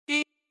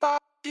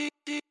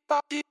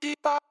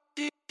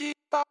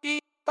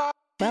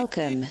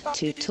Welcome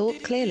to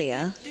Talk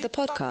Clearlier, the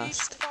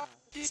podcast,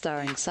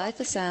 starring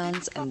Cypher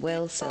Sounds and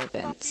Will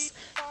Sylvans,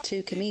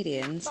 two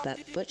comedians that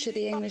butcher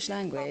the English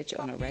language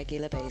on a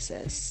regular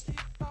basis.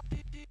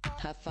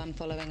 Have fun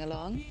following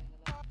along?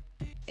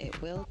 It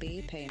will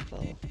be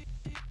painful.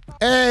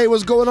 Hey,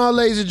 what's going on,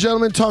 ladies and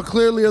gentlemen? Talk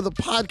Clearlier, the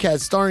podcast,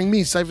 starring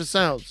me, Cypher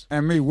Sounds.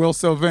 And me, Will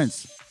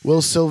Sylvans.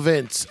 Will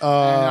Sylvans. And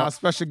our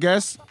special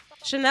guest,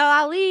 Chanel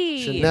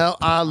Ali. Chanel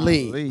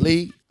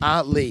Ali.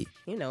 Ali.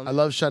 You know me. I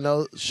love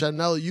Chanel.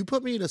 Chanel, you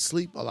put me to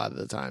sleep a lot of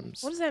the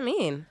times. What does that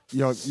mean?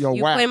 your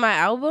You whack. play my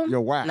album?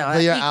 Your whack. No,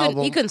 Play your he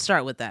album. couldn't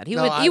start with that. He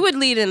No, would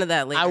lead into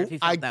that later if he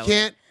I felt that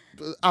can't. way.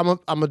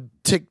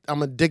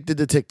 I'm addicted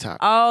to TikTok.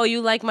 Oh,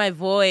 you like my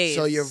voice.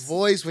 So your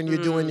voice when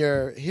you're doing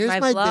your here's My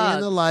my day vlog.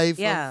 in the life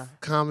Yeah.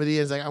 of comedy.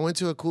 It's like I went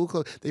to a cool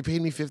club. They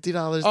paid me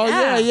 $50. Oh,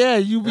 Yeah. yeah.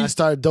 You And be I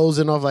started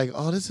dozing off like,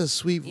 oh, this is a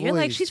sweet voice. You're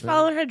like, she's man.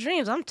 following her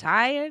dreams. I'm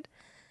tired.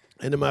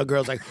 And then my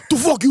girl's like, the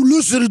fuck you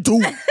listening to? Who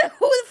the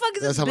fuck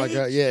is That's this how my bitch?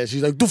 girl. Yeah,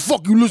 she's like, the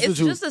fuck you listening It's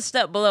to? just a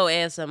step below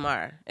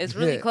ASMR. It's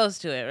really Yeah. close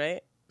to it,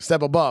 right?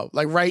 Step above,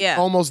 like right, Yeah.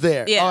 almost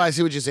there. Yeah. Oh, I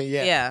see what you're saying.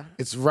 Yeah, Yeah.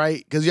 it's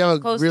right because you have a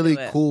Close to really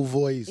it. cool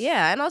voice.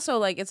 Yeah, and also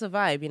like it's a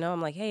vibe, you know.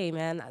 I'm like, hey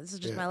man, this is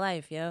just Yeah. my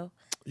life, yo.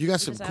 You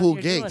got some just out cool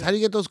here gigs. doing How do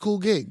you get those cool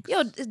gigs?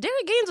 Yo, Derek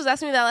Gaines was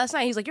asking me that last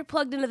night. He's like, you're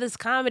plugged into this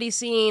comedy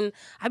scene.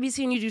 I be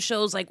seeing you do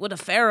shows like with a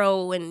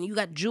Pharaoh and you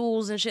got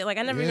Jules and shit. Like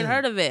I never even Yeah.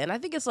 heard of it. And I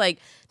think it's like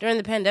during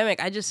the pandemic,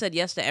 I just said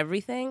yes to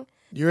everything.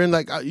 You're in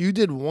like you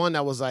did one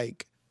that was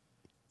like.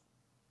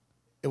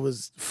 It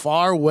was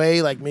far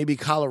away, like maybe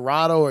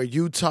Colorado or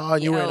Utah,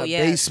 and you were in Oh, a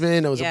yes.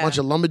 basement. There was a Yeah. bunch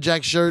of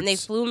lumberjack shirts. And they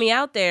flew me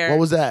out there. What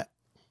was that?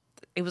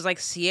 It was like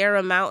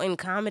Sierra Mountain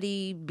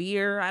Comedy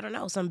Beer. I don't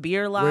know, some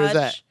beer lodge. Where is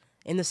that?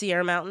 In the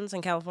Sierra Mountains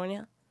in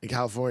California. In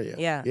California.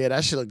 Yeah. Yeah,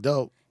 that shit looked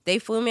dope. They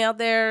flew me out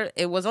there.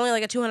 It was only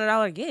like a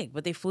 $200 gig,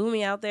 but they flew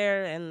me out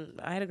there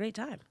and I had a great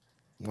time.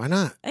 Why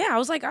not? Yeah, I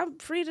was like, I'm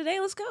free today.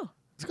 Let's go.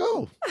 Let's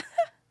go.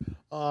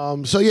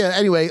 So yeah,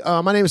 anyway,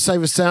 my name is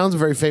Cypher Sounds. I'm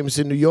very famous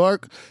in New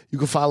York. You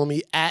can follow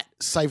me at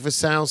Cypher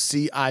Sounds,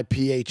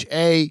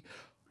 CIPHA.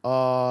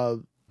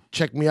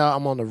 Check me out.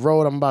 I'm on the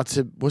road. I'm about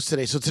to, what's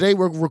today? So today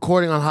we're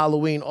recording on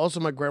Halloween, also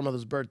my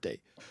grandmother's birthday.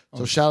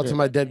 So shout out to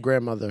my dead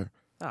grandmother.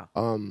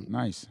 Oh,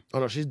 nice. Oh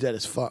no, she's dead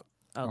as fuck.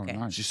 okay.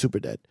 nice. She's super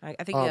dead. I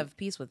think you have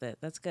peace with it.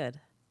 That's good.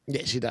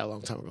 Yeah, she died a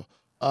long time ago.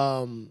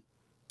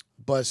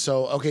 But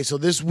so, okay, so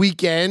this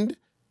weekend,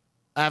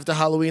 after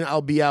Halloween,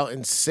 I'll be out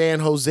in San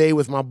Jose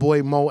with my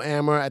boy Mo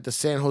Amer at the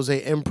San Jose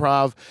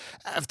Improv.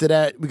 After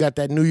that, we got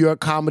that New York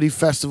Comedy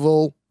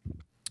Festival.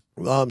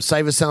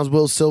 Cypher Sounds,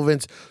 Will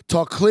Sylvans.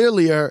 Talk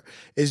Clearlier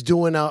is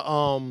doing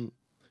what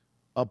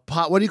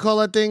do you call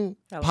that thing?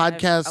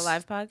 Podcast. A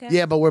live podcast?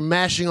 Yeah, but we're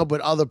mashing up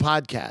with other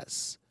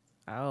podcasts.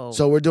 Oh.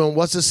 So we're doing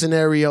What's the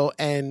Scenario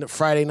and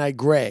Friday Night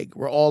Greg.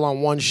 We're all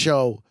on one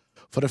show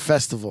for the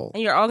festival.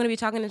 And you're all going to be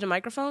talking into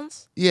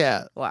microphones?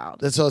 Yeah. Wow.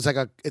 So it's like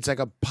a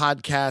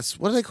podcast.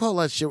 What do they call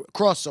that shit?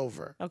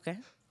 Crossover. Okay.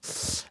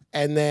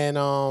 And then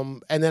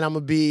I'm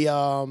gonna be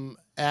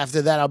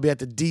after that I'll be at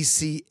the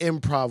DC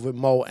Improv with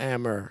Mo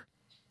Amer,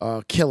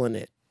 killing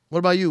it. What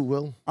about you,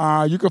 Will?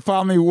 You can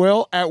follow me,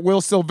 Will, at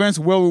Will Sylvans.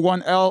 Will with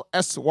one L,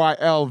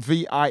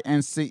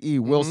 SYLVINCE.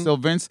 Will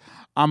Sylvans.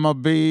 I'm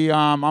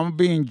gonna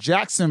be in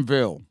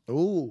Jacksonville,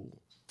 Ooh.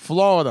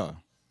 Florida,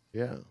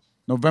 Yeah.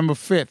 November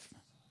 5th.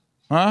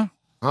 Huh?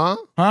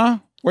 Huh?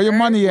 Where your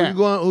money at?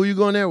 Who you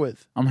going there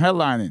with? I'm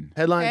headlining.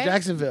 Headline Okay.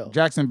 Jacksonville.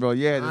 Jacksonville,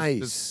 yeah.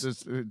 Nice.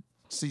 This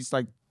seats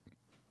like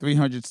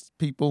 300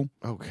 people.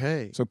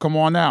 Okay. So come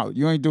on out.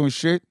 You ain't doing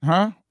shit,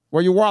 huh?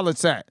 Where your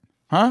wallets at?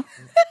 Huh?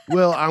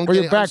 Will, Where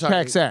your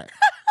backpacks at?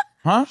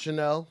 Huh?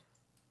 Chanel.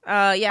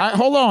 Yeah.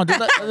 Hold on. Did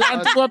I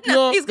interrupt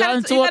your? He's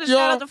got to shout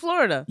out to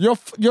Florida.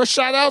 Your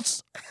shout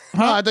outs?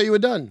 Oh, I thought you were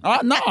done.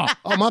 No.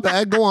 Oh, my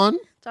bad. Go on.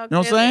 Talk You know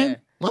what I'm clearly saying?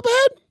 there. My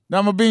bad. Now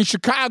I'm gonna be in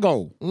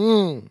Chicago.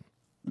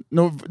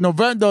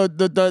 November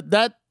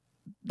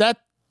that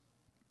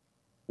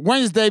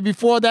Wednesday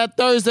before that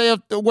Thursday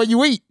of where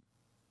you eat.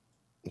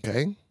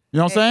 Okay. You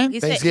know what I'm saying? He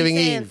Thanksgiving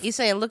he's saying, Eve. He's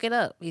saying, look it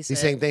up. He's He's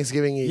saying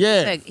Thanksgiving Eve.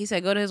 Yeah. he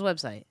said, go to his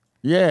website.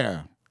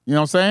 Yeah. You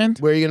know what I'm saying?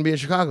 Where are you gonna be in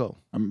Chicago?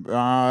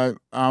 My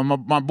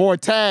boy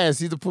Taz,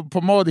 he's the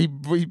promoter.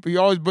 He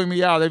always bring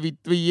me out every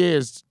 3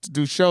 years to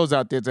do shows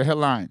out there to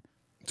headline.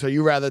 So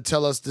you rather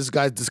tell us this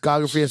guy's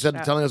discography instead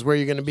of telling us where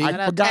you're gonna be? Shout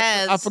out forgot-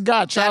 Taz. I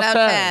forgot. Shout Shout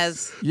out Taz.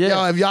 Taz. Yeah.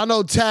 Yo, if y'all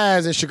know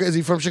Taz, is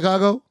he from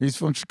Chicago? He's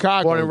from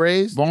Chicago. Born and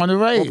raised? Born and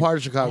raised. What part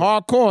of Chicago?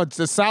 Hardcore. It's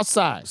the South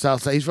Side.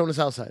 South Side. He's from the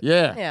South Side.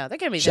 Yeah. Yeah, there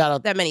can't be Shout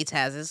out- that many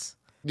Tazes.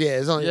 Yeah,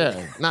 it's only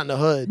not in the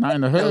hood. Not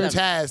in the Yo, hood.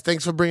 Taz,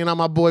 thanks for bringing out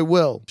my boy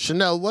Will.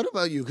 Chanel, what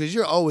about you? Because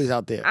you're always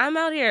out there. I'm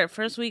out here.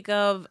 First week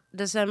of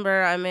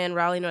December, I'm in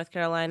Raleigh, North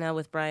Carolina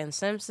with Brian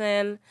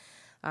Simpson.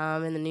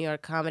 In the New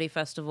York Comedy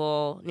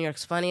Festival, New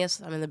York's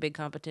Funniest. I'm in the big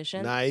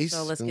competition. Nice.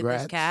 So let's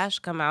Congrats. get this cash.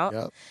 Come out.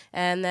 Yep.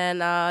 And then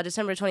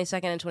December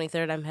 22nd and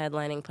 23rd, I'm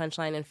headlining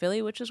Punchline in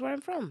Philly, which is where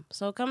I'm from.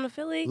 So come to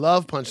Philly.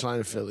 Love Punchline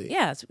in Philly.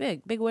 Yeah, it's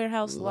big. Big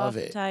warehouse, Love loft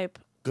it. type.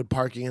 Good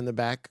parking in the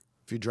back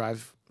if you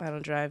drive I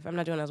don't drive. I'm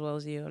not doing as well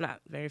as you. I'm not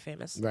very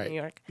famous Right. in New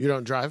York. You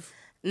don't drive?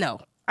 No.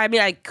 I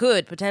mean, I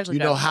could potentially You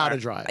drive know a how car. to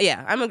drive.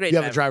 Yeah, I'm a great You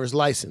driver. have a driver's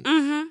license.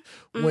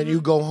 Mm-hmm. When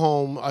you go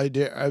home, I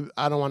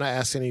don't want to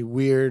ask any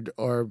weird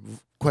or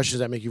questions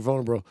that make you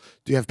vulnerable.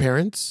 Do you have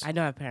parents? I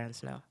don't have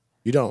parents, no.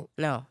 You don't.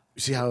 No.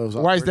 You see how it was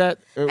Why is awkward?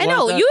 that? I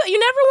know. You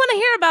never want to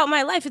hear about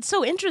my life. It's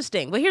so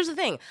interesting. But here's the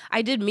thing.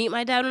 I did meet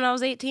my dad when I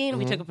was 18.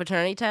 We took a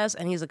paternity test,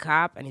 and he's a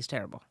cop, and he's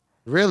terrible.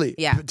 Really?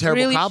 Yeah,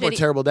 Terrible really cop or shitty.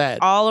 terrible dad?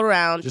 All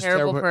around, Just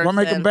terrible terrible- person. What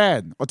make him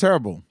bad or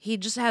terrible? He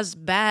just has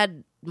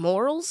bad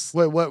morals.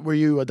 Wait, what? Were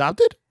you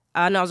adopted?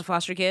 No, I was a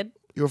foster kid.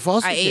 You were a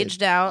foster I kid?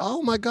 aged out.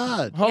 Oh my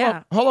God.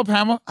 Hold up,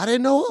 Hammer. I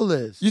didn't know all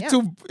this.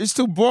 It's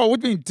too broad.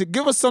 What do you mean? To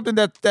give us something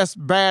that's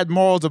bad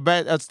morals or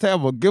bad that's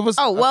terrible. Give us.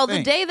 Oh, a well, the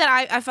thing. day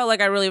that I felt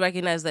like I really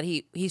recognized that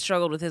he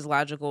struggled with his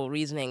logical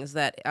reasonings,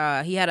 that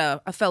he had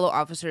a fellow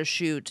officer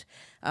shoot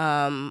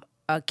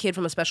a kid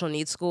from a special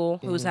needs school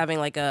who was having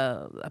like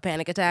a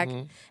panic attack,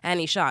 and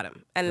he shot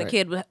him. And the Right.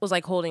 kid was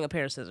like holding a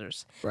pair of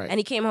scissors. Right. And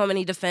he came home and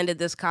he defended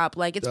this cop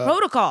like, it's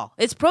protocol.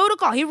 It's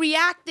protocol. He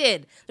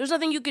reacted. There's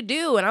nothing you could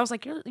do. And I was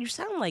like, you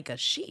sound like a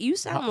sheep. You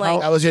sound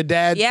like... That was your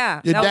dad? Yeah,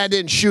 Your that dad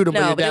didn't shoot him, but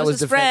No, your but dad it was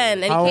his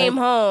friend, defending and him. he came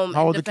home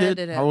How old and the kid?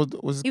 defended him. How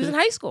old was the He was kid? in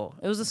high school.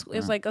 It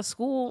was like a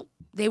school.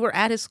 They were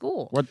at his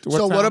school.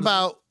 So what town-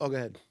 about... Oh, go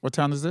ahead. What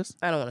town is this?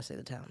 I don't want to say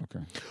the town,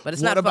 Okay. but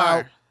it's What not about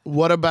far.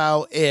 what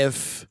about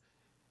if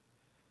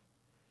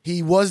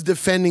he was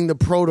defending the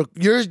protocol?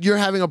 You're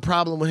having a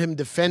problem with him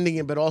defending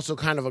it, but also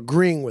kind of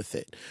agreeing with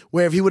it.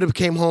 Where if he would have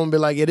came home and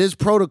been like, "It is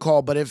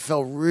protocol, but it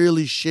felt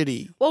really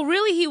shitty." Well,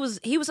 really, he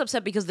was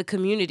upset because the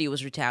community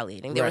was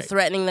retaliating. They were Right.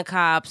 threatening the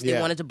cops. They Yeah.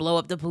 wanted to blow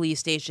up the police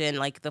station.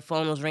 Like the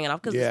phone was ringing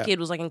off because Yeah. this kid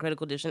was like in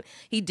critical condition.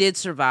 He did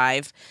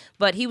survive,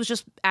 but he was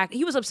just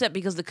he was upset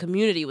because the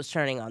community was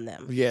turning on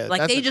them. Yeah,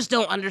 like that's they a- just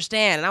don't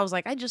understand. And I was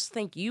like, I just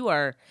think you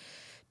are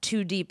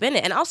too deep in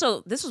it. And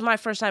also, this was my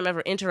first time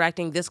ever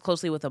interacting this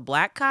closely with a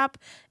black cop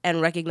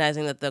and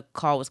recognizing that the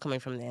call was coming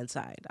from the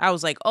inside. I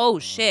was like, oh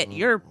shit,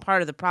 you're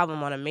part of the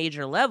problem on a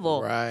major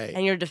level. Right.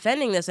 And you're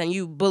defending this and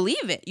you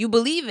believe it. You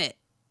believe it.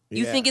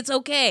 You Yeah. think it's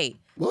okay.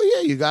 Well,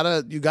 yeah, you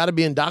gotta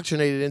be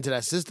indoctrinated into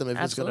that system if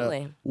it's Absolutely.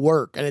 gonna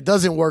work, and it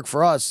doesn't work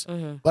for us.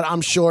 But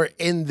I'm sure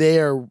in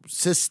their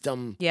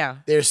system, Yeah.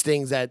 there's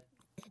things that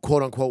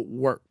quote unquote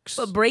works.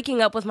 But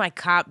breaking up with my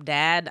cop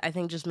dad, I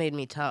think just made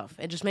me tough.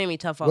 It just made me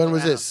tough all When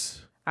was around.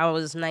 this? I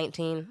was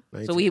 19. So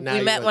 19. we Now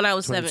you're met when like I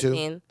was 22?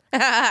 17.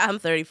 I'm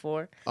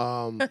 34.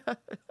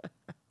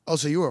 Oh,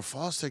 so you were a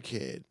foster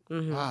kid?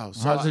 Wow.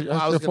 So How's I your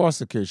was gonna-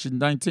 foster kid? She's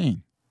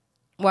 19.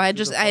 Well, I a had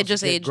foster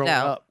just kid aged growing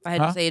out. up. I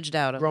had just aged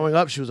out. Of it. growing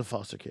up, she was a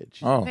foster kid.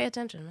 Oh. Pay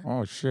attention, man.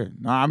 Oh shit.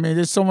 No, I mean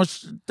there's so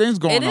much things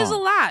going on. It is a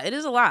lot. It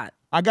is a lot.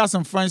 I got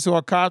some friends who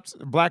are cops,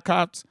 black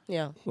cops,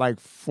 Yeah. like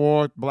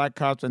 4 black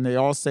cops, and they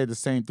all say the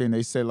same thing.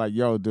 They say like,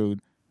 "Yo,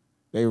 dude,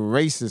 they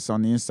racist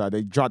on the inside.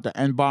 They drop the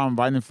N-bomb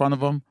right in front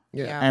of them."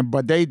 Yeah.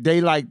 But they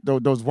like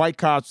those white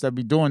cops that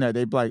be doing that.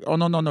 They be like, "Oh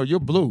no, you're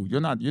blue. You're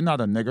not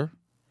a nigger."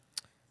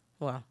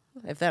 Well,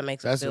 if that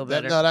makes That's it feel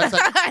that, better. no, that's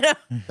like, I, don't,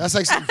 that's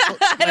like some,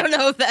 I don't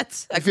know if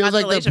that's. it feels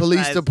like the consolation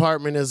police prize.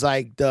 department is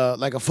like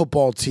a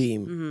football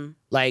team.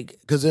 Like,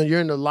 because then you're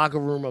in the locker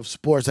room of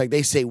sports, like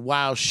they say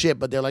wild shit,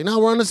 but they're like, no,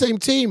 we're on the same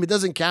team. It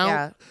doesn't count.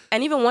 Yeah.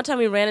 And even one time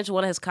we ran into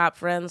one of his cop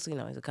friends. You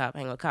know, he's a cop,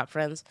 hanging with cop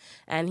friends.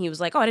 And he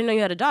was like, oh, I didn't know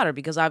you had a daughter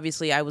because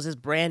obviously I was his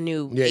brand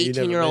new Yeah, you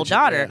never 18-year-old mentioned,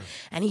 daughter. yeah.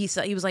 And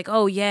he was like,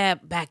 oh, yeah,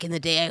 back in the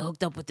day I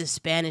hooked up with this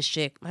Spanish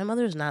chick. My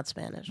mother is not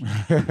Spanish.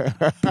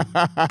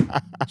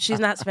 She's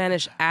not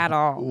Spanish at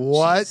all.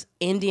 What? She's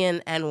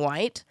Indian and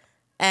white.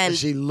 And Does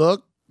she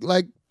look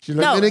like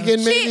no,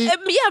 Dominican, maybe?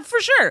 yeah, for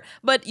sure.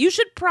 But you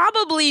should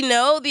probably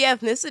know the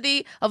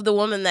ethnicity of the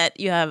woman that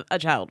you have a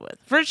child with.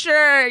 For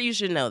sure, you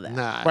should know that.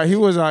 Nah. But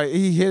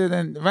he hit it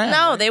and ran.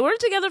 No, right? they were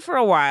together for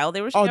a while. They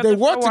were Oh, together they for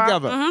were a while.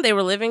 together? Mhm, they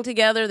were living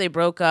together. They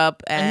broke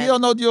up, And and he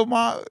don't know your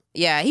mom.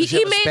 yeah, Does she he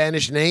have a made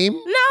Spanish name?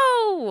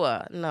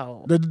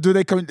 no. Do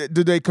they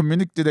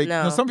communicate? Do they?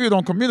 No. Some people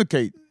don't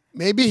communicate.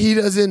 Maybe he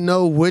doesn't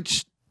know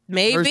which person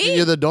Maybe,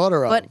 you're the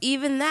daughter of. but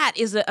even that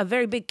is a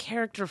very big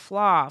character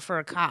flaw for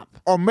a cop.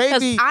 Or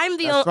Because maybe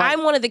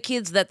I'm one of the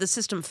kids that the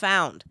system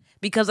found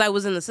because I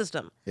was in the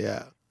system.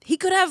 yeah. He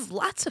could have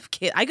lots of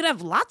kids. I could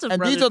have lots of and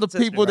brothers these are the and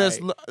sisters.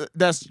 people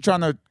that's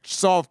trying to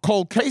solve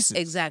cold cases.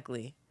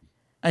 Exactly.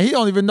 And he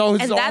don't even know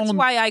his And own. that's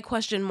why I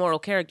question moral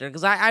character,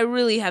 because I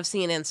really have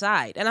seen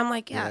inside. And I'm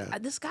like, Yeah.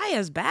 this guy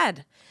is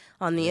bad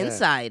on the Yeah.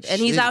 inside.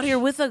 And he's out Sheesh. here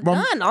with a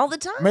Well, gun all the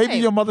time. Maybe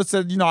your mother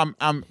said,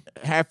 I'm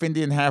half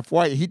Indian, half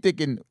white. He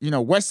thinking,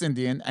 West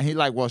Indian, and he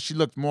like, well, she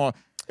looked more.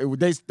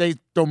 They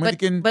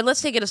Dominican. But let's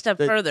take it a step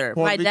They- further.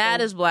 Puerto My dad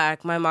Rico? is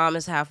black. My mom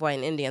is half white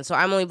and Indian. So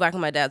I'm only black on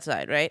my dad's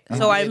side, right?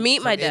 So I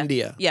meet my from dad.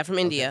 India. Yeah, from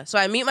India. So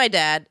I meet my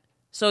dad.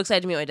 So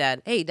excited to meet my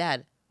dad. Hey,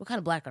 Dad, what kind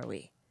of black are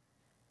we?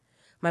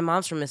 My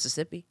mom's from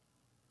Mississippi.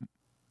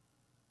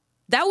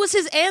 That was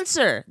his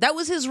answer. That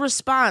was his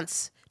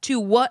response to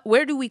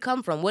where do we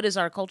come from? What is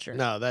our culture?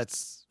 No,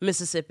 that's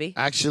Mississippi.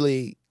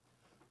 actually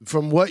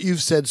from what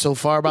you've said so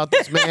far about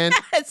this man,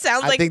 It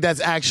sounds I like think that's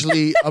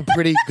actually a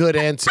pretty good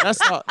answer. That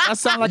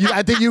sounds like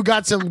I think you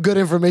got some good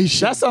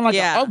information. that sound like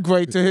Yeah. an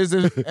upgrade to his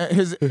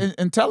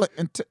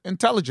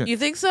intelligence. you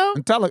think so?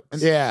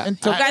 Yeah. You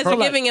guys are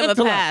giving him a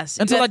pass.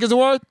 You Intellect is a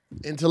word?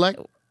 Intellect?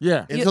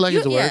 Yeah. Intellect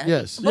is a word, yeah.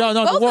 yes. No,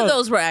 the Both word. of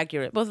those were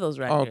accurate. Both of those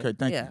were accurate. okay,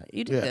 thank yeah,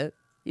 you did Yeah. good.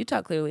 You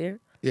talk clearly here.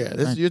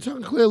 Yeah, you're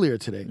talking clearlier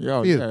today.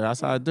 Yo, Phew. yeah,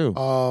 that's how I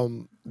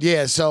do.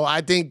 Yeah, so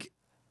I think,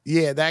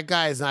 that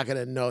guy is not going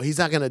to know. He's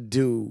not going to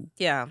do.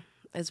 Yeah,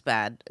 it's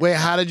bad. Wait,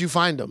 how did you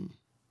find him?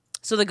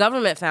 So the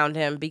government found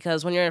him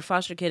because when you're a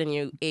foster kid and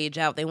you age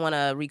out, they want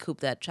to recoup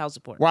that child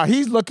support. While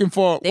he's looking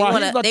for, They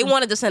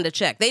wanted to send a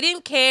check. They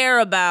didn't care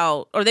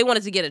about, or they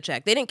wanted to get a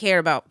check. They didn't care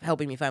about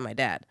helping me find my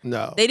dad.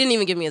 No. They didn't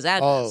even give me his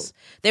address. Oh.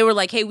 They were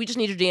like, "Hey, we just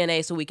need your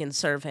DNA so we can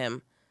serve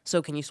him.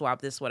 So can you swap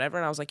this, whatever?"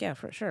 And I was like, "Yeah,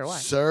 for sure. Why?"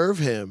 Serve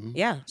him.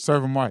 Yeah,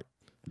 serve him right,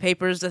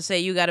 papers that say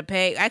you got to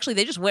pay. Actually,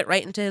 they just went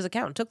right into his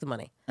account and took the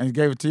money. and he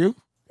gave it to you.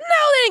 No,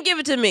 they didn't give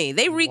it to me.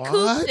 They recouped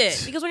What?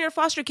 it because when you're a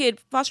foster kid,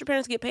 foster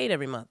parents get paid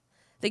every month.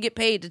 They get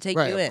paid to take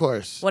Right, you of in.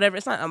 course. Whatever.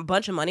 It's not a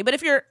bunch of money, but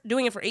if you're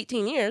doing it for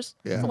 18 years,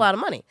 it's a lot of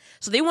money.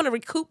 So they want to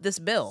recoup this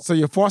bill. So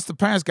your foster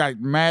parents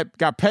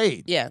got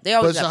paid. Yeah, they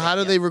always. But so got how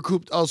paid, do they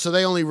recoup? Oh, so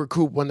they only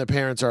recoup when the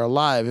parents are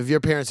alive. If your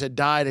parents had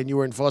died and you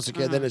were in foster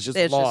care, then it's just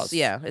It's lost.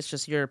 it's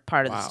just you're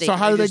part of the state. So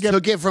how do they Just get?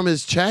 took it from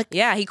his check?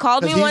 Yeah, he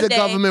called me Because one he's day. a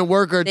government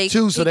worker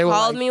too, so they were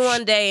called like, me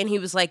one day and he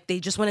was like,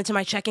 they just went into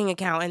my checking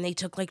account and they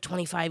took like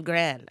 25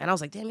 grand. And I was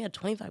like, damn, you had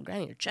 25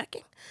 grand in your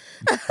checking?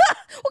 What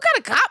kind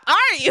of cop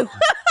are you?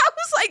 I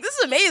was like, this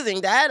is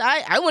amazing, Dad.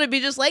 I want to be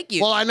just like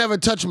you. Well, I never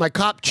touch my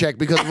cop check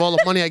because of all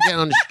the money I get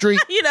on the street.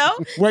 You know?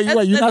 Wait, you're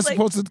not that's like-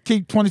 supposed to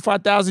keep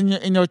 25,000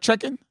 in your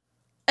checking?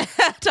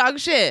 Talk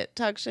shit.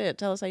 Talk shit.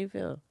 Tell us how you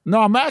feel.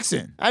 No, I'm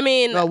asking. I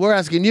mean, No, we're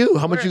asking you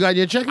how much you got in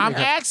your checking I'm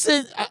account.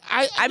 asking.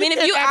 I mean,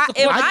 if you, ask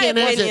the in question. my I can't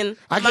opinion,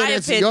 answer. I can't my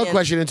answer your opinion-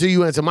 question until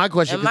you answer my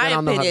question. In 'cause my then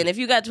I'll know how opinion, to- if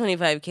you got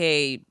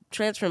 25K,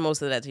 transfer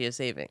most of that to your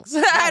savings.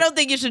 I don't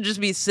think you should just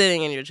be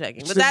sitting in your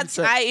checking. But Sitting that's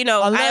check. I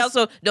Unless-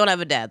 also don't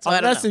have a dad, so I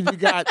Unless don't know.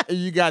 if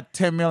you got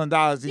 $10 million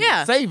in Yeah,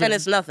 your savings, and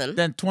it's nothing.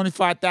 Then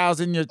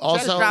 25,000 in your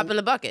Also- Just drop in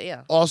the bucket.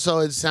 Yeah, Also,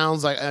 it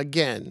sounds like,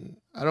 again,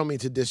 I don't mean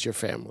to diss your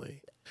family.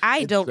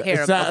 I don't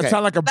care it about.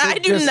 sounds like a big I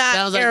do not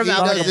Sounds care like he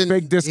about that. doesn't,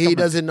 Big disc he coming.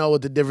 doesn't know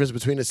what the difference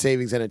between a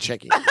savings and a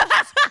checking is.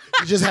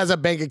 He just has a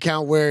bank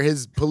account where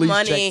his police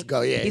money. checks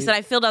go. Yeah, He said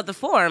I filled out the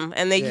form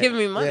and they give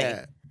me money.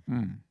 Yeah.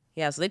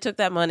 Yeah, so they took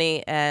that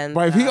money and.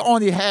 But if he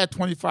only had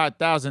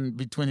 25,000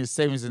 between his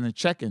savings and the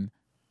checking,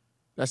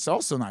 that's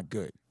also not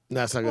good.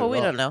 That's not good. well, we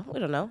at all. don't know. We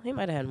don't know. He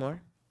might have had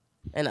more.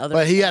 And other.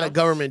 But he had a accounts.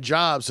 government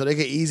job, so they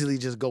could easily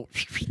just go.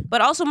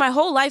 But also, my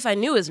whole life, I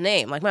knew his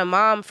name. Like, my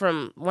mom,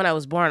 from when I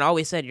was born,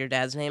 always said, your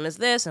dad's name is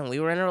this. And we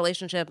were in a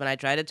relationship, and I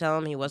tried to tell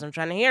him he wasn't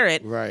trying to hear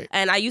it. Right.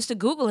 And I used to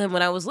Google him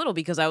when I was little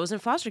because I was in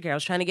foster care. I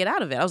was trying to get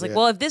out of it. I was like, Yeah.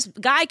 well, if this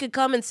guy could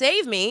come and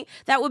save me,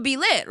 that would be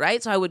lit,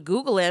 right? So I would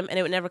Google him, and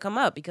it would never come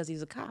up because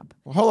he's a cop.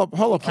 Well,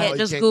 hold up. Can't you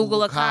just can't Google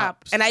Google a cop.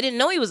 cops. And I didn't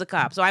know he was a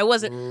cop. So I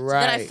wasn't. So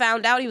then I Right.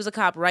 found out he was a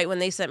cop right when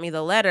they sent me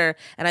the letter.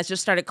 And I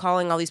just started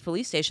calling all these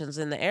police stations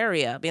in the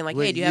area, being like, hey,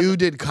 Wait, do you have.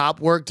 did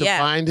cop work to yeah,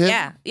 find him?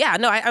 Yeah. Yeah.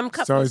 No, I'm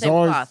cut So from the it's same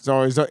always cloth.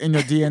 so it's in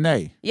your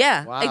DNA.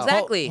 Yeah, Wow.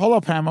 exactly. Hold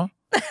up, Hammer.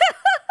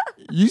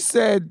 You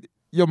said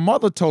your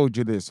mother told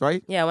you this,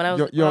 right? Yeah, when I was,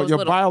 Your, when I your, was your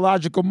little.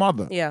 biological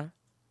mother. Yeah.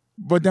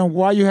 But then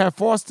why you have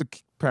foster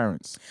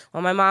parents?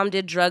 Well, my mom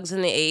did drugs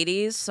in the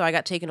 80s, so I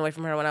got taken away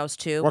from her when I was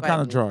 2. What by-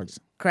 kind of drugs?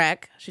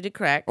 Crack. She did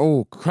crack.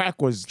 Oh,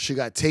 crack was. She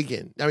got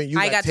taken. I mean, you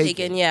I got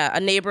taken, yeah. A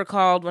neighbor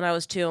called when I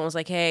was 2 and was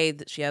like, hey,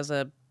 she has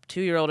a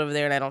 2-year-old over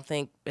there, and I don't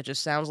think it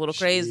just sounds a little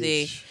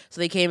crazy. Sheesh.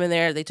 So they came in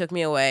there, they took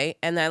me away,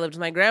 and then I lived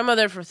with my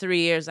grandmother for 3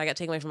 years. I got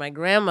taken away from my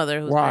grandmother,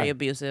 who was Why? very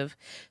abusive,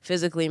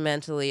 physically,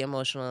 mentally,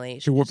 emotionally.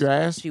 She whooped your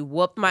ass? She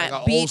whooped my, Like a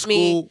old beat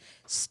me, school-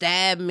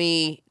 stabbed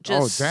me,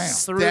 just damn.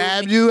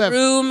 Stabbed you at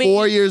threw me,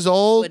 4 years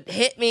old? would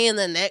hit me in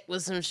the neck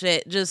with some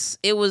shit. Just,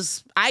 it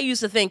was, I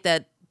used to think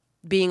that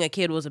being a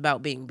kid was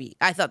about being beat.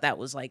 I thought that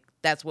was like,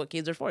 that's what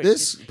kids are for.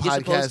 This You're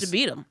supposed to podcast-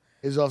 beat them.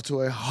 Is off to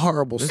a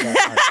horrible start.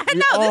 No,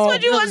 this is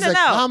what you This wanted is to a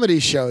know. comedy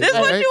show. This is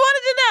what right? you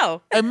wanted to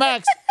know. Hey,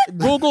 Max,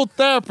 Google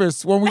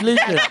therapist when we leave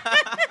here.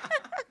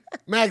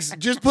 Max,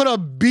 just put a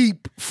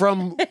beep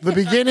from the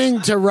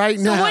beginning to right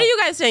So now. what are you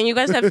guys saying? You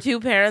guys have 2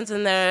 parents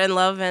and they're in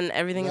love and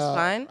everything is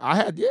fine? I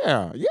had,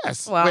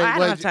 yes. Well, Wait, I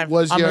don't have time for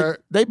was I mean, your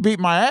they beat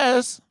my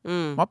ass.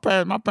 Mm.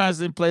 My parents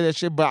didn't play that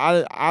shit, but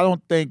I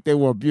don't think they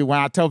were abusive. When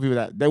I tell people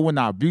that, they were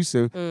not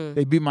abusive.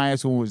 They beat my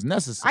ass when it was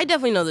necessary. I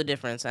definitely know the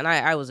difference, and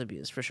I was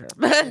abused for sure.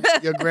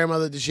 your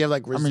grandmother? Did she have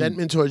like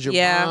resentment towards your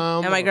Yeah,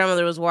 mom? and my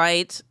grandmother was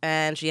white,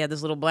 and she had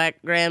this little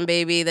black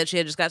grandbaby that she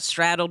had just got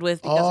straddled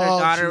with because Oh, her she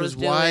daughter was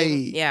doing.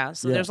 white. Yeah,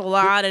 so Yeah. there's a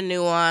lot of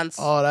nuance.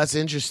 Oh, that's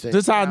interesting.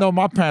 This is how I know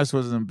my parents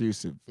wasn't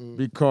abusive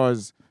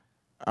because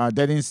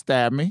they didn't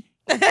stab me.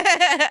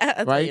 That's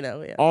how Right. you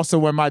know, yeah. Also,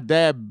 when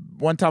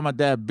one time my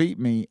dad beat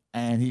me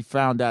and he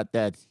found out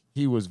that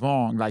he was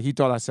wrong. Like he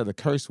thought I said a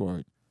curse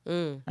word.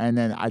 Mm. And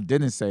then I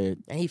didn't say it.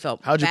 And he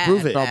felt How'd you bad,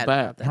 prove it? Felt bad bad,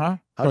 about that. huh?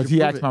 How'd Because you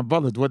he prove asked it? my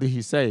brother, what did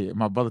he say?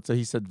 My brother said,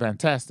 he said,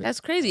 fantastic. That's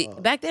crazy.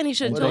 Back then, he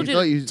should have What told I you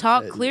thought to you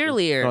talk said-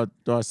 clearly. Or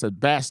So I said,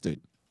 bastard.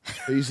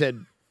 So you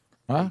said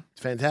Huh?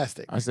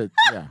 fantastic. I said,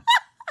 yeah. You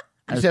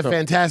And said so-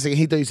 fantastic, and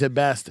he thought you said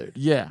bastard.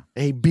 Yeah.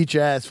 And he beat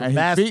your ass for And he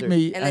bastard. beat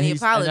me. And then he I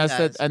said,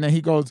 apologized. and then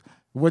he goes,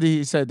 what did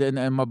he say?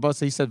 And my boss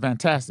said, he said,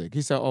 fantastic.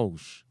 He said, oh,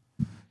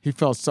 he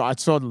felt so, I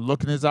saw the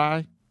look in his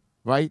eye,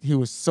 right? He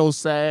was so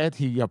sad.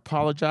 He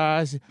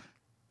apologized.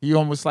 He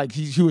almost like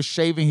he was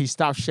shaving. He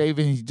stopped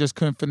shaving. He just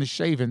couldn't finish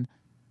shaving.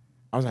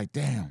 I was like,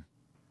 damn.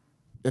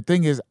 The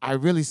thing is, I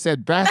really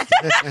said bastard.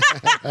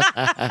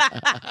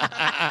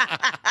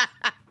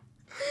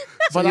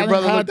 So your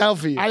brother looked out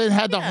for you. I didn't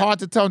have the heart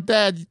to tell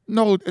Dad,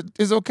 no,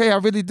 it's okay. I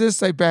really did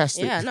say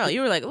bastard. yeah, no,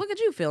 you were like, look at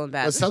you feeling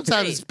bad. But This is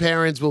sometimes great.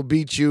 parents will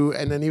beat you,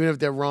 and then even if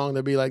they're wrong,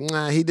 they'll be like,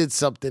 nah, he did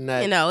something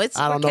that You know, it's-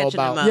 I don't we're know catching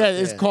about. them up. Yeah,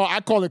 it's called. I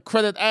call it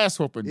credit ass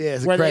whooping. Yeah,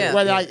 it's a where credit,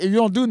 where yeah. like, if you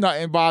don't do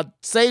nothing, but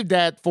save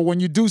that for when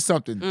you do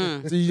something.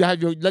 Mm. So you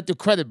have let your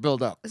credit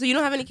build up. So you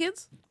don't have any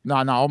kids? No,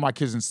 all my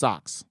kids in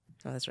socks.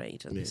 Oh, that's right.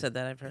 You said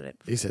that. I've heard it.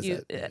 He says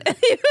you,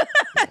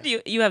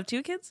 that. you have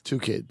 2 kids? 2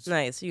 kids.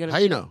 Nice. You're gonna. How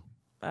you know?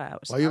 Uh,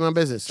 Why you in my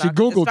business? She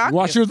Googled you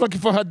while she was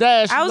looking for her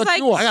dad. She I was looked like,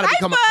 you up. I gotta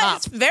become a Cypher cop.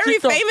 is very She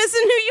thought- famous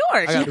in New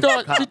York.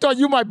 gotta she thought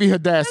you might be her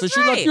dad, so That's she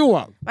looked right. you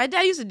up. My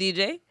dad used to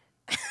DJ.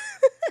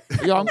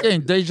 Yo, I'm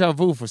getting deja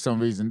vu for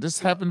some reason. This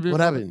happened before.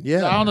 What happened?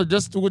 Yeah. I don't know.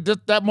 Just with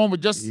that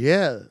moment, just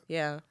Yeah.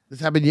 Yeah. This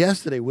happened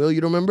yesterday. Will, you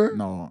don't remember?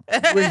 no. You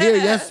were here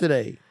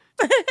yesterday.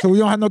 So we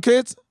don't have no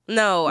kids.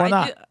 No, Why I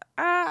not? do.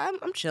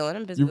 I'm chilling.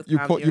 I'm busy You with you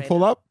comedy pull right pull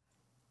now. up.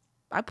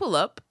 I pull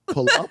up.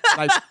 Pull up.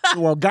 Like,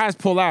 well, guys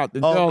pull out. The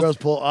Oh, girls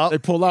pull up. They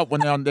pull up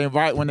when they're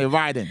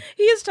riding.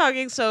 He is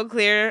talking so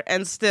clear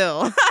and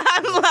still.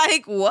 I'm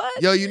like,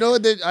 what? Yo, you know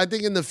what? I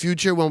think in the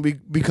future when we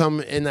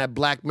become in that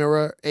Black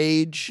Mirror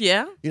age,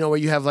 Yeah. you know, where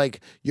you have like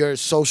your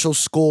social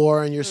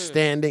score and your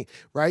standing,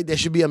 right? There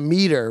should be a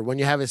meter when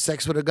you're having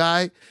sex with a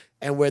guy,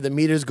 and where the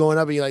meter's going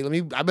up, and you're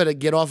like, I better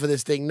get off of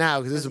this thing now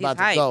because this is He's about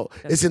to hyped, go.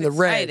 'cause It's in he's the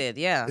red. excited,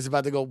 yeah. It's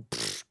about to go.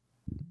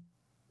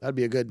 That'd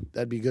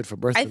be good for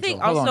birth I control.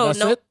 think Hold on, Also, that's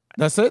no- it.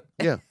 That's it.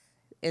 Yeah.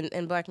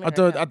 In Black Mirror.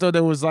 I thought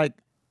there was like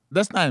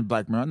that's not in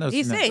Black Mirror. I never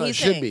He's seen that. saying. No, it He's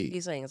should saying. be.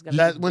 He's saying it's gonna.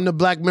 That when the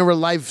Black Mirror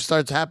life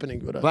starts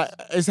happening with us.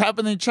 But it's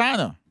happening in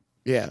China.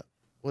 Yeah.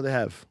 What they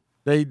have?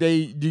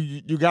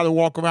 You got to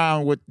walk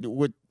around with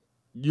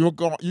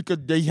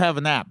they have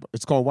an app.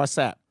 It's called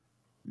WhatsApp.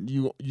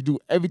 You do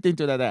everything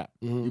to that app.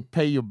 Mm-hmm. You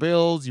pay your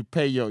bills. You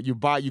pay you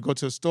buy. You go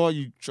to the store.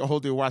 You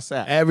hold your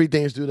WhatsApp.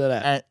 Everything's through that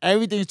app. And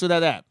everything's to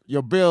that app.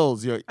 Your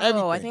bills. Your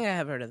everything. Oh, I think I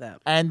have heard of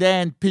that. And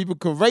then people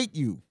could rate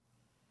you.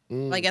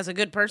 Like as a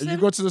good person. You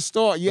go to the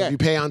store. Yeah. You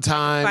pay on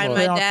time. Find or-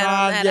 my on dad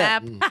time, on that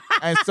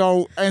yeah.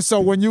 app. and so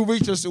when you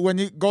reach when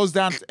it goes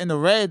down in the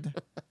red,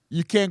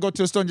 you can't go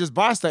to the store and just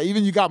buy stuff.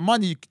 Even you got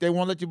money, they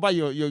won't let you buy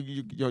your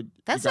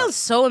That sounds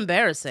so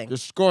embarrassing. your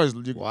scores.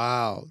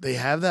 Wow. They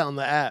have that on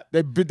the app.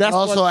 That's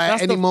Also, at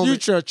that's any the moment-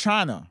 future of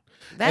China.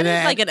 That And is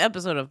then- like an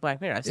episode of Black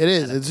Mirror. I've seen It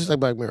is. that. It's just like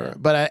Black Mirror.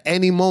 But at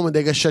any moment,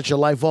 they can shut your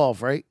life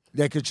off, right?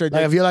 They could trade.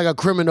 Like if you're like a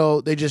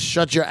criminal, they just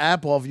shut your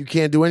app off. You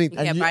can't do anything.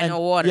 You can't buy no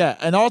water. Yeah,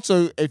 and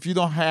also if you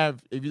don't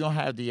have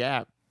the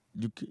app,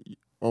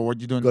 or what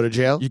you doing? Go to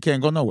jail? You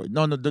can't go nowhere.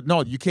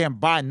 No. You can't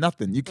buy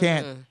nothing. You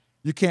can't.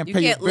 You can't You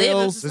pay can't your live in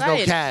bills. There's no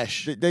society.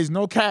 cash. There's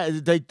no cash.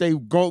 They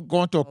go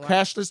into a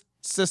cashless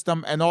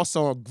system and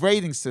also a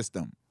grading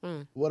system.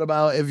 What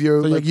about if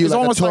you're So like you it's like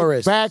a almost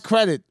tourist? like bad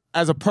credit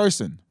as a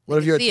person. What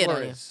if you're see a it on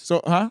you. tourist?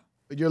 So, huh?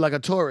 You're like a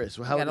tourist.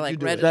 Well, how gotta, would like, you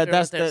do register. it?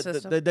 That's with their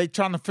system? they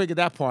trying to figure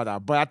that part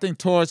out. But I think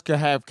tourists could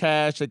have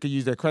cash. They could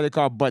use their credit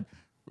card. But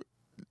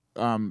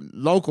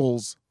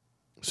locals,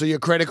 So your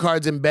credit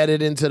card's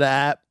embedded into the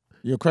app.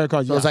 your credit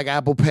card. So it's like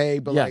Apple Pay,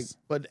 but Yes.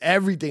 but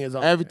everything is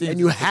on. Everything there, and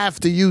is- you have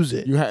to use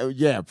it. you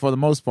have for the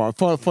most part.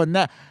 For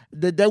now,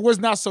 that was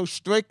not so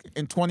strict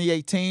in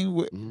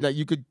 2018 that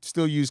you could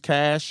still use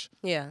cash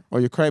Yeah. or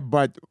your credit.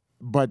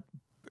 But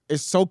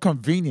it's so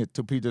convenient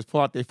to people just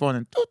pull out their phone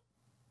and. Doot.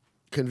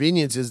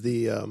 Convenience is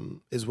the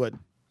is what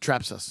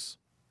traps us.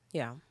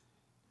 Yeah.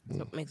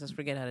 So it makes us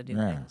forget how to do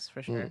Yeah. things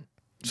for sure.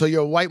 So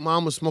your white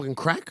mom was smoking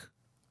crack.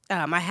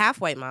 My half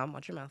white mom,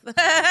 watch your mouth.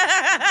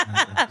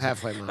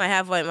 Half white mom. My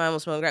half white mom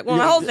was smoking crack. Well,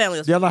 my whole family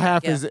was The other smoking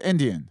half crack, is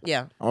Indian.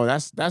 yeah. Oh,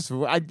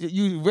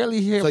 you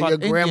rarely hear So about your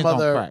Indians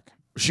grandmother, on crack.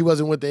 she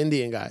wasn't with the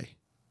Indian guy.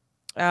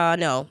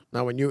 No.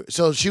 Not when you.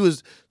 So she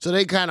was. So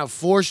they kind of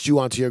forced you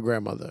onto your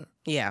grandmother.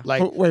 Yeah.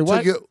 Like Wait, took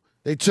what?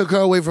 They took her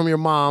away from your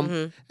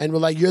mom and were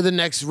like, "You're the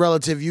next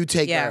relative. You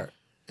take Yeah. her."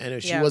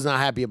 And she Yeah. was not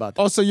happy about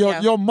that. Oh, so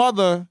Yeah. your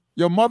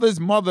mother's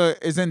mother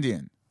is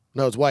Indian.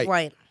 No, it's white.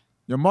 White.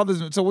 Your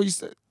mother's. So what you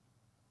said?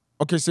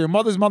 Okay, so your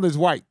mother's mother is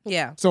white.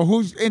 Yeah. So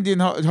who's Indian?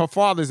 Her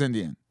father's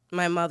Indian.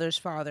 My mother's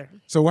father.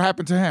 So what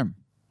happened to him?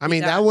 I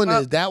mean, Yeah.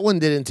 that one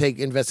didn't take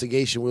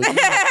investigation. You know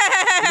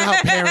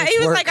how parents he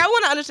was work. like, I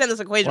want to understand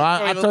this equation Well,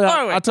 before I we tell move you,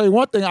 forward. I tell you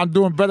one thing. I'm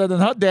doing better than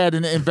her dad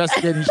in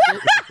investigating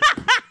shit.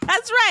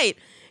 That's right.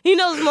 He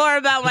knows more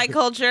about my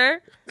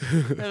culture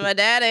My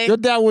daddy. Your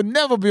dad would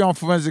never be on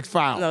Forensic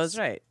Files. No, that's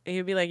right.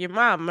 He'd be like, your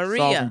mom, Solving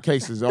Maria.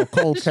 cases or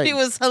cold case. She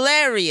was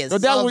hilarious. Your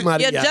dad Solve would, my-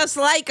 You're Yeah. just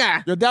like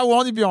her. your dad will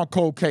only be on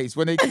cold case.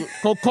 When they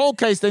cold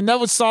case, they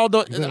never solved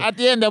it. At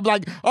the end, they'll be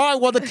like, all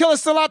right, well, the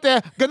killer's still out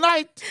there. Good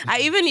night. I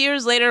even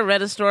years later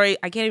read a story.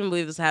 I can't even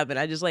believe this happened.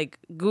 I just like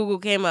Google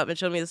came up and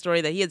showed me the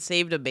story that he had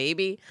saved a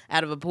baby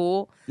out of a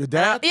pool. Your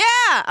dad? Yeah.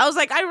 I was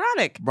like,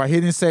 ironic. But he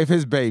didn't save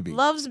his baby.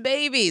 Loves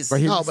babies. But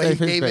he No, didn't but he save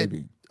his gave it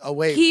baby.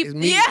 away yeah,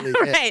 immediately.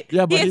 right.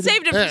 Yeah, but he he had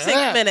saved it for 6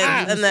 minutes,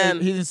 and He then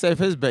didn't save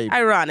his baby.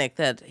 ironic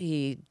that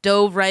he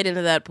dove right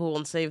into that pool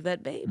and saved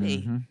that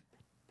baby.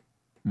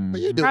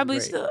 But you're doing Probably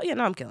great. still,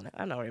 I'm killing it.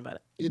 I'm not worried about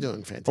it. You're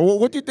doing fantastic. Well,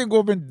 what do you think would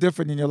have been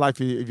different in your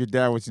life if your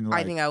dad was in your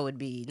life? I think I would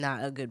be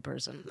not a good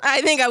person.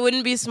 I think I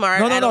wouldn't be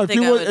smart. I no. don't If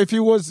think he I was, would. if he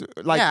was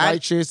like Yeah,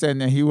 righteous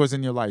and he was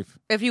in your life,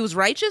 If he was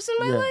righteous in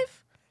my Yeah. life,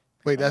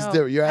 Wait, that's know.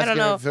 different. You're I don't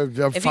asking know. if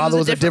your If he father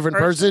was was a a different different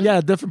person? yeah,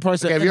 a different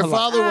person. Okay, if in your her life.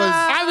 father was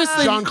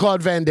Obviously-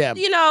 Jean-Claude Van Damme,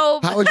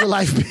 how would your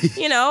life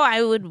be?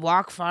 I would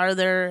walk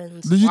farther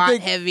and Do you squat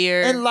think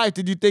heavier. in life?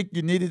 Did you think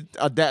you needed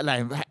a dad?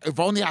 Like, if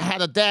only I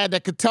had a dad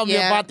that could tell me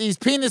Yeah. about these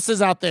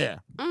penises out there.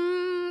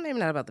 Maybe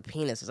not about the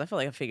penises. I feel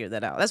like I figured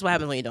that out. That's what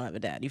happens when you don't have a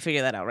dad. You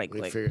figure that out right You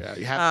quick. figure it out.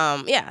 You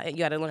have Yeah, you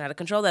got to learn how to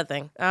control that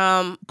thing.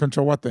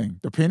 Control what thing?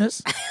 The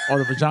penis or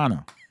the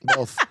vagina?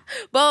 both.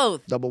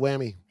 Both. Double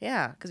whammy.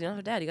 Yeah, because you don't have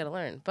a dad, you got to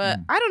learn. But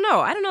I don't know.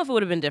 I don't know if it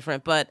would have been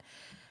different. But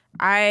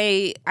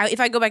if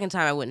I go back in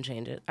time, I wouldn't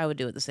change it. I would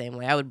do it the same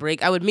way. I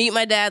would meet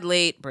my dad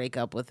late, break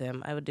up with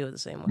him. I would do it the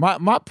same way.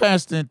 My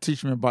parents didn't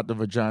teach me about the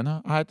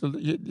vagina. I had to.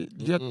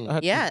 I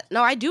had to- Yeah,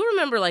 no, I do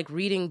remember like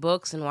reading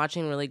books and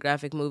watching really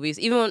graphic movies.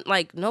 Even when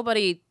like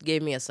nobody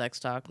gave me a sex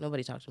talk,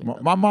 nobody talked to me.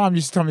 About My mom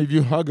used to tell me if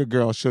you hug a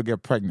girl, she'll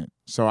get pregnant.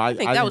 So I I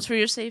think that didn't was for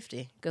your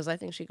safety because I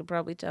think she could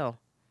probably tell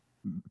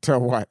tell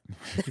what.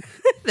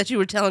 that you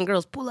were telling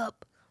girls pull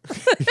up.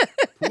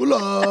 Pull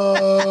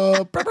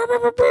up.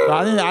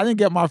 I didn't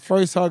get my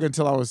first hug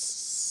until I was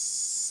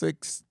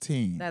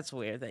 16. That's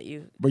weird that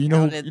you. But you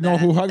know counted who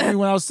that. hugged me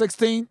when I was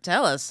 16?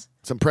 Tell us.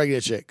 Some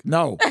pregnant chick.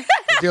 No,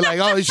 You're like,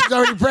 oh, she's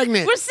already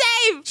pregnant. We're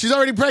safe. She's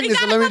already We pregnant,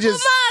 got so a let me couple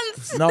just.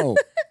 months. no.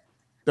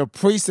 The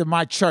priest in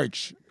my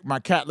church, my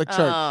Catholic church.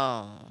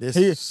 Oh, This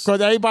Because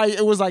everybody,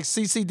 it was like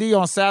CCD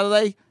on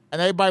Saturday, and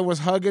everybody was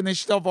hugging and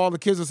stuff. All the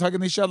kids was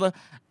hugging each other,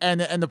 and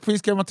the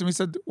priest came up to me and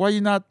said, "Why are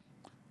you not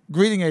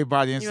greeting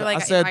everybody?" And you so were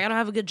like, I said, I don't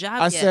have a good job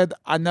 "I yet. said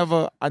I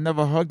never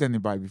hugged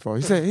anybody before."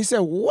 He said,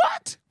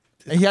 "What?"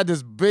 And he had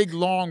this big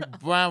long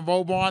brown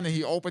robe on, and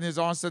he opened his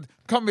arms and said,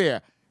 "Come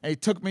here," and he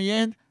took me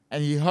in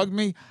and he hugged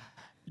me.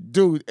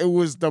 Dude, it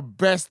was the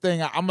best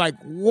thing. I'm like,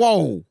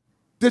 whoa,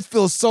 this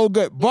feels so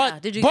good.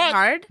 But Did you get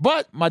hard?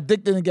 But my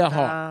dick didn't get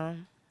hard.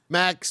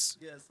 Max,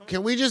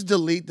 can we just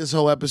delete this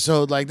whole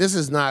episode? Like, this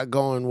is not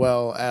going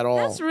well at all.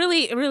 That's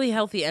really, really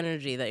healthy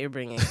energy that you're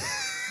bringing.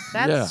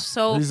 That's Yeah.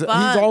 so he's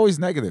fun. He's always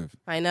negative.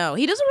 I know.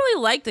 He doesn't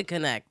really like to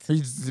connect.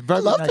 He's very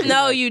love to negative.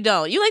 No, you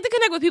don't. You like to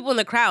connect with people in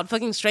the crowd,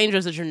 fucking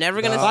strangers that you're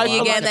never gonna No. see I again,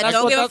 like- that that's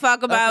don't what- give a that's-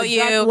 fuck about that's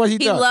exactly you. what he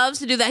does. loves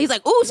to do that. He's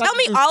like, "Ooh, tell like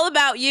me to do- all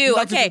about you."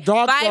 like to Okay, do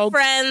dog bye, jokes.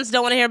 friends.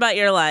 Don't want to hear about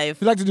your life.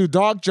 He like to do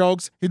dog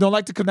jokes. He don't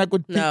like to connect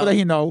with people No. that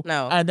he know.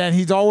 No. And then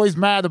he's always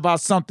mad about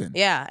something.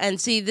 Yeah,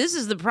 and see, this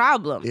is the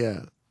problem.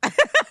 Yeah.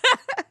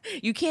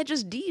 You can't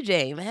just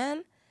DJ,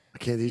 man. I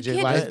can't DJ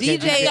You live. can't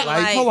just DJ live.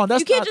 like. Hold on, that's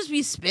you can't not- just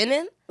be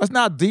spinning. That's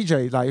not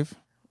DJ life.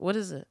 What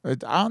is it? I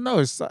don't know.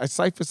 It's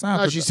Cypher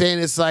Sound. No, she's saying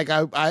it's like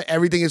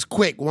everything is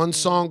quick. One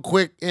song,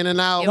 quick, in and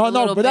out. Give No, a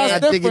little but that's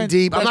bit. Not digging different.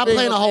 deep. I'm That's not being-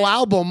 playing a whole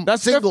album.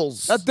 That's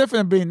singles. That's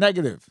different than being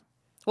negative.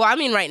 Well, I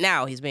mean, right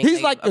now he's being.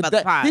 He's like negative the about the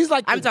dad- pod. he's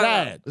like I'm the talking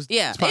dad. About,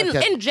 yeah, This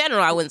podcast- in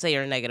general, I wouldn't say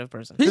you're a negative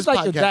person. He's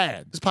like your podcast-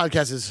 dad. This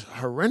podcast is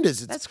horrendous.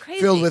 It's That's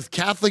crazy. filled with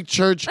Catholic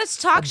Church. Let's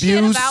talk abuse.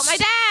 shit about my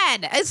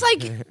dad. It's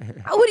like,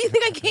 what do you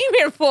think I came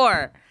here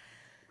for?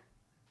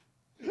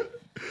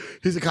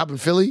 He's a cop in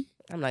Philly.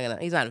 I'm not gonna.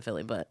 He's not in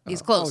Philly, but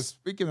he's Oh, close.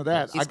 speaking of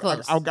that, He's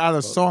close. I got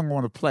a song I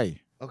want to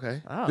play.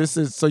 Okay. Oh. This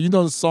is so you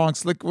know the song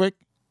Slick Rick,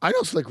 I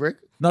know Slick Rick.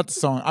 not the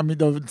song. I mean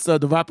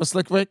the rapper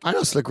Slick Rick. I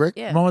know Slick Rick.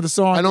 Yeah. Remember the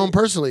song? I know him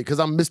personally because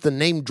I'm Mr.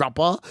 Name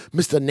Dropper.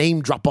 Mr.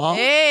 Name Dropper.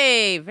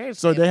 Hey, very.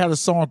 So they had a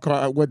song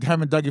called with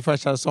him and Dougie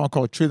Fresh had a song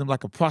called "Treat Him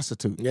Like a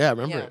Prostitute." Yeah, I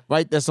remember Yeah. it.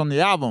 Right, that's on the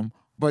album.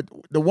 But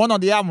the one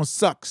on the album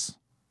sucks.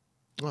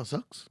 Oh, it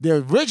sucks. The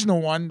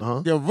original one,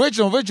 the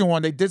original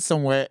one, they did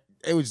somewhere.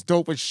 It was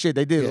dope as shit.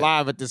 They did it Yeah.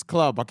 live at this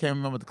club. I can't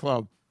remember the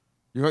club.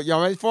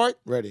 Y'all ready for it?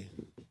 Ready.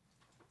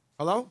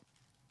 Hello?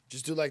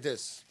 Just do like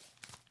this.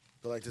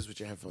 Go like this with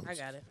your headphones. I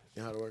got it.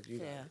 You know how to work? You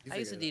got Yeah, it. You I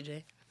used to figure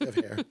it DJ. out.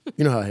 You have hair.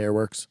 You know how hair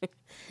works.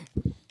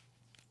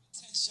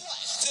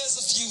 There's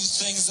a few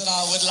things that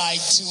I would like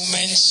to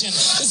mention.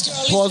 This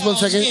girl is Pause one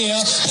down second.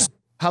 here.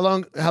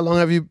 How long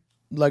have you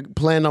like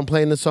planned on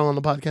playing this song on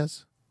the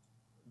podcast?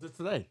 Just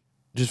today.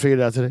 Just figured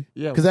it out today?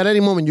 Yeah. Because at any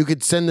moment, you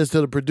could send this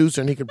to the producer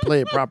and he could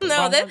play it properly.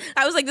 No,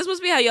 I was like, this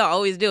must be how y'all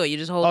always do it. You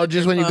just hold. Oh, up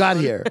just your when you got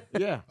phone. here.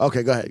 Yeah.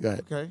 Okay, go ahead.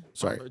 Okay.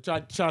 Sorry.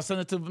 Shall I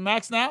send it to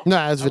Max now? No,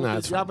 it's fine. No,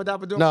 it's fine. No,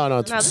 it's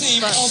No, fine. this is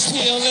Seem fun.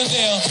 appeal and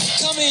they'll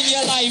come in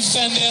your life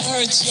and they'll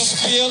hurt your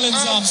feelings.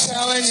 I'm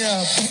telling you.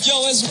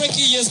 Yo, it's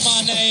Ricky is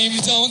my name.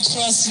 Don't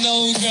trust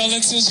no girl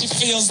until she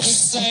feels the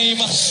same.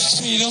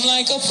 Treat them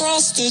like a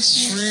prostitute.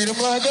 Treat them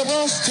like a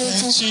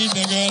prostitute. Treat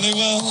the girlie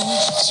well.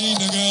 Treat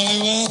the girlie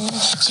well.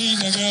 Treat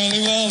the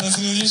girlie well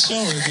until you show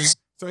her this.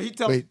 So he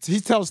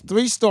tells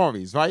 3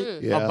 stories, right?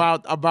 Yeah.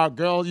 About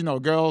girls,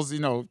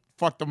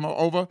 fucked them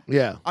over.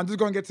 Yeah. I'm just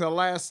gonna get to the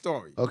last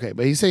story. Okay,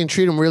 but he's saying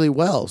treat him really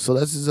well. So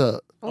this is a...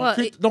 Well,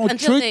 Don't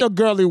until treat they- the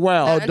girlie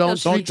well. Oh, until don't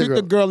she- Don't treat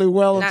the girlie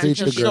well Not until Treat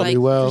until the she, girlie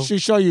like- well. she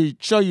show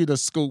you the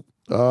scoop.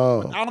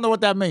 Oh. I don't know what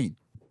that means.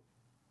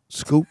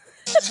 Scoop.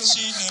 Treat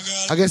the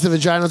girlie I guess the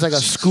vagina's like a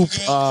scoop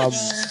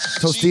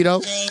Tostito.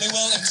 girlie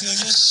well until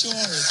you're sure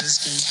of the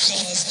scoop.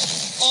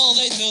 'Cause all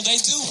they do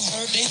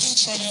hurt, they do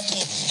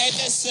trample. Hey,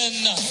 listen,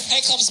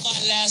 here comes my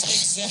last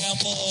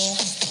example.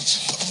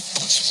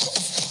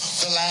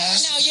 The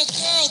last? Now, your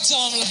girl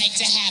don't like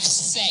to have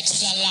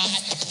sex a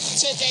lot.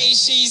 Today,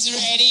 she's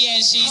ready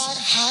and she's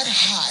hot.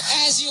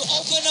 As you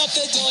open up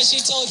the door, she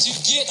told you,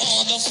 get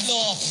on the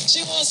floor.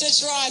 She wants to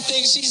try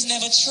things she's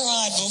never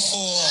tried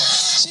before.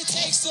 She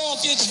takes off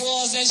your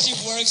drawers and she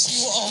works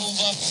you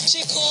over.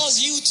 She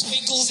calls you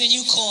Twinkles and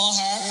you call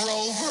her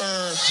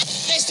Rover.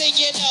 Next thing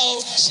you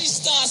know, she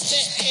starts to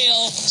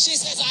ill. She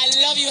says, I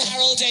love you,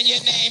 Harold, and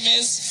your name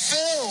is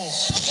Phil.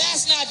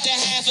 That's not the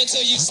half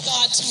until you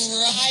start to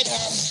ride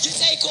her. You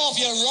take off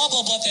your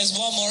rubber, but there's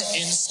one more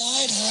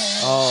inside her.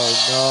 Oh,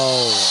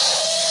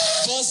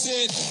 Bust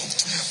it.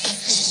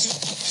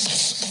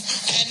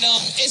 And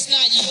it's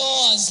not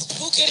yours.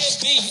 Who could it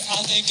be?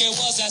 I think it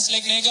was that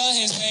slick nigga.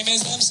 His name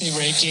is MC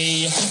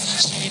Ricky.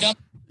 Straight up.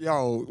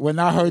 Yo, when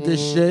I heard this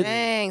shit,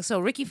 Dang. So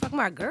Ricky fucked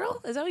my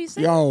girl? Is that what you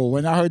said?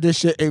 when I heard this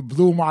shit, it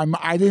blew my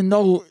mind. I didn't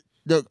know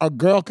that a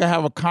girl could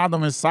have a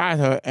condom inside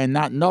her and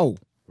not know.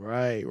 no.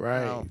 Right.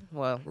 Oh,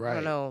 well, I Right.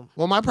 don't know.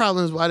 Well, my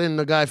problem is why didn't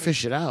the guy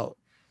fish it out?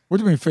 What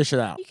do you mean fish it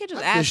out? You can't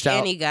just fished ask out.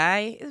 any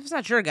guy. If it's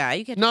not your guy,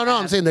 you can't. No, just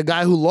I'm ask. saying the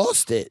guy who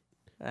lost it.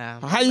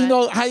 How you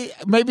know?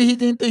 Maybe he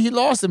didn't think he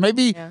lost it.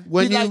 Maybe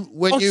When he you-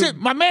 when you- shit,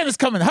 my man is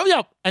coming. Hurry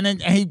up! And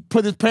he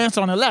put his pants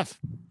on and left.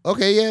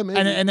 Okay, yeah,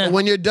 man. And then-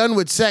 when you're done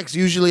with sex,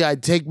 usually I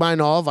take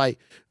mine off. I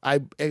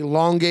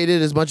elongate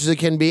it as much as it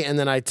can be, and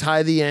then I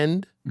tie the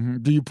end.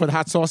 Do you put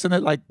hot sauce in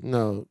it? Like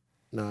No,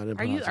 I didn't.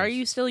 put hot Are sauce.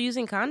 you still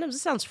using condoms?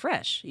 This sounds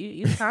fresh. You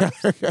use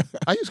condoms?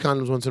 I use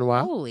condoms once in a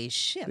while. Holy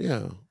shit!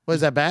 Yeah. What,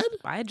 is that bad?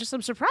 I'm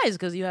surprised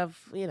because you have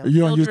You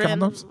don't use children.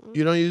 condoms?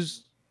 You don't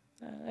use?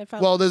 If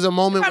I'm, Well, there's a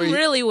moment if where I'm you,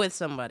 really with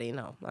somebody,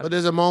 no. but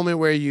there's a moment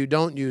where you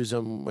don't use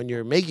them when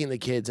you're making the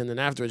kids, and then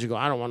afterwards you go,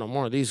 I don't want no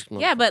more of these.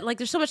 Yeah, but like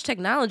there's so much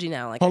technology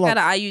now. Like Hold I got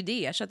on. an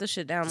IUD. I shut this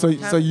shit down. a so long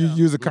time you ago.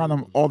 use a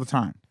condom all the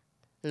time.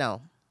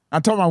 No.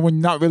 I'm talking about when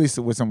you're not really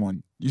with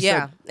someone. You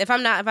Yeah. said If I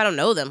don't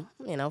know them,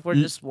 if we're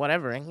just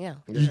whatevering, yeah.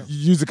 you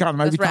use a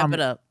condom every Let's wrap time. it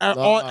up.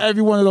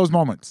 Every one of those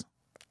moments.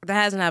 That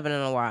hasn't happened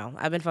in a while.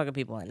 I've been fucking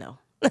people I know.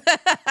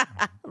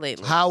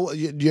 Lately. How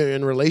you're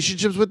in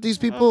relationships with these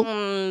people?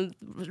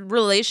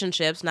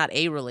 Relationships, not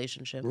a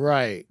relationship.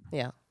 Right.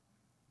 Yeah.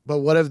 But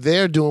what if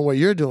they're doing what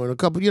you're doing? A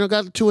couple,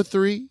 got 2 or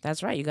 3.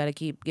 That's right. You got to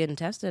keep getting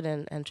tested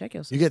and check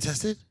yourself. You get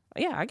tested?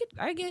 Yeah,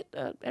 I get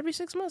every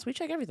 6 months. We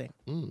check everything.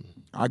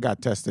 I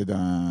got tested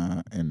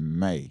in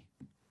May,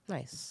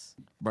 Nice.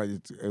 but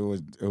it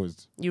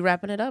was. You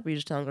wrapping it up or you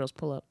just telling girls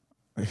pull up?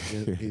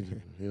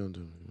 He don't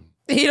do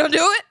You don't do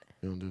it?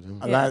 He don't do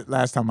that.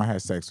 Last time I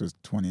had sex was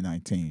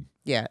 2019.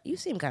 Yeah, you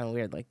seem kind of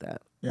weird like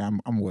that. Yeah,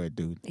 I'm weird,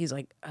 dude. He's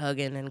like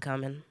hugging and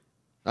coming.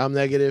 I'm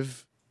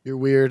negative. You're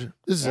weird.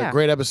 This is Yeah. a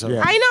great episode.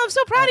 Yeah. I know. I'm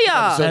so proud of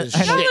y'all. episode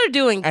is Y'all shit. are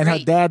doing And her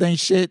great. dad ain't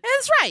shit.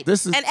 That's right.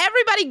 This is- and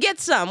everybody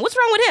gets some. What's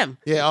wrong with him?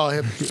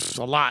 Yeah,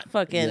 a lot.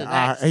 Fucking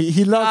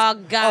He loves.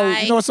 dog guy.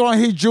 Oh, you know what's wrong?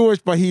 He's Jewish,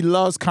 but he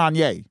loves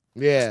Kanye.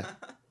 Yeah.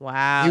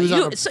 wow. He was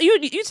on a- So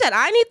you said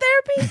I need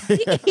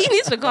therapy? he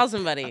needs to call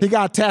somebody. He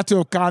got a tattoo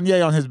of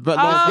Kanye on his butt.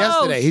 Oh,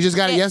 Yesterday. He just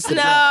got it shit.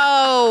 yesterday.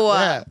 No.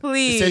 Yeah.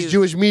 Please. It says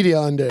Jewish media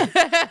under.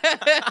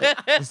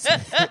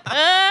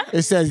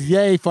 It says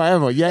 "Yay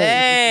forever." Yay.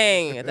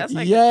 Dang. That's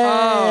like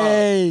oh.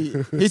 Yay.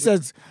 He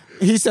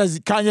says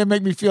Kanye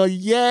make me feel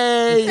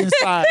yay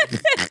inside.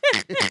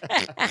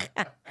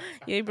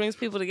 Yeah, he brings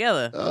people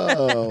together.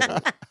 Oh.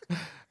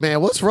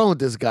 Man, what's wrong with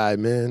this guy,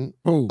 man?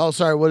 Who? Oh,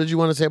 sorry. What did you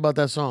want to say about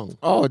that song?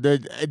 Oh,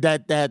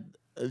 that.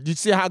 You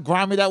see how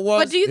grimy that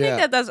was? But do you think Yeah.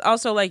 that that's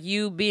also like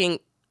you being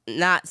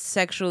not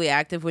sexually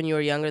active when you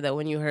were younger, that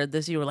when you heard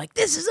this, you were like,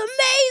 this is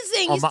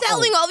amazing. Oh, He's my-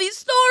 telling all these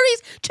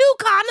stories. 2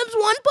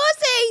 condoms, 1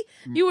 pussy.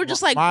 You were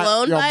just like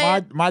blown by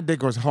it. My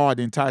dick was hard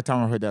the entire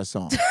time I heard that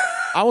song.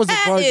 I was a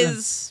That virgin.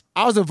 is...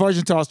 I was a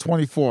virgin till I was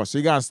 24. So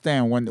you gotta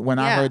understand when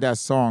I Yeah. heard that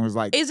song, it was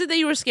like Is it that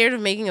you were scared of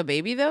making a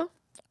baby, though?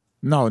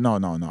 no. You know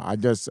what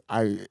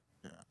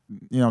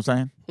I'm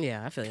saying?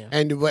 Yeah, I feel you.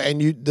 And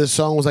the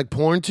song was like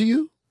porn to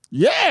you?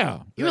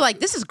 Yeah. You were like,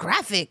 this is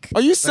graphic.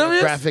 Are you Like a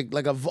serious? graphic,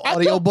 like a I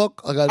audio come-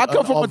 book, like I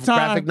come from a time-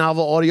 graphic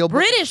novel audio book.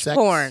 British sex.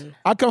 porn.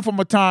 I come from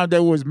a time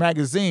there was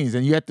magazines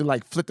and you had to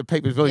like flip the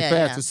papers really Yeah,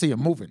 fast yeah. to see it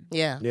moving.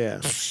 Yeah. Yeah.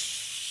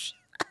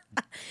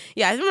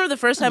 Yeah, I remember the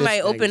first time miss I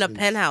opened a magazines.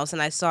 Penthouse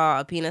and I saw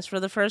a penis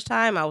for the first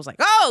time. I was like,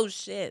 oh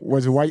shit.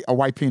 Was a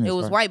white penis? It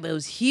was right? white, but it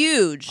was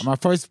huge. My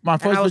first I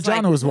was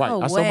vagina like, was white.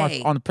 no I saw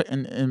way. on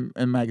the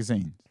in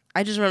magazine.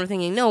 I just remember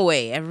thinking, no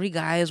way. Every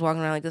guy is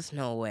walking around like this.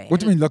 No way. What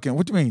do you mean looking?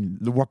 What do you mean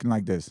walking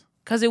like this?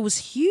 Because it was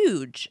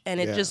huge,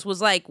 and it Yeah. just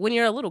was like when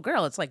you're a little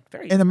girl, it's like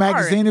very In the hard.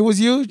 magazine, it was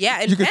huge. Yeah,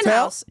 in you could tell.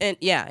 Penthouse, and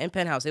in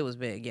Penthouse, it was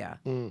big. Yeah,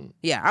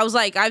 yeah. I was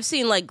like, I've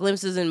seen like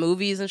glimpses in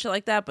movies and shit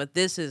like that, but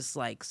this is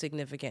like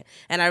significant.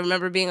 And I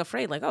remember being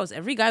afraid, like, oh, is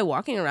every guy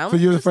walking around? So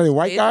like you were this? afraid of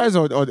white Is- guys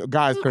or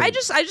guys? I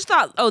just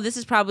thought, oh, this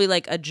is probably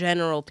like a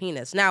general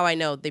penis. Now I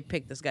know they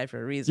picked this guy for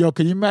a reason. Yo,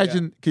 can you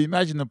imagine? Can you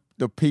imagine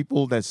the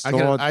people that I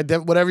saw?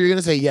 can, whatever you're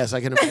gonna say, yes,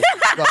 I can imagine.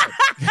 Go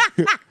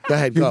ahead. Go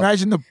ahead. Can you Go.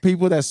 imagine the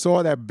people that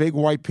saw that big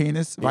white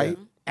penis, right?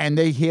 And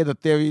they hear the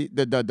theory,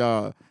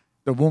 the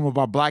rumor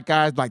about black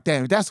guys, like,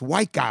 damn, that's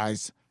white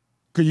guys.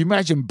 Could you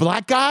imagine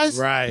black guys?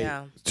 Right.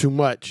 Yeah. Too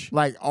much.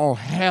 Like, oh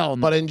hell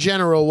no. But in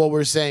general, what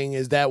we're saying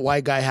is that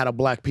white guy had a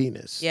black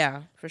penis.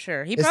 Yeah, for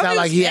sure. He It's probably not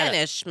like was he had-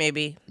 Spanish,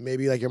 maybe.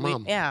 Maybe like your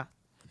mom. Yeah,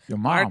 Your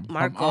mom,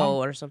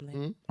 Marco or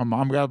something. her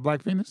mom got a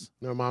black penis.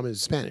 Her mom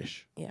is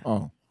Spanish.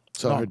 Oh,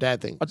 So No. her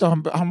dad thinks. I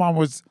thought her mom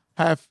was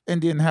half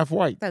Indian, half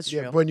white. That's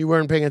Yeah, true. when you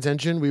weren't paying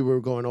attention, we were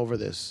going over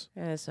this.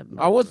 Yeah, it's a,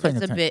 I was paying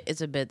it's a attention. bit.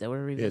 It's a bit that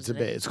we're Yeah, it's a revisiting.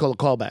 bit. It's called a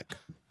callback.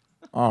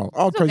 Oh,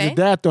 because okay. your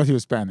dad thought he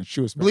was Spanish.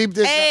 She was Spanish. Bleep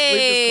this.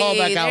 Hey, bleep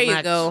this callback out, there you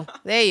Max. go.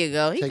 There you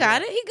go. He Take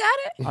got it it. He got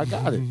it.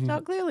 I got it.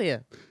 Talk clearly.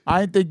 I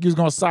didn't think you was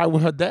gonna side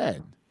with her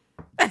dad.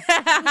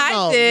 I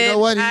No, you did. know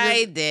what? He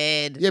I just-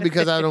 did. Yeah,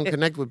 because I don't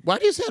connect with. Why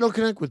do you say I don't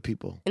connect with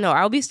people? No,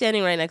 I'll be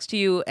standing right next to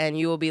you, and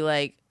you will be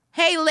like,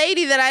 "Hey,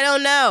 lady that I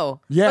don't know,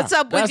 Yeah, what's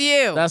up with that's-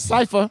 you?" That's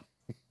Cypher.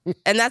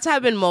 And that's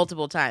happened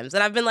multiple times,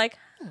 and I've been like,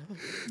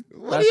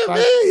 What That's do you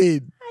right.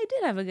 mean? "I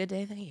did have a good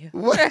day, thank you.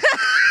 What?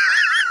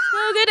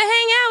 So good to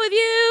hang out with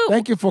you."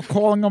 Thank you for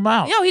calling him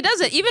out. No, he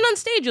does it. Even on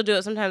stage, you'll do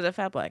it sometimes at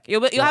Fat Black.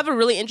 You'll have a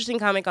really interesting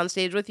comic on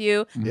stage with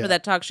you Yeah. for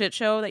that talk shit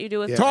show that you do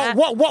with Yeah. Matt.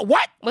 Talk,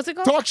 what? What's it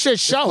called? Talk shit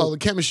It's called show. the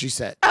chemistry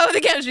set. Oh,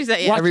 the chemistry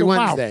set. Yeah. Watch Every your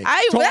mouth. Wednesday.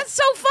 Talk- That's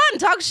so fun.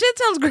 Talk shit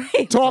sounds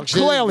great. Talk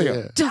Shit, clearly. yeah.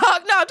 I'm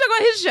talking about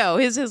his show,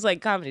 his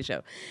like comedy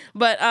show.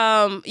 But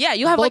yeah,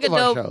 you have Both like a of our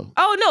dope. show.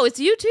 Oh no, it's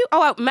you too.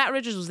 Oh, Matt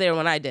Richards was there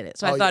when I did it,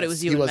 so I Oh, thought yes, it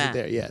was you He and wasn't Matt.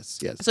 there. Yes,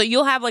 yes. So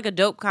you'll have like a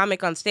dope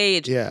comic on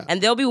stage, Yeah.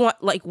 and they'll be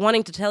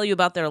wanting to tell you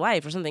about their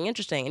life or something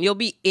interesting, and you'll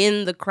be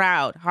in the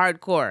crowd,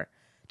 hardcore,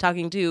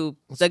 talking to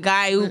the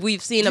guy who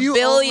we've seen Do a you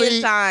billion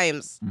only-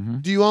 times.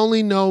 Do you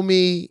only know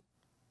me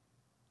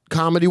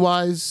comedy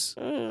wise?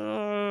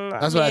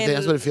 That's what I think.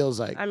 That's what it feels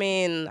like. I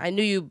mean, I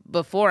knew you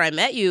before I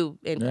met you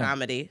in Yeah.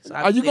 comedy. So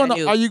Are you obviously I gonna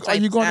knew are you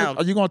sight and sound.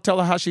 gonna tell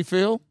her how she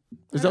feel?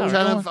 Is that what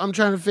you're doing? I'm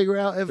trying to figure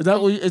out if Is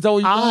that what you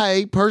doing?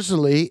 I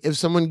personally, if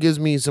someone gives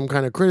me some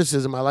kind of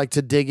criticism, I like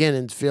to dig in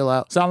and feel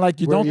out. Sound like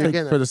you Where don't you're take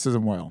getting at.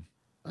 criticism well.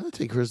 I don't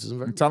take criticism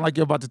very. Sound like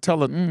you're about to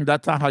tell her,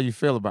 that's not how you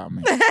feel about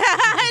me.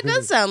 It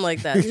does sound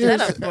like that. Set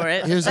up for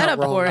it. Here's Set how up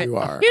wrong for it. you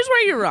are. Here's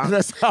where you're wrong.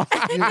 That's how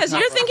Because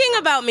you're thinking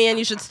about me and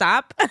you should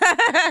stop.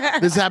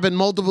 This happened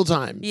multiple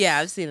times. Yeah,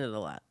 I've seen it a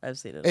lot. I've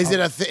seen it. Is it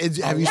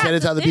a? Have you Yeah, said it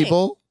it's to a other thing.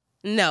 people?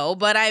 No,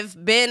 but I've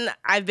been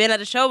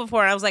at a show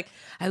before and I was like,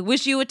 I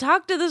wish you would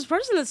talk to this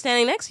person that's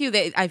standing next to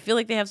you. I feel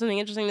like they have something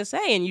interesting to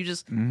say, and you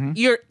just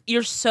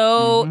you're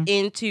so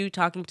into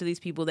talking to these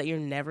people that you're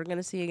never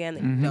gonna see again,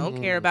 that you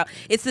don't care about.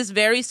 It's this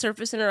very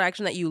surface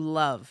interaction that you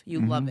love.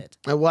 You love it.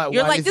 And why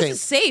You're do like, you this think?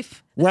 is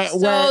safe. Well,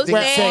 So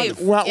safe.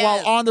 while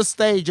Yes. on the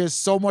stage, there's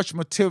so much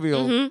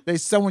material.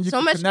 There's someone you So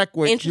can much connect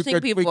with. interesting you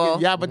could people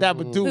freaking yabba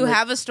dabba do. Who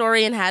have a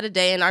story and had a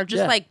day and are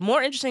just Yeah. like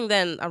more interesting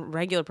than a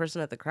regular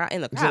person at the crowd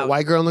in the Is it a crowd.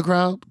 white girl in the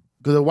crowd?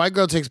 Because a white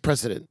girl takes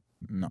precedent.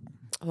 No.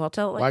 Well,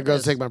 tell it like White it girls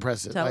is. take my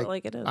precedent. Tell it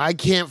like it is. I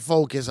can't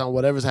focus on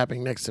whatever's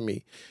happening next to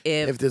me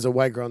if there's a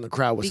white girl in the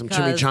crowd with some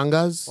Because-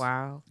 chimichangas.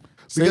 Wow.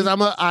 Because See?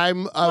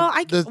 I'm Well,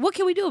 the what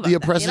can we do about the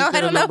that? oppressor's You know, I got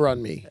a don't know. number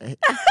on me.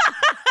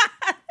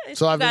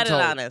 So I've You got been it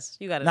told. honest.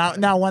 You got it. Now, honest.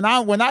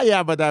 now when I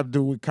yabba dabba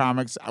do with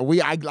comics, I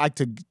like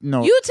to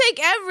You take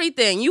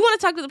everything. You want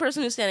to talk to the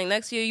person who's standing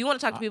next to you. You want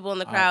to talk to people in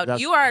the crowd.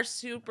 that's- You are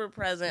super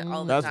present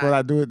all the That's time. what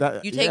I do.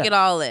 That You take it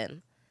all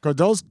in.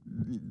 because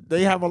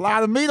they have a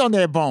lot of meat on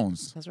their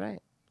bones. That's right.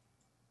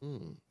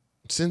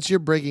 Since you're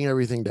breaking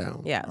everything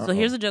down, Yeah. So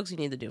here's the jokes you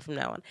need to do from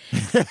now on.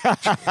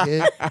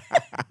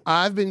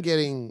 I've been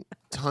getting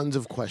tons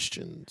of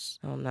questions,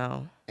 Oh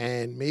no.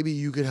 and maybe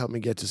you could help me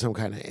get to some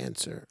kind of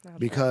answer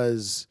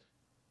because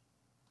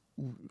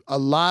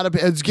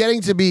it's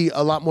getting to be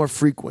a lot more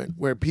frequent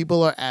where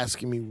people are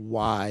asking me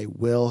why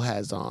Will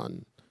has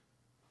on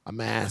a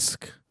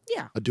mask,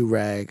 Yeah. a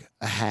do-rag,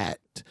 a hat.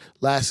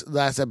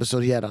 Last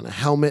episode he had on a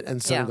helmet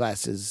and Yeah.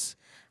 sunglasses.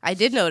 I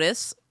did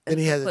notice. Then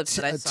he in the has clips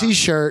that I a saw.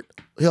 t-shirt.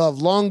 He'll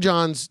have long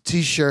johns,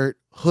 t-shirt,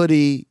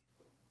 hoodie,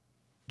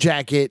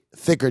 jacket,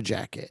 thicker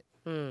jacket.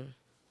 Hmm.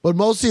 But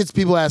mostly it's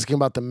people asking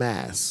about the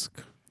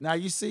mask. Now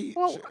you see.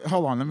 Hold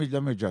on.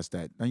 Let me address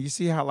that. Now you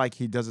see how like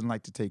he doesn't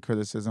like to take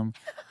criticism.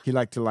 He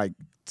like to like.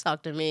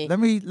 Talk to me. Let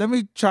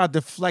me try to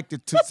deflect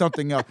it to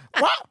something else.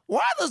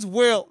 Why does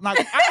Will? Now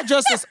I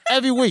address this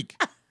every week,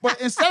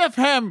 but instead of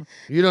him,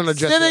 You don't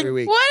address it sitting- every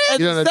week. What?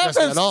 You don't instead address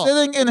of it him at all.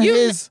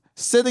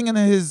 sitting in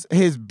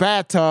his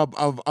bathtub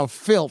of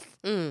filth,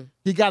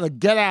 he got to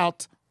get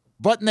out,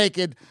 butt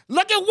naked.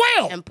 Look at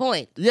Will. And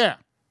point. Yeah,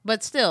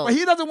 But still. but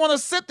he doesn't want to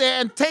sit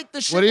there and take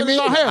the shit. What do you that's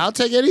mean? on him. I'll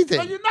take anything.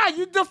 No, you're not.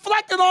 You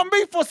deflected on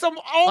me for some.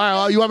 All right,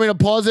 well, you want me to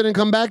pause it and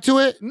come back to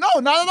it? No,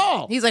 not at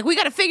all. He's like, we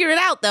got to figure it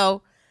out,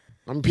 though.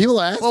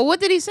 People ask. Well, what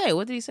did he say?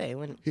 What did he say?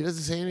 When He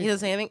doesn't say he anything. doesn't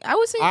say anything. I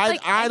was saying,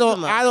 like, I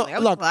don't eczema.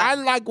 look. I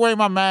like wearing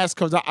my mask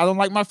because I don't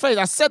like my face.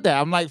 I said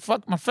that. I'm like,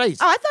 fuck my face.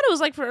 Oh, I thought it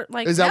was like for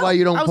like. Is that why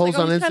you don't I was post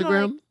like, on oh, he's kinda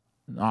Instagram?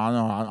 like-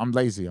 No, I'm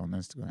lazy on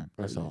Instagram.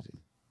 That's all.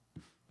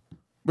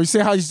 But you see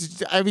how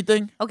he's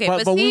everything? Okay,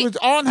 but but we see- was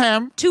on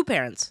him. two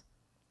parents.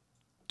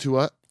 To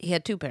what? He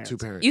had two parents. Two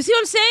parents. You see what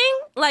I'm saying?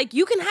 Like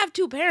you can have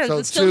two parents So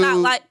and still not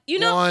two,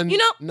 like one,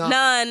 none.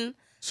 none.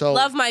 So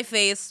Love my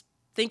face.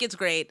 Think it's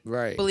great.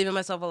 Right. Believe in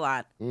myself a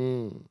lot.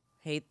 Mm.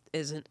 Hate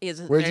isn't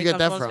Where'd very you get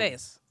that comfortable in from? his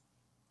face.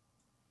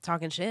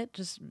 Talking shit.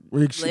 Just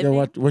Where you living,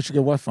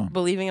 get what from?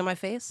 believing in my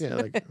face. Yeah,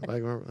 like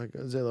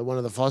is it one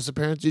of the foster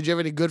parents? Did you have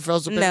any good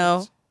foster No.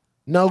 parents?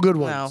 No good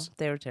No, ones.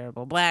 they were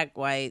terrible. Black,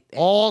 white,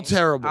 All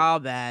terrible. all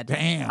bad.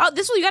 Damn. Oh,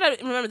 this was you gotta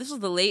remember. This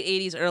was the late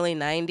 '80s, early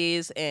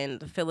 '90s in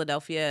the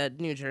Philadelphia,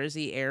 New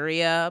Jersey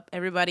area.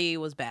 Everybody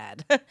was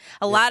bad.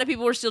 A lot of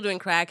people were still doing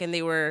crack, and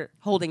they were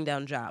holding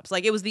down jobs.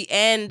 Like it was the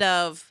end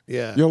of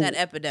Yeah. Yo, that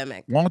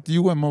epidemic. won't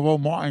you and Monroe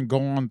Martin go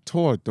on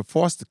tour to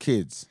foster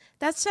kids?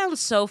 That sounds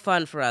so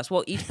fun for us.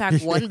 We'll each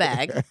pack one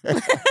bag,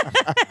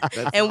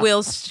 and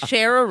we'll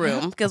share a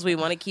room because we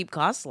want to keep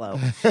costs low.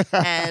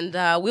 And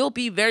we'll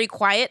be very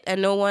quiet,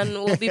 and no one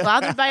will be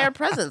bothered by our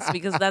presence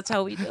because that's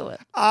how we do it.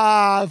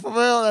 Ah, for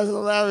real, that's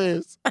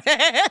hilarious.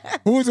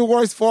 Who was the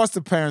worst foster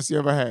parents you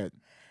ever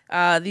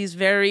had? These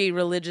very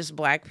religious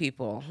black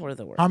people were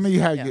the worst. How many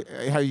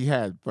Yeah. how you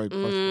had?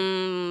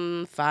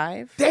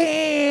 5.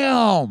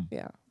 Damn.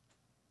 Yeah.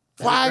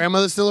 Is your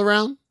grandmother still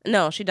around?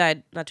 No, she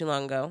died not too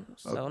long ago.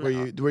 So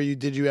no.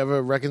 Did you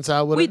ever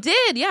reconcile with We her?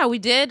 did, yeah, we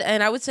did.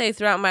 And I would say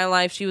throughout my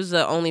life, she was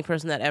the only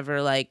person that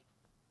ever like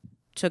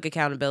took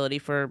accountability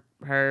for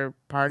her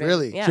part.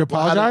 Really? Yeah. She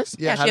apologized?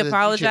 Yeah, how she did it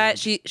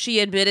apologized. change? She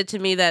admitted to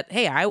me that,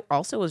 hey, I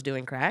also was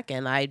doing crack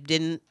and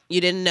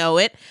you didn't know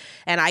it.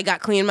 And I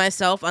got clean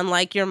myself,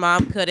 unlike your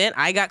mom couldn't.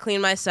 I got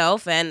clean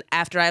myself. And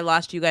after I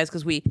lost you guys,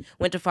 because we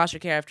went to foster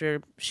care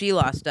after she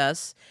lost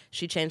us,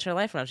 she changed her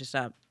life around. She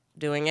stopped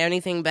doing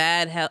anything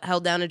bad,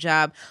 held down a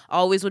job,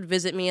 always would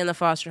visit me in the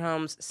foster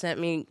homes, sent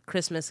me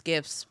Christmas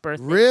gifts,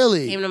 birthday.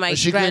 Really? Came to my But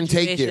she couldn't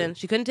take you? graduation.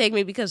 She couldn't take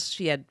me because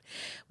she had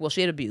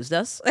abused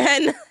us.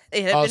 And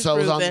it had Oh, been so it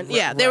was on proven. the-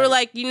 Yeah, they were right.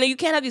 like, you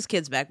can't have these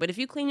kids back, but if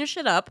you clean your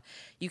shit up,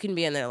 you can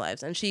be in their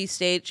lives. And she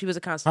was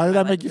a constant. How did in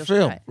my that life make you until she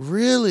feel? died.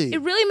 Really?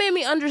 It really made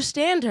me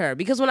understand her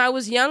because when I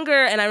was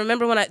younger, and I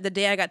remember the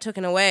day I got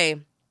taken away,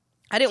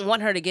 I didn't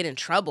want her to get in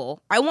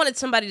trouble. I wanted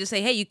somebody to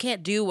say, hey, you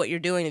can't do what you're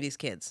doing to these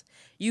kids.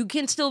 You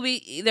can still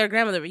be their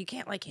grandmother, but you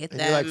can't like hit And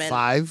them. you're like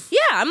 5? Yeah,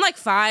 I'm like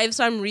 5,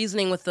 so I'm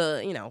reasoning with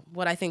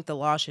what I think the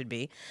law should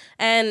be.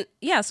 And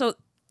yeah, so,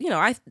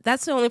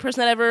 that's the only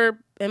person that ever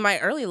in my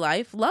early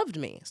life loved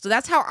me. So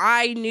that's how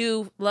I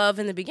knew love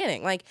in the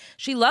beginning. Like,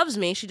 she loves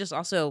me, she just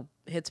also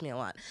hits me a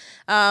lot.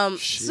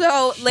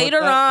 So later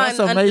that's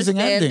on, an amazing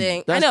ending.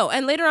 understanding, I know,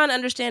 and later on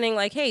understanding,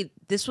 like, hey,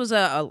 this was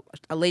a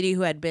lady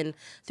who had been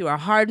through a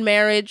hard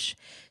marriage.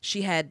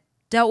 She had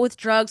dealt with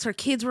drugs. Her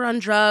kids were on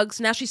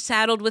drugs. Now she's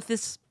saddled with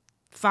this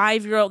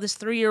 5-year-old, this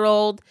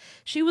 3-year-old.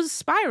 She was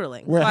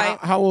spiraling. Wait, So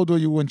how old were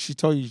you when she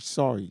told you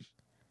sorry?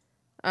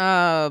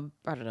 I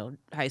don't know,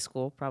 high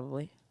school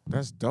probably.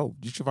 That's dope.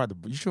 You should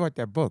write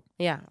that book.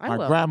 Yeah, I My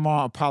will.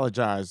 grandma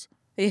apologized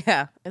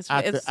Yeah, it's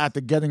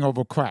after getting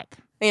over crack.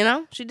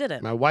 she did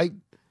it. My white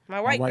My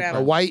white white grandma.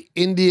 A white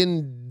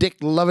Indian dick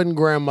loving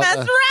grandmother.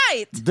 That's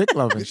right. Dick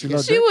loving. She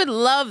loved She dick? would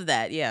love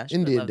that. Yeah, she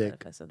would Indian love that dick.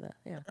 if I said that.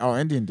 Yeah. Oh,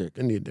 Indian dick.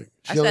 Indian dick.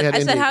 She I only said,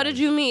 had Indian how guys. did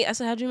you meet? I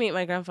said, how'd you meet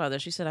my grandfather?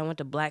 She said, I went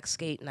to Black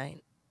Skate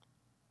Night.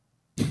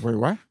 Wait,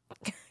 what?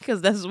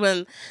 Because that's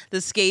when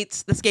the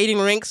skating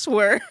rinks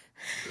were,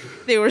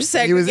 they were He was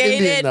segregated,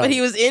 Indian, though. but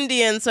he was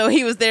Indian, so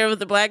he was there with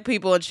the black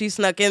people, and she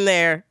snuck in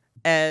there,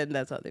 and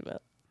that's how they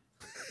met.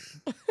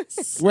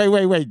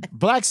 Wait.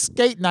 Black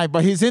skate night,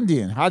 but he's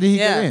Indian. How did he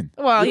get in?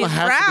 Well, You he's don't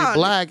have to be brown.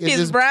 black, it's He's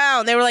just-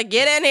 brown. They were like,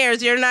 get in here,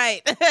 it's your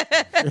night.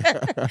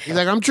 He's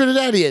like, I'm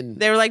Trinidadian.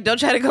 They were like, don't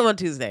try to come on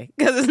Tuesday,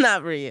 because it's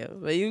not for you,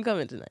 but you can come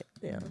in tonight.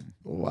 Yeah.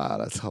 Wow,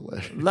 that's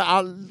hilarious.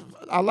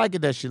 I like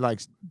it that she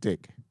likes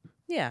dick.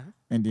 Yeah.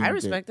 Indian I dick.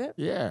 respect it.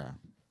 Yeah.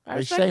 I They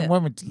respect shame it.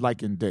 women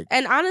liking dick.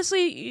 And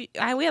honestly,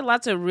 we had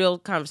lots of real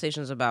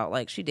conversations about,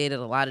 like, she dated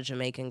a lot of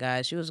Jamaican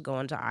guys. She was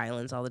going to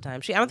islands all the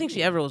time. I don't think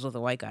she ever was with a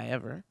white guy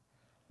ever.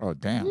 Oh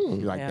damn!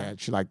 She like Yeah. that.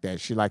 She like that.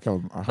 She like her.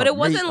 But it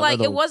wasn't like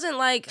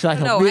She like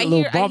her no. meat a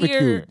little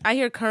barbecue. I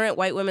hear current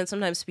white women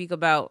sometimes speak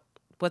about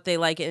what they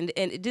like, and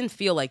it didn't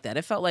feel like that.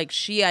 It felt like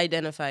she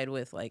identified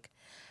with like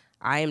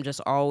I am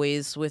just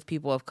always with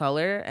people of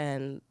color,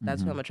 and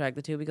that's who I'm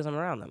attracted to because I'm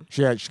around them.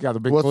 She got a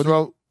big What booty.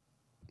 throat?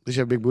 Does she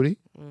have a big booty?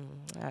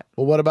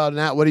 Well, what about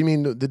now? What do you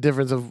mean the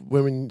difference of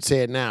women say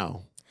it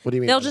now? What do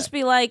you mean? They'll by just that?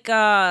 be like,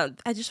 I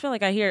just feel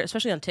like I hear,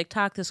 especially on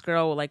TikTok, this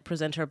girl will like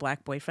present her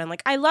black boyfriend.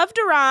 Like, I love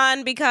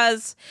Duran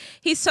because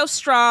he's so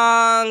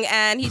strong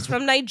and he's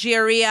from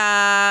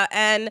Nigeria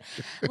and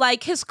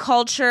like his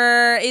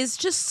culture is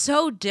just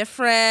so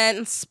different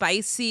and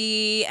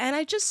spicy. And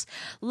I just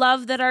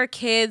love that our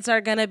kids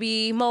are going to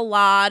be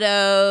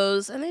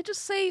mulattoes. And they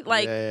just say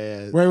like,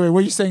 Yeah. Wait, what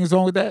are you saying is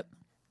wrong with that?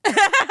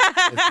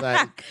 It's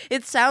like,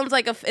 it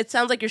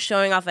sounds like you're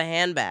showing off a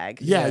handbag.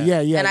 Yeah.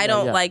 And I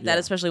don't like that, yeah.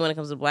 especially when it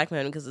comes to black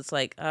men, because it's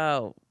like,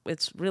 oh,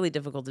 it's really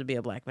difficult to be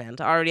a black man.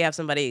 To already have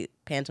somebody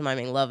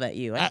pantomiming love at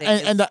you, I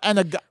think And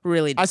the guy,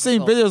 really I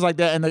seen difficult. videos like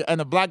that, and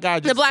the black guy.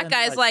 Just The black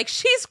standing guy's like,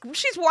 she's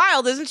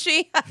wild, isn't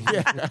she?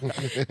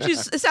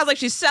 It sounds like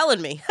she's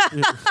selling me.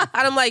 And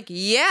I'm like,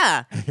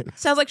 yeah.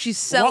 Sounds like she's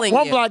selling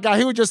one you. black guy.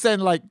 He was just saying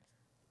like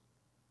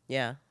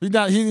Yeah.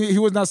 he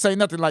was not saying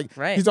nothing like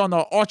Right. he's on the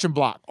auction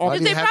block. Why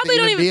do They you have to probably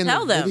don't even be even in the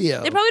tell them.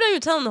 video? They probably don't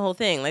even tell them the whole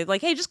thing.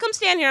 Like, hey, just come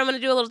stand here. I'm going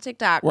to do a little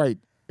TikTok. Wait,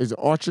 is it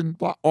auction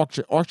block?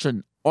 Auction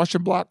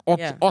block?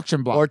 Yeah.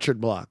 Auction block. Orchard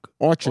block.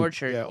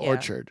 Orchard. Yeah,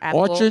 orchard.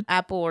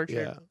 Apple orchard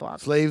Yeah. block.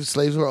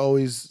 Slaves were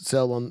always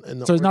sell on in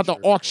the So it's not the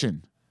orchard.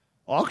 auction.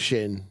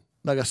 Auction.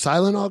 Like a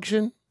silent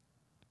auction?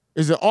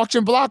 Is it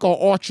auction block or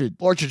orchard?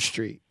 Orchard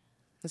Street.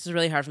 This is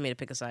really hard for me to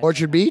pick a side.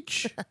 Orchard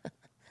Beach?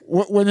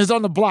 When it's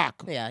on the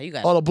block, Yeah, you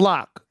got Oh, it. the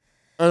block.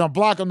 on a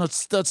block on the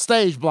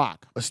stage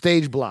block. A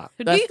stage block.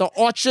 That's the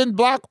auction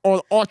block or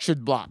the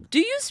orchard block. Do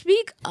you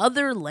speak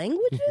other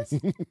languages?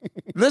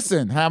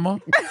 Listen, Hammer.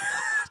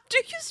 Do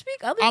you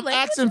speak other I'm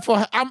languages? asking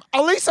for.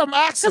 At least I'm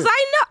asking. Because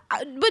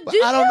I know, but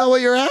do I don't know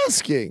what you're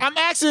asking. I'm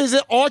asking. Is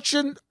it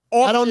auction?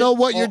 I don't know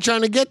what you're or-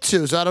 trying to get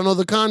to, so I don't know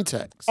the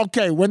context.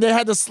 Okay, when they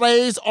had the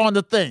slaves on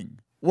the thing,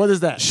 what is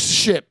that?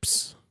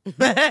 Ships.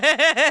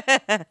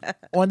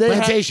 When they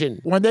Plantation.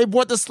 when they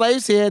brought the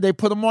slaves here, they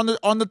put them on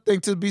the thing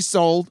to be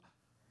sold,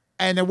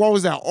 and then what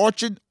was that?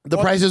 Orchard. The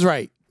Price is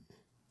Right.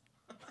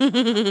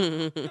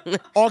 Auction.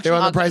 They're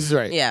on The Price is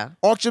Right. Yeah.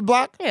 Auction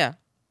block, Yeah.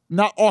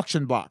 not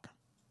auction block.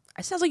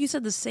 It sounds like you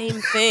said the same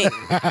thing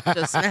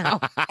just now.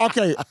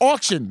 Okay,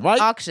 auction, right?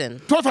 Auction.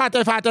 25,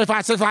 35,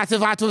 35, 35,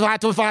 35, 35,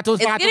 35, 35,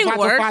 It's getting 35,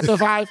 worse.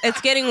 35.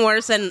 It's getting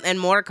worse and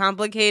more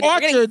complicated. We're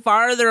getting Orchard.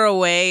 farther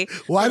away.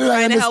 Why did We're I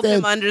trying to help understand?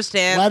 him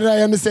understand. Why did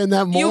I understand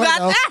that more? You got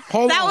though? that?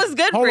 Hold That on, was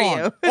good hold for on.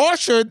 you.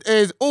 Orchard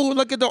is, oh,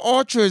 look at the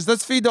orchards.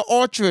 Let's feed the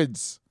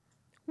orchards.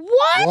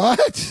 What?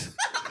 What?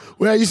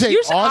 Where are you saying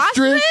You said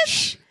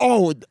ostrich?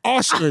 Oh,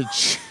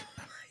 ostrich.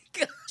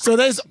 So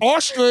there's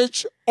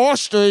ostrich,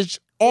 orchard.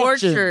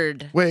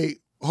 Orchard. Wait,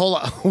 hold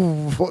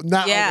on.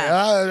 Not,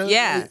 Yeah. okay,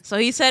 Yeah. So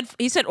he said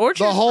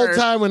orchard. The whole first.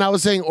 time when I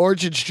was saying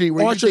Orchard Street,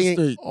 were Orchard you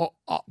thinking Street.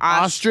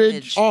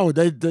 ostrich? Oh,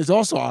 there's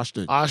also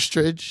ostrich.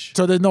 Ostrich.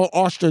 So there's no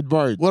ostrich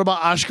bird. What about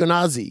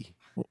Ashkenazi?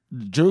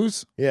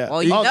 Jews? Yeah.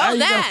 Well, you Oh, know there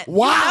that. go.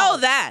 Wow. You know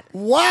that.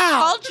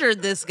 Wow.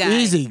 Cultured this guy.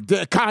 Easy.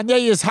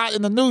 Kanye is hot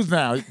in the news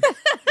now.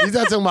 He's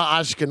not talking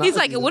about Ashkenazi. He's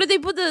like, what did they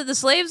put the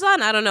slaves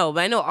on? I don't know, but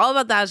I know all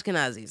about the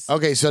Ashkenazis.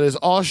 Okay, so there's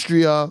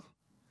Austria.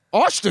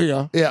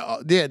 Austria? Yeah,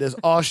 there's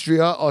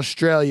Austria,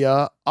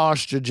 Australia,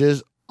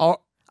 ostriches,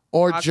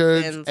 orchards,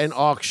 Auctions. and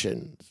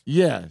auctions.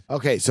 Yeah.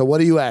 Okay, so what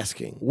are you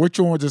asking? Which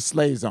one were the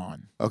slaves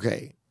on?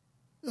 Okay.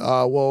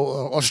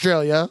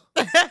 Australia.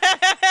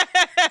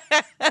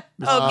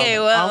 Okay,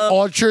 well,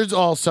 Orchards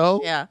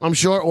also. Yeah. I'm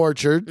sure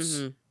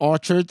orchards.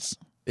 Orchards?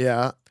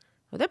 Yeah.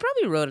 well, they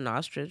probably rode an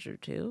ostrich or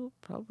two,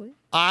 probably,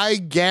 I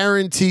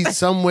guarantee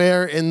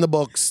somewhere in the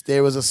books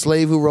there was a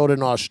slave who rode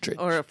an ostrich.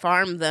 or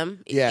farmed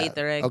them, yeah. ate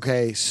their eggs.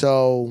 Okay,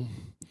 so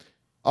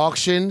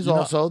auctions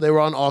also. They were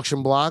on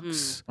auction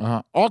blocks.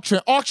 Uh-huh.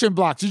 Auction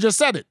blocks. You just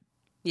said it.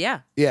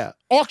 Yeah. Yeah.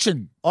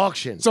 Auction.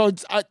 Auction. So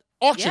it's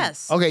auction.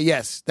 Yes. Okay,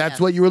 yes. That's Yes.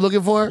 what you were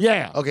looking for?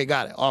 Yeah. Okay,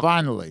 got it. Auction.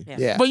 Finally.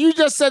 Yeah. But you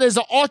just said there's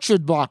an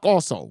orchard block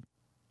also.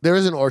 There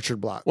is an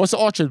orchard block. What's the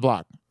orchard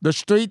block? The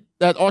street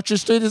that Orchard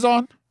Street is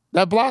on?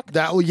 That block?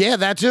 That yeah,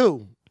 that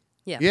too.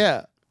 Yeah.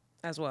 Yeah.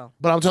 As well.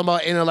 But I'm talking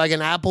about in like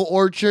an apple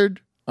orchard.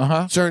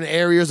 Uh-huh. Certain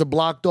areas are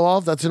blocked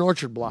off. That's an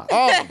orchard block.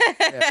 Oh.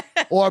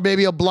 Or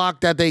maybe a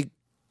block that they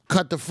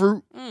cut the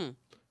fruit.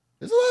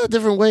 There's a lot of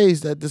different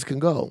ways that this can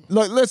go.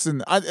 Look,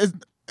 listen,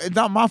 it's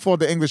not my fault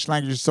the English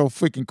language is so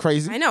freaking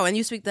crazy. I know, and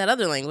you speak that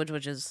other language,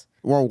 which is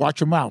Well,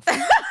 watch your mouth.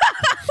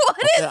 what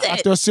is it?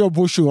 After Seal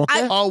Bushu,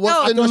 okay? Oh, what's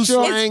no, the new it's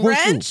slang? Wushu.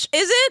 French?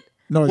 Is it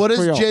No, it's What is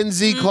Creole. Gen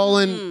Z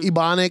calling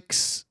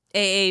Ebonics?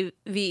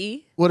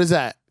 AAVE? What is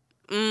that?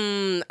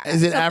 Mm,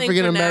 Is it something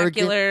African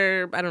American?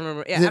 vernacular, I don't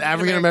remember. Yeah, Is it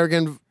African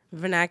American?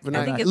 vernacular?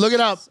 I think it's, Look it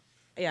up.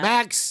 Yeah.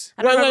 Max.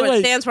 I don't remember what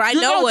it stands for. I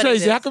you know what it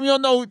Jay-Z. is. How come you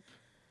don't know?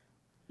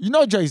 You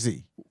know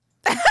Jay-Z.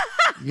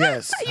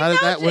 Yes.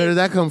 Where did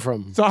that come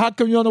from? So how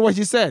come you don't know what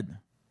he said?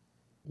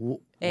 What?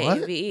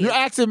 AAVE. You're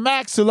asking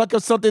Max to look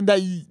up something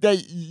that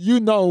you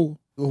know.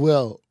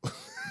 Will.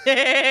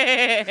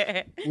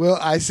 Well,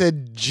 I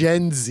said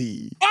Gen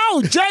Z.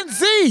 Oh, Gen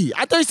Z.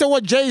 I thought you said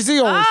what Jay-Z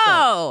always said.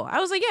 Oh, I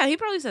was like, yeah, he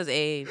probably says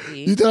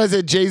AAV. You thought I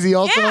said Jay Z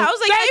also? Yeah, I was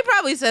like, yeah, he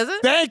probably says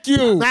it. Thank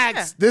you.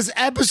 Max, this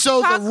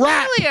episode's Talk a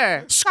wrap.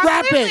 clearlier. Scrap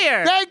Talk it.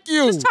 clearlier. Thank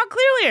you. Just talk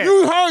clearlier.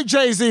 You heard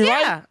Jay-Z,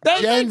 Yeah. right?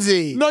 Thank Gen you.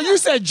 Z. No, you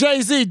said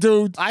Jay-Z,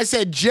 dude. I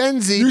said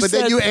Gen Z, You but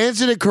then said- you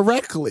answered it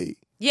correctly.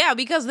 Yeah,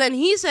 because then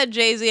he said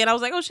Jay-Z, and I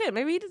was like, oh shit,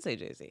 maybe he did say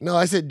Jay-Z. No,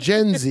 I said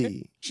Gen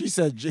Z. She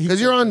said Because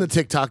you're on the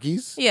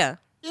TikTokies. Yeah.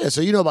 Yeah,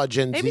 so you know about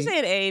Gen Maybe Z.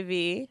 saying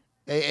AAV.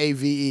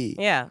 AAVE.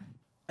 Yeah.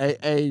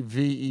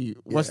 AAVE.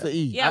 What's the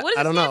E? Yeah, what does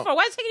I it don't stand know. for?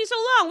 Why is it taking you so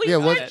long? What are Yeah,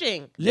 you what-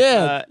 searching?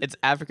 Yeah. It's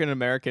African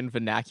American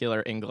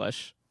vernacular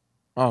English.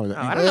 Oh, Oh,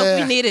 I don't know if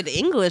Yeah. we needed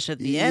English at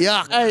the end.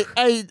 Yuck.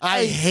 Hey,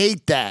 I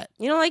hate that.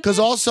 You don't like Because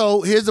that?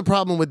 also, here's the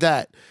problem with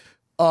that.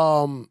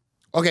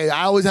 Okay,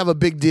 I always have a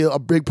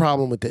big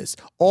problem with this.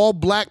 All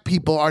black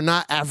people are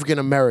not African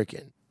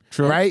American.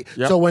 True. Right?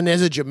 Yep. So when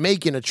there's a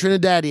Jamaican, a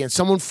Trinidadian,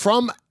 someone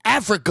from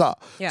Africa,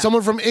 Yeah.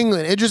 someone from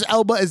England, Idris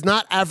Elba is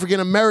not African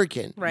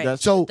American. Right.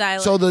 That's- So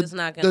Dialect so is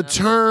not gonna-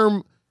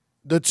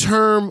 the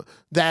term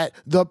that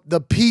the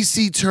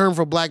PC term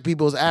for black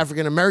people is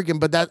African American,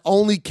 but that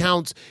only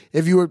counts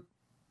if you were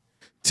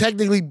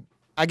technically,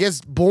 I guess,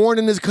 born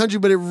in this country,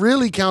 but it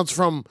really counts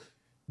from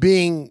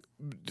being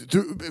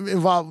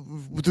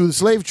involved through the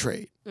slave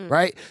trade,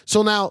 right?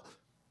 So now,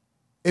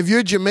 if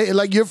you're Jamaican,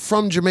 like you're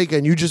from Jamaica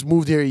and you just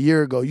moved here a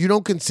year ago, you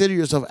don't consider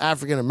yourself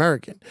African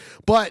American,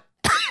 but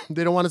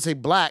they don't want to say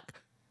black,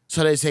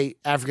 so they say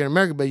African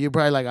American. But you're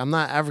probably like, I'm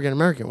not African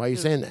American. Why are you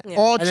saying that?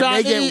 all And it may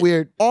Chinese. get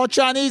weird. All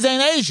Chinese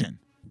ain't Asian.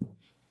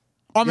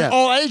 I mean, Yeah.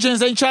 all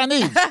Asians ain't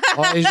Chinese.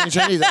 All Asian and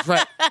Chinese. That's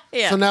right.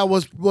 Yeah. So now,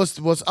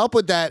 what's up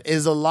with that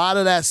is a lot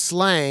of that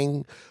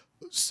slang.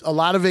 A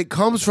lot of it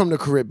comes from the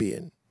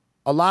Caribbean.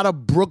 A lot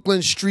of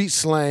Brooklyn street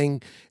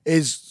slang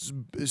is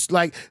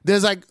like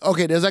there's like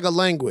a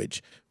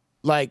language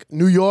like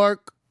New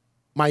York,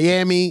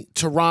 Miami,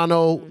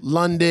 Toronto,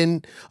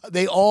 London.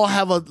 They all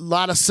have a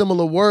lot of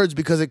similar words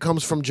because it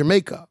comes from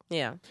Jamaica.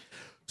 Yeah.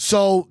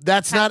 So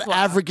that's not Patois.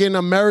 African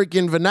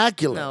American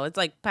vernacular. No, it's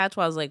like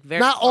patois is like very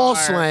Not all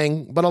far.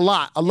 slang, but a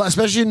lot,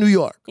 especially in New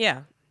York.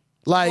 Yeah.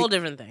 Like Whole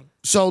different thing.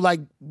 so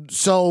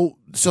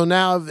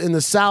now in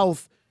the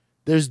South,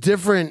 there's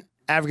different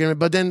African,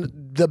 but then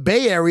the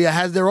Bay Area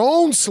has their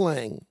own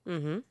slang.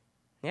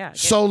 Yeah.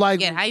 So like,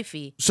 Get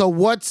hyphy. so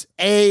what's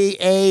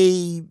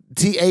A-N-E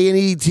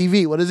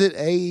TV? What is it?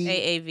 AAV.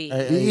 AAVE.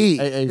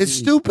 AAVE. It's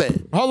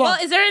stupid. Hold on.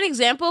 Well, is there an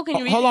example? Can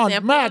you read Hold an on,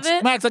 example Max. of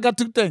it? Max, I got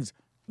two things.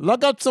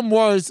 Look up some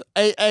words.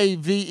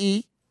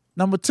 AAVE.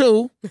 Number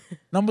two.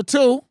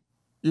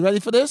 You ready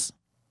for this?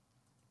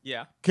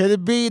 Yeah. Could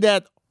it be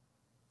that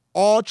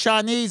all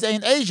Chinese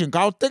ain't Asian?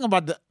 I was thinking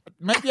about that.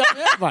 Maybe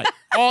I'm right.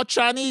 All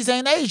Chinese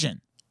ain't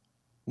Asian.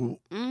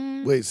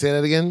 Wait, say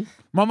that again.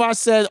 Remember I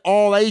said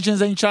all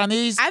Asians ain't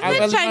Chinese? I've I met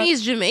really-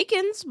 Chinese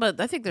Jamaicans, but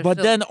I think they're But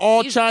still then all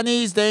Asian.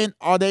 Chinese,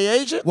 are they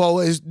Asian?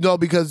 Well, no,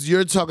 because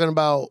you're talking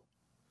about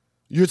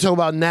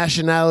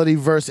nationality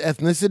versus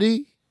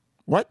ethnicity.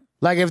 What?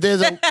 Like if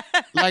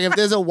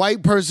there's a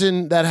white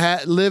person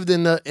that lived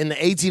in the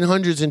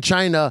 1800s in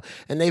China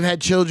and they've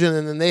had children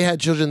and then they had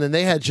children, then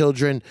they had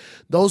children,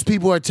 those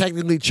people are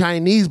technically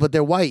Chinese, but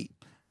they're white.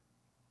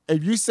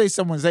 If you say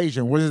someone's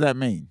Asian, what does that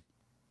mean?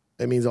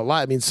 It means a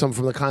lot. It means some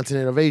from the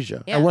continent of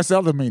Asia. Yeah. And what's the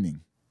other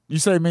meaning? You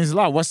say it means a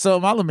lot. What's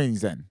some other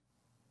meanings then?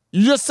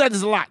 You just said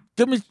it's a lot.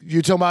 Give me.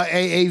 You're talking about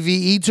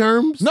AAVE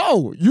terms?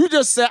 No, you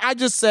just said. I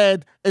just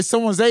said if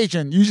someone's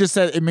Asian, you just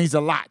said it means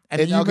a lot,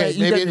 and you Okay, gave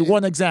maybe me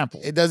one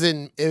example. It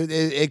doesn't.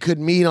 It could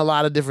mean a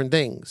lot of different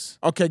things.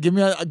 Okay, give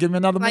me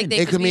another Like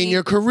meaning. It could mean be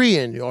you're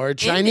Korean or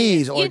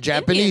Chinese or Indian.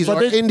 Japanese But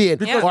or they- Indian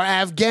because- or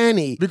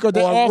Afghani because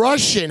they or all-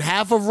 Russian.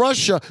 Half of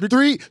Russia,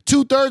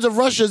 2/3 of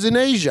Russia's in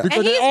Asia. Because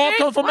And they he's all very-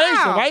 come from wow.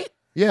 Asia, right?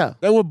 Yeah.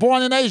 They were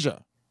born in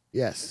Asia.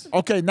 Yes.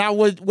 Okay, now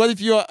what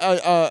if you're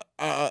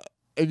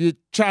if you're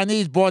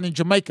Chinese born in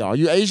Jamaica? Are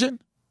you Asian?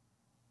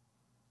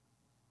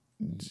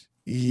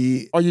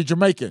 Or you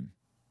Jamaican?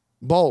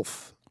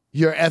 Both.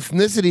 Your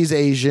ethnicity is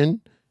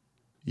Asian.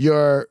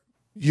 Your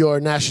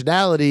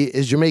nationality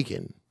is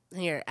Jamaican.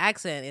 Your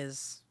accent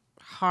is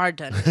hard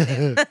to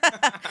understand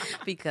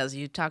because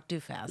you talk too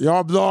fast.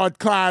 Your blood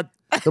clot.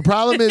 The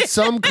problem is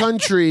some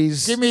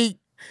countries. Give me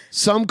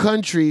Some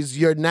countries,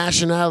 your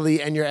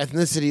nationality and your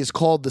ethnicity is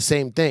called the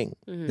same thing.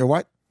 your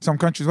what? Some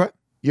countries what?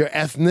 Your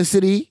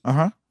ethnicity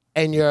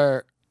and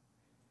your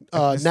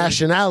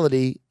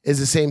nationality is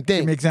the same Give me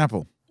an thing.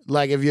 example.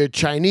 Like if you're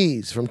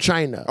Chinese from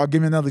China, Or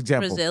give me another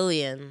example.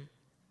 Brazilian.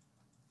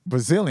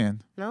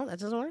 Brazilian. No, that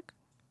doesn't work.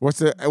 What's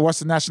the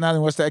nationality?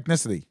 And what's the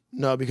ethnicity?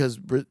 no, because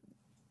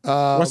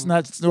What's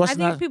I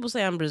think people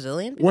say I'm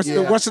Brazilian. what's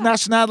the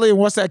nationality and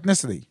what's the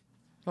ethnicity?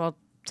 Well,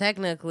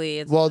 technically,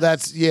 it's well,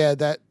 that's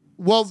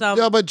Some-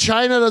 no, but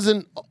China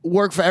doesn't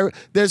work for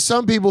there's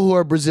some people who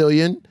are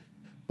Brazilian,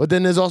 but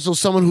then there's also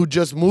someone who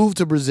just moved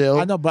to Brazil.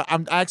 I know, but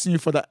I'm asking you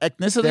for the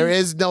ethnicity. There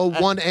is no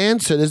one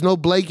answer. There's no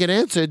blanket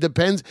answer. It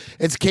depends.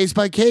 It's case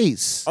by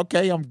case.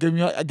 Okay, I'm giving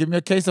you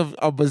a case of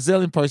a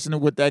Brazilian person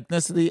with the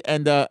ethnicity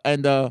and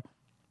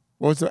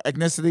What was the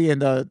ethnicity and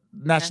the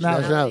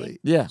nationality? Nationality.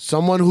 Yeah.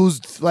 Someone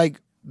who's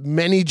like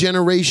many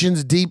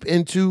generations deep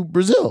into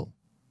Brazil.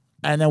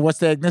 And then what's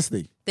the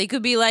ethnicity? They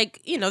could be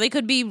like, they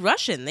could be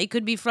Russian. They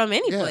could be from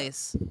any Yeah.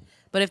 place.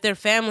 But if their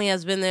family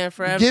has been there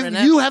forever and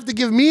You ever, have to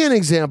give me an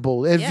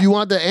example if Yeah. you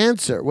want the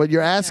answer, what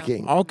you're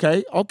asking.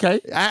 Okay.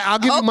 I'll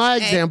give you my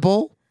Okay.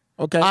 example.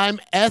 Okay. I'm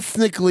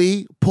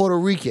ethnically Puerto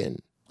Rican.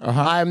 Uh-huh.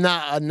 I'm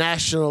not a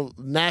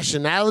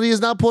nationality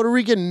is not Puerto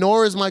Rican,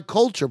 nor is my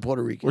culture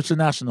Puerto Rican. What's your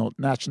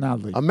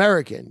nationality?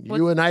 American.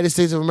 United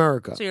States of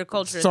America. so your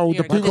culture. So is the your My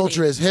people- identity.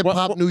 culture is hip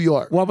hop, What- New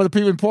York. What about the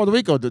people in Puerto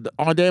Rico?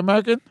 Are they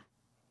American?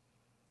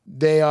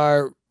 They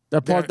are.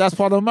 That's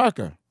part of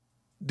America.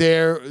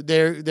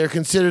 They're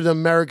considered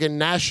American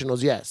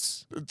nationals.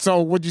 Yes.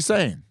 So what you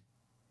saying?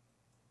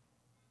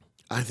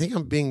 I think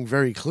I'm being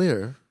very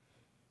clear.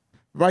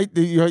 Right?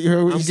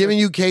 I'm giving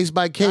you case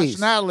by case.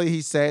 nationality,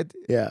 he said,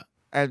 Yeah.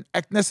 and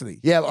ethnicity.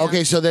 Yeah.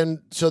 Okay. So then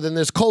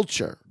there's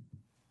culture.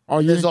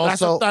 Oh, There's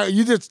also-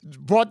 you just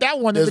brought that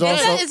one in There's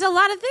together. also- It's a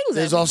lot of things.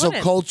 There's that we also put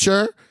in.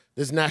 culture.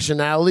 There's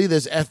nationality.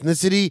 There's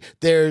ethnicity.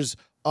 There's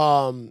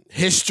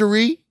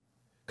history.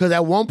 Because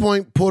at one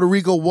point Puerto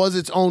Rico was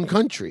its own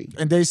country,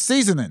 and they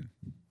seasoning.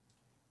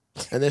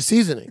 and there's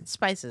seasoning.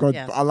 Spices. Because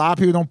Yeah, a lot of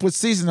people don't put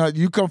seasoning.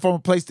 You come from a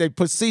place they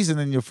put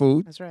seasoning in your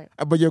food. that's right.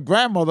 But your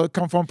grandmother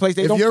come from a place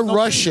they If don't you're put no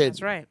Russian,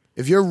 That's right.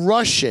 if you're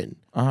Russian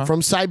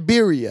from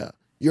Siberia,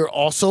 you're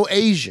also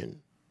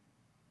Asian.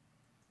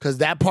 Because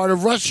that part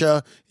of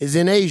Russia is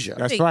in Asia.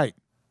 That's right.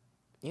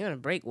 You're gonna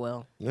break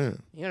Will. Yeah.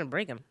 You're gonna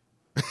break him.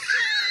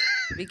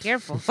 Be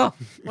careful.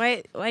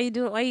 Why you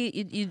doing? Why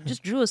you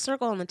just drew a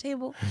circle on the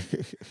table?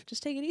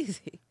 Just take it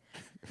easy.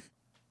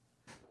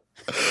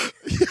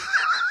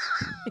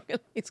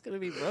 It's gonna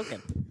be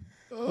broken.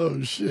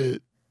 Oh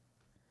shit.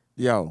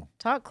 Yo.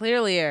 Talk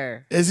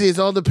clearlier. It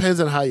all depends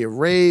on how you're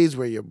raised,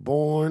 where you're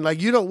born. Like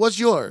what's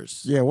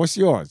yours? Yeah, what's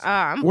yours?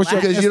 I'm What's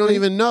black. Because you don't ethnicity?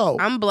 even know.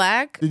 I'm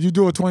black. Did you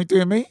do a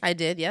 23andMe? I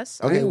did. Yes.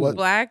 Okay, I'm what-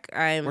 black.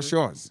 I'm What's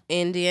yours?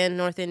 Indian,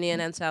 North Indian,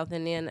 and South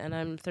Indian, and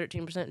I'm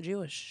 13%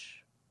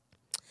 Jewish.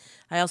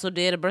 I also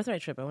did a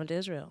birthright trip. I went to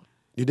Israel.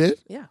 You did?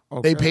 Yeah.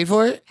 They paid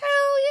for it? Hell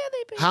yeah,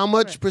 they paid. How for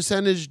much it.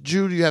 percentage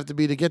Jew do you have to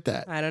be to get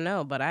that? I don't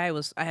know, but I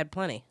had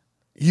plenty.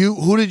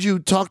 Who did you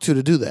talk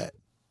to do that?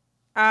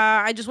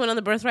 I just went on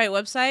the Birthright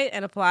website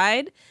and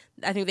applied.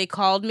 I think they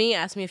called me,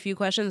 asked me a few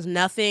questions.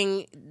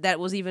 Nothing that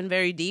was even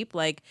very deep.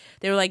 Like,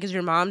 they were like, "Is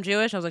your mom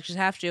Jewish?" I was like, "She's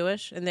half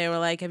Jewish." And they were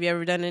like, "Have you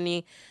ever done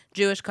any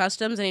Jewish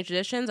customs, any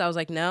traditions?" I was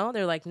like, "No."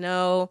 They were like,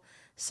 "No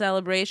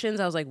celebrations."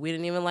 I was like, "We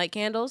didn't even light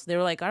candles." They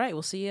were like, "All right,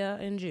 we'll see you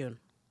in June."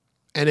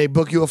 And they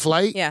book you a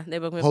flight? Yeah, they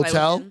booked me a flight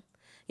Hotel? within.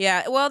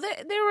 Yeah, well,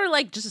 they were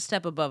like just a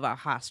step above a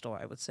hostel,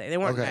 I would say. They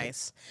weren't Okay.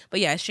 nice.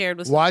 But yeah, I shared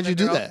with some Why'd other you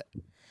do girls. that?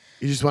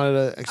 You just wanted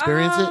to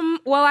experience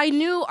it? Well,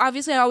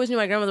 obviously I always knew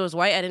my grandmother was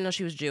white. I didn't know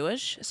she was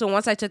Jewish. So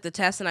once I took the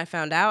test and I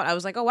found out, I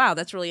was like, oh, wow,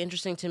 that's really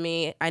interesting to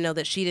me. I know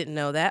that she didn't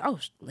know that. Oh,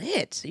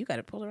 lit. So you got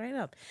to pull it right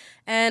up.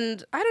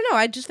 And I don't know.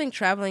 I just think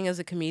traveling as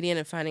a comedian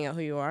and finding out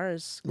who you are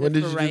is good When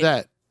did for you do writing.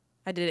 that?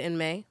 I did it in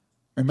May.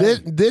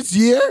 This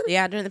year?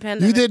 Yeah, during the You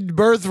pandemic. did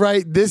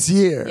Birthright this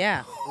year.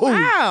 Yeah. Holy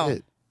Wow.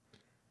 shit.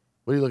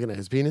 What are you looking at?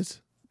 His penis?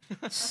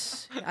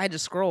 I had to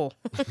scroll.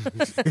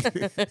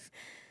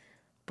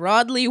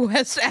 Broadly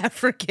West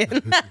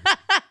African.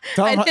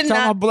 Tell I him did tell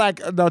not- him black.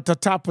 The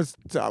top was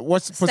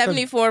what's the percent?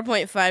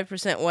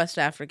 74.5% West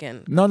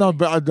African. No,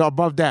 but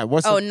above that.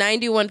 What's Oh, the,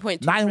 91.2%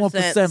 91%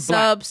 black.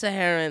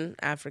 sub-Saharan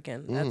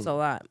African. That's a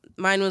lot.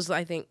 Mine was,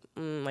 I think,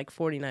 like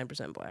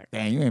 49% black.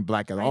 Dang, you ain't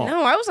black at all.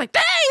 No, I was like,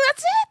 dang,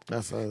 that's it.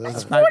 That's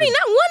 40, not one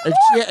If more.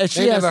 she, if she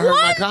They has, never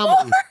heard my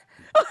comedy.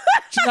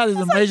 she's not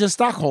even a major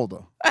stockholder.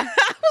 I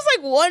was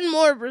like, one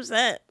more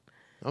percent.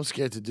 I'm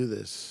scared to do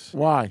this.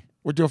 Why?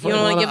 What you You afraid don't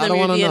of? want to give I them don't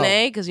your wanna know.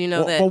 DNA because you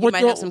know that But you what might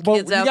you- have some but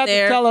kids you out got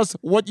there. to tell us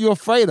what you're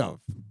afraid of.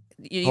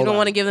 You Hold don't on.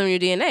 want to give them your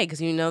DNA because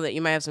you know that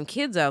you might have some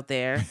kids out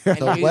there. And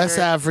So you're West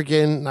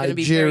African, going to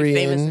be very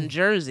famous in Nigerian,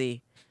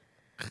 Jersey.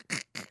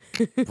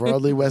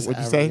 broadly West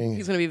What'd you say? African.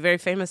 He's going to be very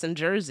famous in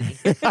Jersey.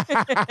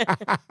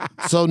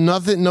 So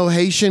no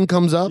Haitian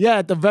comes up? Yeah,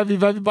 at the very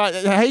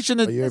Haitian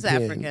is Or He's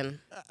European? African.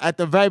 at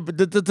the very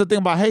the thing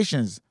about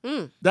Haitians.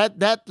 Hmm.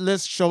 That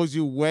list shows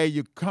you where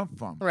you come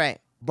from. Right.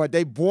 But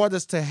they brought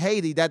us to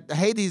Haiti. That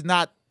Haiti's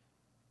not.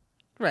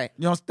 Right.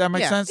 You know that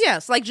makes Yeah. sense.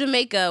 Yes, like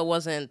Jamaica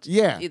wasn't.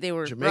 Yeah. They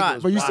were Jamaica broad.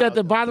 was But you see at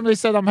the bottom they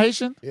said I'm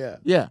Haitian. Yeah.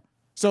 Yeah.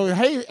 So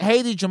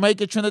Haiti,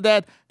 Jamaica,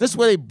 Trinidad. This is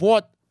where they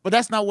bought. But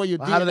that's not where your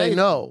But how do they DNA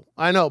know?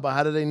 I know, but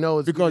how do they know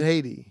it's Because- in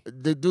Haiti?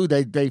 They do.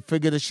 They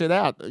figure the shit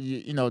out.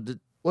 You know.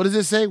 What does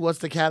it say? What's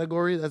the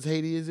category that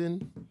Haiti is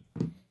in?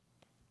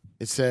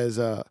 It says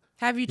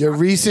Have you your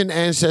talked, recent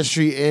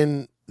ancestry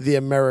in the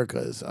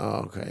Americas.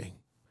 Oh, okay.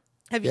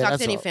 have you yeah, talked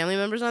that's to any all. family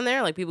members on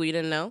there, like people you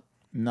didn't know?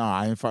 No,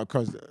 I ain't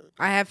because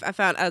I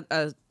found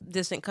a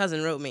distant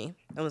cousin wrote me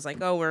and was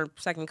like, "Oh, we're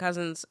second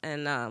cousins,"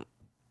 and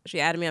she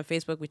added me on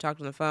Facebook. We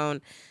talked on the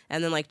phone,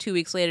 and then like 2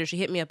 weeks later, she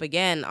hit me up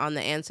again on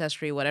the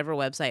Ancestry whatever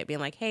website, being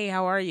like, "Hey,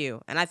 how are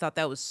you?" And I thought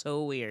that was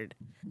so weird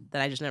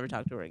that I just never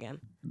talked to her again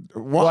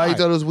Why you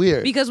thought it was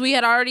weird? because we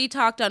had already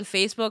talked on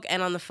Facebook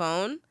and on the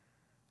phone.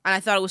 And I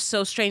thought it was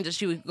so strange that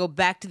she would go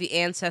back to the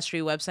Ancestry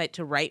website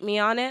to write me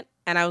on it.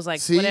 And I was like,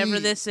 See, whatever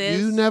this is.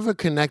 you never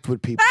connect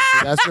with people.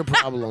 See, that's your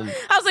problem.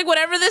 I was like,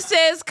 whatever this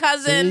is,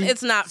 cousin, See?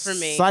 it's not for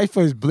me.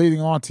 Cypher is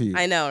bleeding onto you.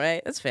 I know,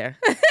 right? That's fair.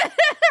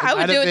 I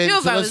would Might do have it been- too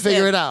if so I let's was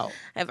figure him. it out.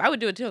 I would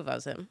do it too if I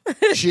was him.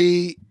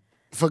 She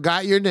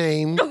forgot your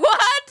name.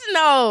 What?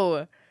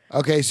 No.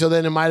 Okay, so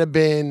then it might have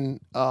been.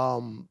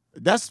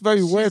 That's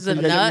very weird. She's a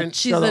for you to nut. get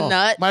She's shut a off.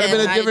 nut. Might have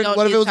been and a I different. don't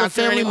What if need it was to a talk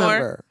to her family anymore.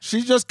 member?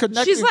 She's just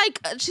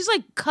connected. She's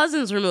like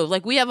cousins removed.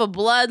 Like we have a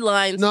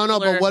bloodline. No,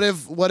 similar-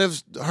 but what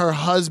if her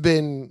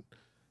husband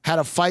had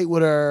a fight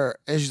with her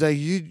and she's like,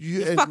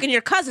 you and- fucking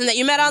your cousin that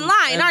you met online,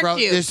 and aren't bro,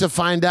 you? just to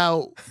find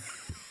out.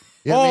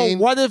 You know what I mean?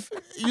 what if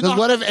you Because know?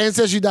 what if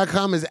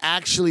Ancestry.com is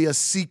actually a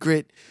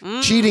secret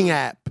cheating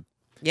app?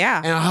 Yeah.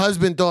 And her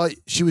husband thought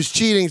she was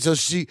cheating, so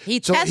He he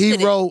tested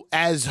it. wrote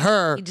as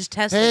her. He just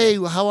tested Hey,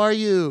 it. how are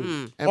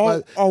you? And, Or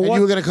and what-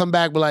 you were gonna come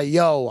back, be like,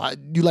 yo,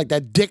 you like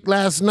that dick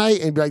last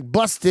night, and be like,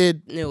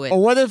 busted. Knew it. Or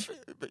what if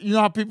you know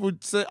how people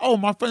say, "Oh,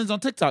 my friend's on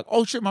TikTok.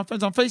 Oh shit, my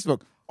friend's on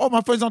Facebook. Oh,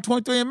 my friend's on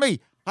 23andMe."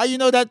 How you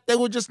know that they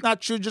were just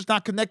not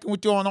connecting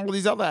with you on all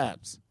these other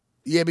apps?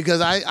 Yeah, because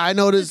I It's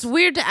noticed.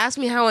 weird to ask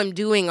me how I'm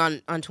doing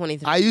on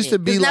 23. I used to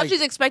be now like-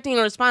 she's expecting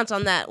a response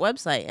on that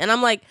website, and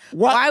I'm like,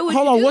 What? why would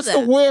Hold you on. do What's that?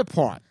 the weird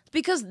part?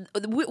 Because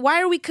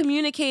why are we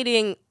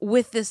communicating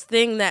with this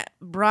thing that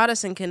brought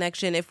us in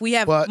connection if we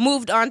have But-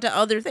 moved on to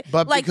other things?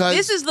 but like because-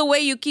 this is the way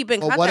you keep in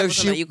But contact what if with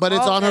somebody. You But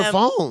it's call on her them,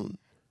 phone.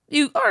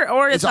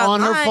 or It's on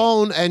her online.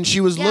 phone, and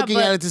she was Yeah, looking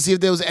but- at it to see if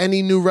there was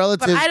any new But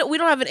relatives. we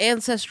don't have an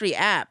Ancestry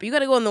app. You got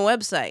to go on the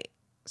website.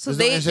 So There's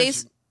no they Ancestry-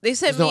 sent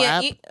there's me no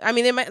an app? I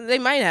mean they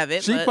might have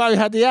it. She but probably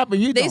had the app,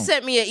 and you they don't.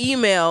 sent me an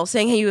email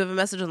saying, "Hey, you have a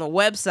message on the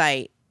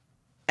website,"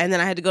 and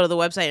then I had to go to the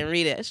website and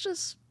read it. It's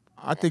just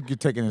I think you're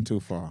taking it too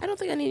far. I don't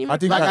think I need any more. I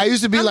think like that- I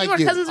used to be How many like more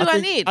you. cousins do I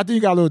think, need? I think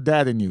you got a little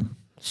dad in you.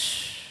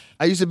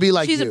 I used to be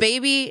like She's you. a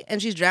baby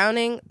and she's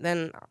drowning,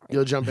 then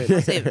You'll jump in.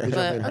 save it. You'll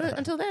But jump in.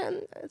 until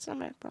then, it's not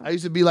my problem. I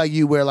used to be like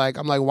you, where like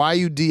I'm like, why are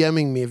you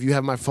DMing me if you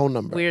have my phone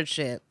number? Weird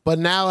shit. But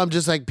now I'm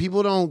just like,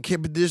 people don't care.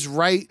 But this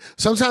right.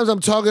 Sometimes I'm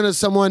talking to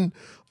someone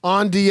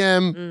on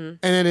DM, and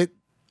then it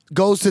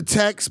goes to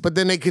text, but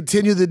then they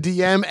continue the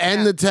DM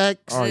and the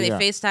text. Oh, And yeah.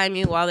 they FaceTime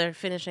you while they're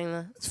finishing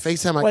the. It's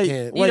FaceTime. I Wait,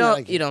 can't. You wait, don't. I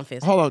can't. You don't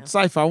FaceTime. Hold on,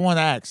 Cypher. I want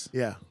to ask,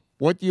 Yeah.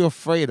 what you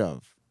afraid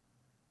of?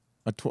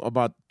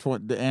 About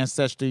the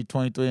Ancestry,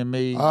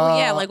 23andMe. Well,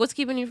 yeah, like what's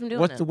keeping you from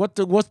doing it?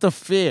 What's the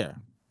fear?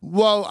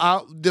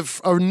 Well,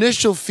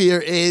 initial fear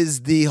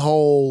is the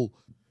whole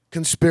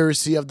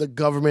conspiracy of the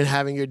government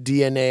having your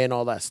DNA and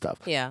all that stuff.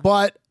 Yeah.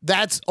 But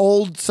that's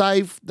old,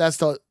 Syph.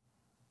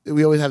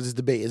 We always have this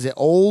debate. Is it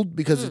old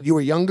because you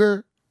were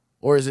younger,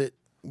 or is it?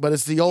 But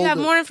it's the You older. have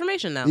more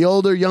information now. The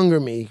older, younger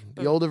me,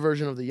 the older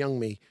version of the young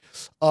me.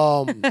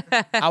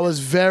 I was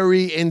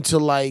very into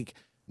like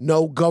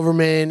no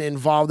government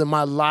involved in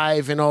my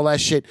life and all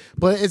that shit.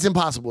 But it's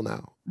impossible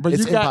now. But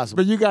It's you got, impossible.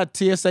 but you got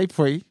TSA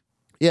pre.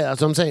 Yeah,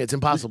 that's what I'm saying. It's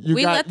impossible.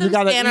 We let them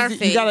scan our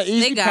You got an face.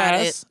 easy They got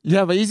pass. You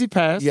have an easy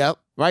pass. Yep.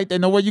 Right? They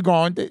know where you're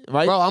going.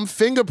 Right? Bro, I'm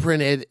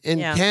fingerprinted in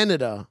Yeah.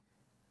 Canada.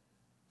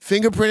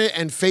 Fingerprinted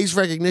and face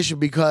recognition,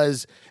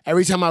 because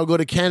every time I would go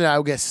to Canada, I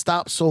would get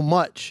stopped so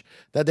much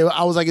that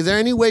I was like, is there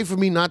any way for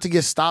me not to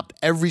get stopped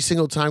every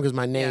single time? Because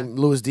my name,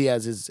 Luis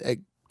Diaz, is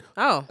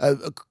Oh.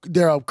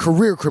 they're a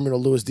career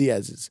criminal, Luis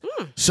Diaz's.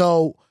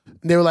 So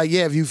they were like,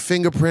 yeah, if you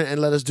fingerprint and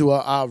let us do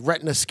a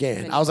retina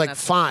scan. I was like,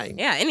 fine.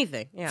 Yeah,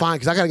 anything. Yeah. Fine,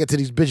 because I got to get to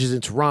these bitches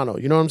in Toronto.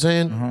 You know what I'm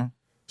saying?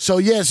 So,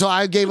 yeah, so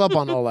I gave up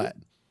on all that.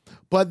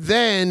 But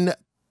then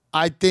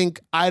I think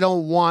I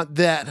don't want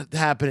that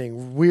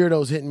happening.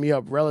 Weirdos hitting me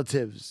up,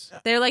 relatives.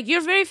 They're like,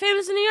 you're very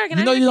famous in New York, and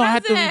You know I'm you your don't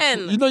have to.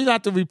 cousin. You know you don't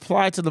have to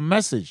reply to the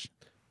message.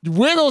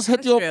 Widows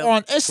hit you up true.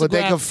 on Instagram. But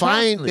they can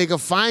find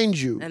constantly.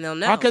 you. and they'll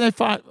know. How can they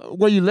find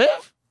where you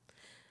live?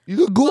 You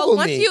could Google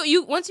Well, me.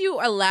 once you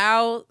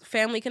allow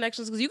family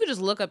connections, because you could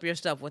just look up your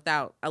stuff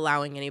without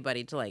allowing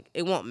anybody to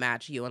it won't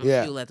match you unless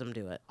Yeah. you let them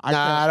do it.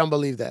 Nah, I don't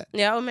believe that.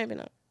 Yeah, well, maybe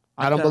not.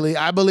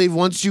 I believe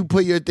once you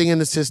put your thing in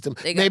the system,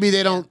 They got- maybe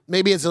they don't.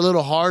 Maybe it's a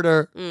little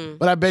harder, Mm.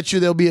 but I bet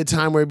you there'll be a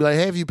time where it'll be like,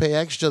 hey, if you pay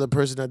extra, the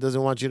person that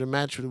doesn't want you to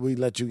match with, we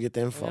let you get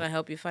the I'm info, gonna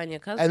help you find your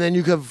cousin. and then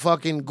you could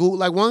fucking Google.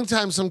 Like one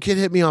time, some kid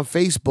hit me on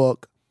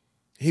Facebook.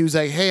 He was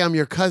like, hey, I'm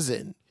your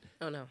cousin,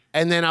 oh no.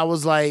 and then I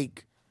was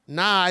like,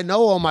 nah, I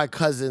know all my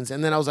cousins,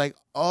 and then I was like,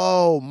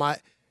 oh my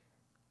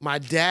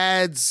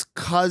dad's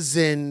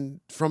cousin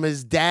from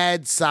his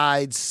dad's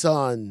side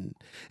son,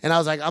 and I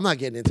was like, I'm not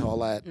getting into all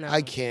that. No.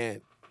 I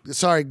can't.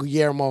 Sorry,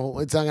 Guillermo.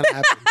 It's not gonna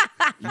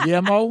happen.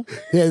 Yemo?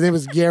 Yeah, his name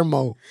was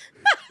Guillermo.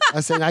 I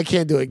said, I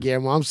can't do it,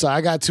 Guillermo. I'm sorry.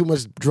 I got too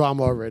much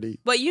drama already.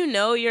 But you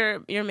know your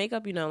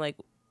makeup. You know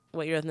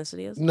what your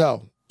ethnicity is.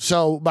 No.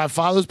 So my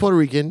father's Puerto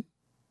Rican.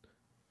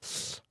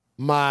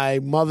 My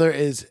mother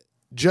is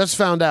just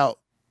found out.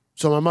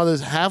 So my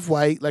mother's half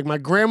white. Like my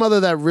grandmother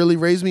that really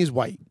raised me is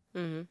white.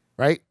 Mm-hmm.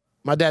 Right?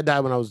 My dad died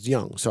when I was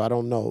young, so I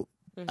don't know.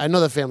 I know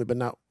the family, but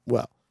not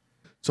well.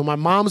 So my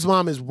mom's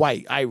mom is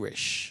white,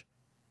 Irish.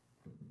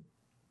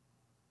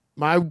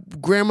 My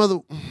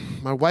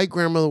white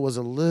grandmother was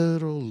a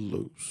little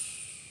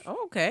loose.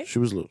 Okay. She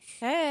was loose.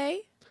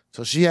 Hey.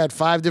 So she had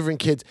 5 different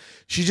kids.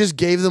 She just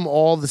gave them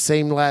all the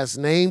same last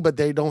name, but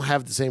they don't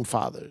have the same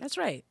father. That's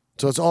right.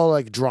 So it's all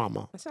like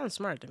drama. That sounds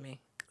smart to me.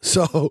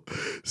 So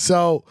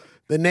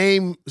the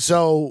name,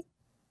 so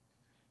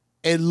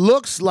it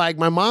looks like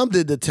my mom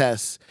did the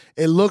test.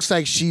 It looks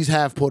like she's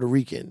half Puerto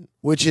Rican,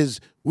 which is,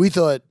 we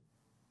thought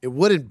it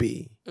wouldn't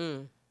be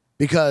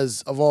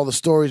because of all the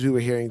stories we were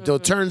hearing. So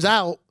it turns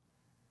out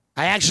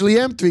I actually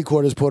am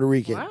 3/4 Puerto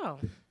Rican. Wow.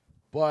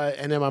 But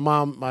and then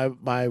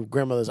my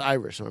grandmother's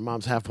Irish. So my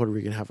mom's half Puerto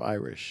Rican, half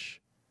Irish.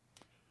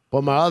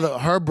 But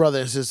her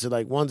brother and sister,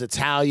 like one's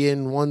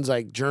Italian, one's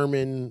like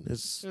German.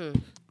 It's a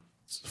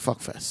fuck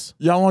fest.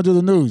 Y'all want to do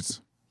the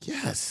news?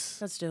 Yes.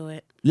 Let's do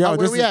it. Yo, Where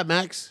this we is, at,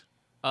 Max?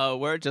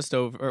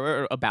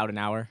 We're about an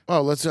hour.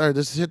 Oh, let's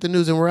hit the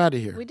news and we're out of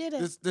here. We did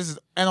it. this is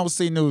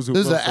NOC News. With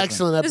This is Will an Sylvan.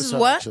 excellent episode. This is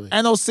what? Actually.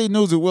 NOC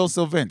News with Will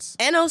Sylvans.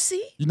 NOC?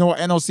 You know what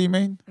NOC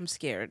mean? I'm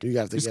scared. You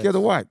got to You guess. scared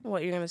of what?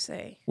 What you're gonna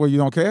say? Well, you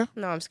don't care?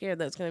 No, I'm scared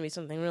that it's gonna be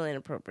something really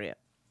inappropriate.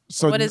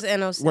 So What is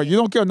NOC? Well, you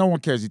don't care. No one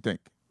cares. You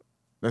think?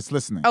 That's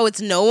listening. Oh,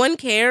 it's no one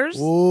cares?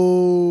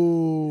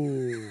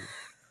 Ooh.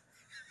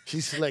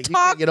 She's like, you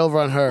Talk can't get over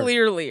on her.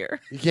 Clearly.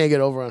 You can't get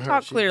over on her.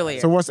 Talk clearly.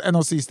 So what's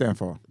NOC stand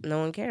for? No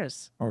one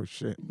cares. Oh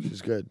shit.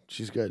 She's good.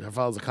 She's good. Her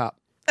father's a cop.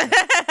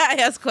 I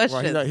ask Well,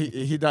 questions.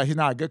 he's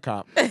not a good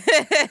cop. I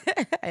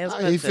ask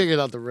He questions. figured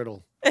out the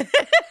riddle.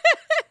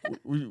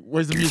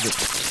 Where's the music?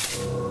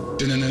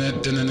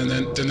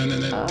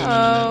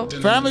 Oh.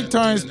 Family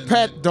turns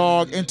pet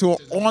dog into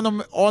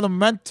an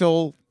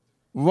ornamental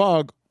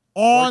rug.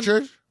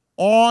 Orchard?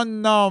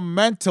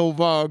 Ornamental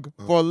rug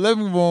for a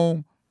living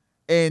room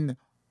in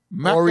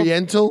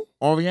Oriental?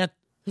 Orient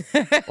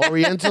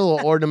Oriental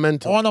or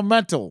ornamental?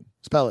 ornamental.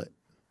 Spell it.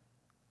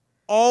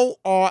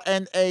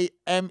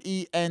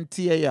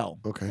 ORNAMENTAL.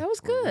 Okay. That was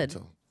good.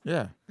 Ornamental.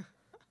 Yeah.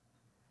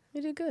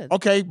 You did good.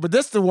 Okay, but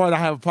this is the word I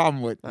have a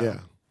problem with. Yeah.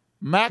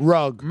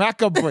 Rug.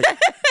 Macabre.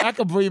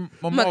 Macabre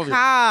Memorial.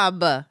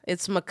 Macabre.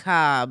 It's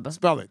macabre.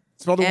 Spell it.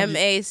 Spell the word.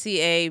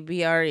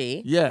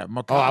 MACABRE. Yeah,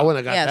 macabre. Oh, I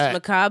wouldn't have got Yes, that.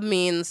 macabre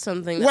means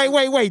something. That,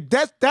 Wait.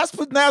 That's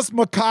pronounced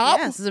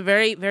macabre? Yes, it's a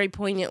very, very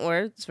poignant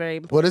word. It's very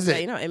important. What is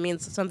it? You know, it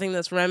means something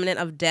that's remnant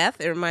of death.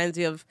 It reminds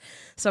you of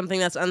something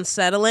that's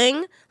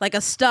unsettling, like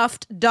a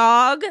stuffed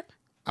dog.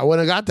 I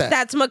wouldn't have got that.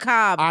 That's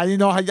macabre. I didn't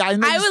know how.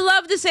 I would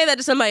love to say that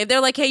to somebody. If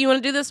they're like, "Hey, you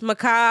want to do this?"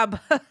 Macabre.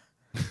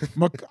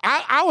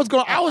 I was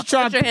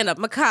trying. Put your hand up.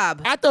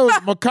 Macabre. I thought it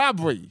was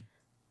macabre.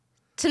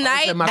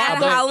 Tonight said at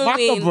macabre.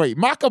 Halloween.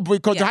 Macabre.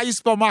 Cause Yeah. how you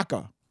spell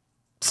maca?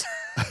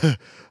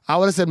 I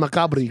would have said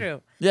macabre.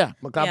 True. Yeah.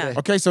 Macabre. Yeah.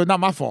 Okay, so not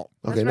my fault.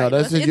 Okay, That's no, right.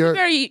 that's it's your a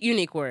very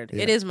unique word.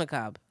 It is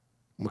macabre.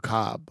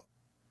 macabre.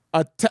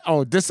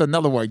 This is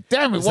another word.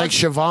 Damn it! It's like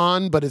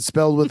Siobhan, but it's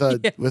spelled with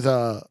a with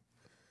a.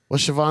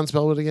 What's Siobhan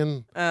spelled with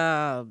again?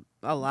 A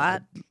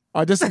lot.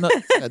 This is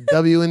A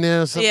W in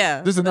there or something?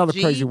 Yeah. this is another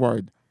G. crazy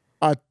word.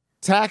 A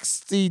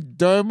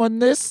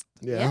taxidermist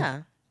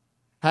Yeah.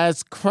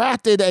 has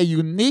crafted a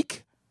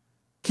unique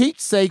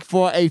keepsake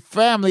for a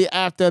family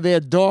after their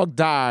dog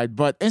died,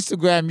 but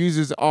Instagram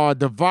users are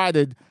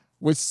divided,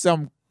 with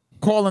some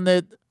calling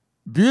it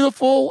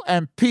beautiful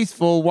and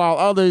peaceful, while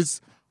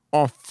others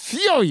are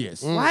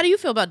furious. Well, how do you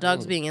feel about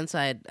dogs being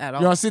inside at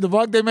all? You want to see the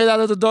rug they made out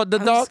of the dog?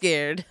 I'm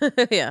scared.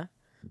 Yeah.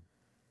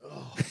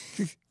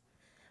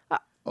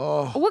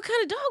 Oh, What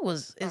kind of dog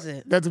is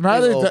it? Doesn't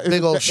matter. Big old- It's a-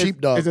 big old it's-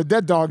 sheepdog. It's a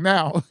dead dog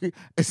now.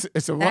 It's a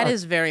That rug.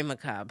 is very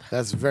macabre.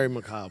 that's very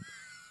macabre.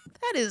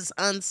 That is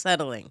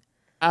unsettling.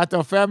 After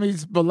a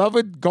family's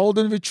beloved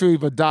golden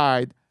retriever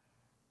died,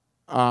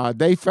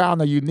 they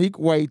found a unique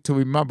way to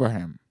remember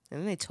him.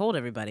 And they told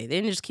everybody. They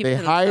didn't just keep They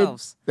it to hired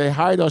themselves.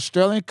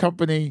 Australian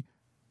company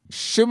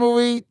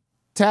Shimmery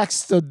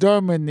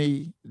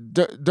Taxidermy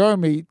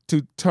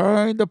to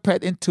turn the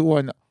pet into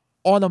an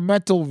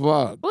ornamental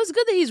rug. Well, it's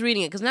good that he's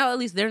reading it because now at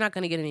least they're not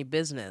going to get any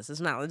business. It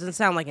doesn't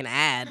sound like an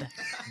ad.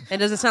 It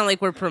doesn't sound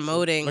like we're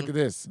promoting. Look at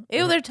this.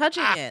 Ew, they're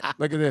touching it.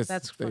 Look at this.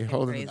 That's They fucking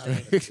hold it-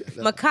 crazy.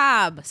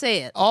 Macabre.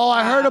 Say it. Oh,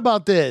 I heard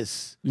about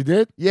this. You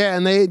did? Yeah,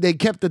 and they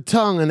kept the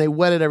tongue and they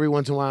wet it every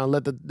once in a while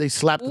and they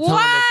slapped the tongue on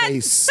What? their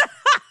face.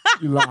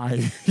 You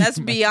lied. That's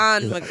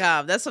beyond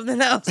macabre. That's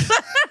something else.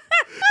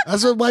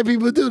 That's what white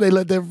people do. They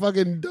let their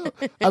fucking dog.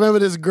 I remember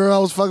this girl I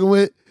was fucking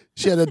with.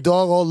 She had a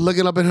dog all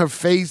looking up in her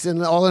face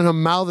and all in her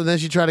mouth, and then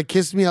she tried to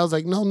kiss me. I was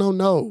like, no,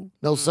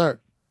 sir.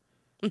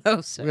 No,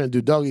 We're sir. gonna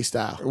do doggy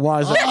style.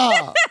 Why is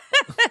that?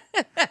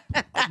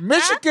 Ah,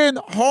 Michigan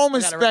home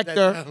gotta write that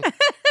inspector.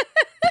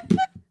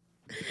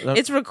 down.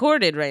 It's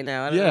recorded right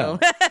now. I don't Yeah. know.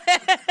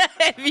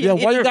 If Yeah,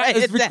 what you got write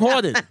is it down.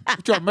 recorded.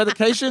 What you on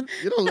medication?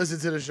 You don't listen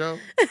to the show.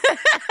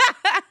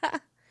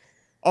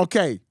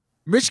 Okay.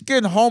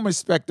 Michigan home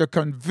inspector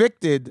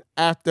convicted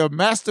after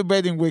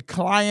masturbating with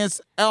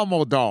client's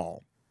Elmo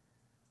doll.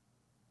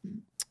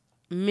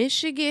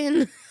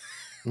 Michigan.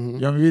 You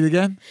want me to read it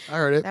again? I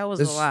heard it. That was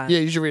a lot. Yeah,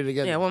 you should read it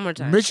again. Yeah, one more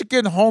time.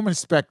 Michigan home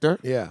inspector.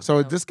 Yeah.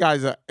 So this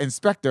guy's an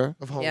inspector.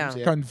 Of homes, Yeah.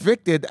 yeah.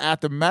 Convicted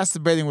after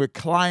masturbating with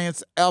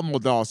client's Elmo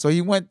doll. So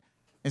he went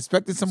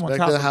inspected someone's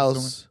Back to the house.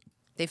 I'm house.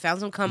 They found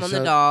some cum on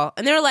said- the doll,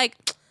 and they were like,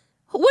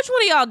 Which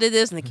one of y'all did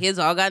this? And the kids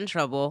all got in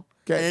trouble.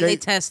 Okay, And then they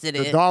tested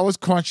The it. doll was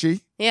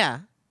crunchy. Yeah.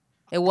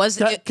 It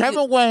was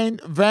Kevin Wayne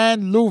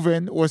Van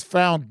Leuven was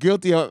found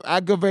guilty of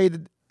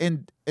aggravated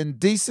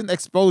indecent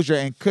exposure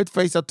and could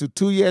face up to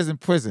 2 years in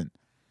prison.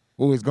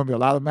 Ooh, it's going to be a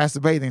lot of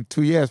masturbating in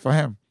 2 years for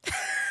him.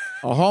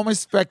 A home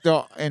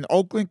inspector in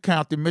Oakland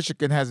County,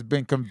 Michigan, has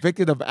been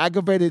convicted of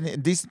aggravated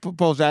indecent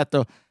exposure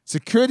after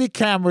security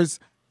cameras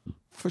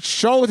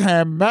showed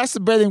him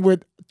masturbating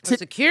with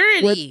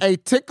security. a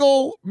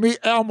Tickle Me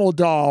Elmo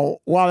doll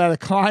while at a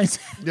client's.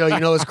 Yo, you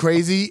know what's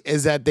crazy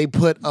is that they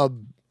put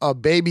a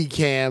baby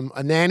cam,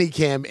 a nanny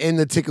cam in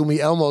the Tickle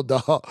Me Elmo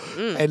doll,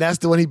 and that's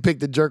the one he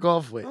picked to jerk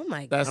off with. Oh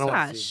my That's-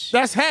 gosh.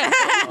 That's him.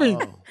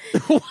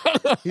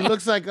 He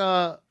looks like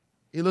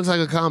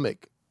a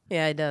comic.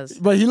 Yeah, he does.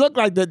 But he looked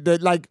like the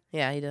like.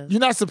 Yeah, he does. You're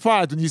not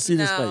surprised when you see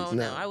this No, face.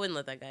 no, I wouldn't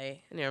let that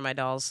guy near my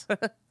dolls.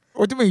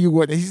 What do you mean you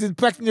wouldn't? He's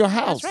inspecting your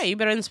house. That's right. You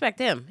better inspect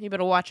him. You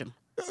better watch him.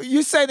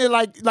 You saying it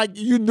like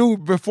you knew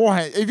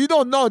beforehand. If you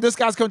don't know this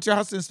guy's coming to your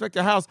house to inspect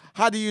your house,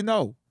 how do you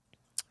know?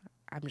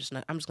 I'm just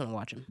gonna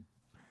watch him.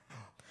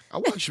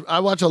 I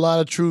watch a lot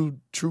of true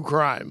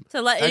crime.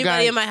 To let That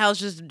anybody guy- in my house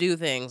just do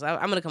things.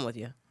 I'm gonna come with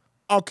you.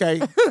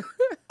 Okay.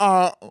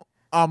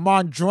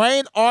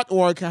 Mondrian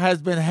artwork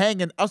has been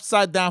hanging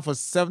upside down for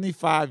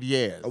 75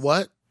 years.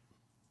 What?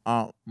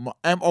 Mondrian.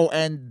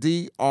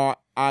 Where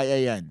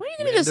are you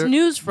getting this Mander-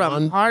 news from?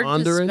 Mon- Hard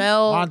Mandarin? to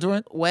spell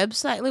Mandarin?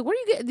 website. Like, where do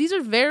you get? These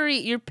are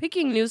you're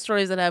picking news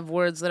stories that have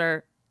words that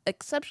are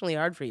exceptionally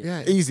hard for you.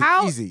 Yeah. Easy,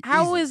 How easy.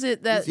 how easy. is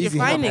it that Easy, you're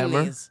finding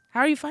Hammer. these?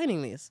 How are you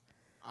finding these?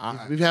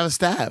 We have a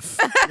staff.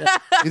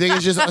 You think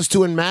it's just us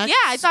two and Max? Yeah,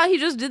 I thought he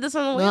just did this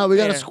on the way. No, up we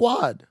got a there.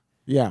 squad.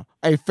 Yeah.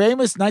 A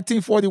famous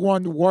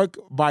 1941 work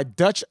by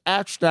Dutch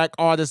abstract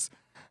artist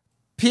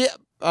Piet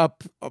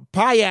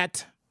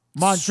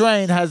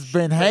Mondrian has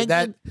been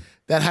hanging.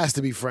 That has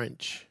to be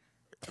French.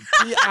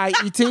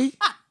 Piet?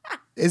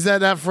 Is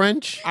that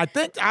French? I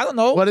think, I don't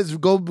know. What is?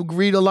 Go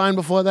read a line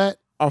before that.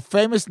 A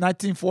famous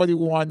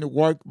 1941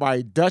 work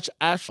by Dutch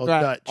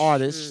abstract Dutch.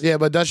 artist. Yeah,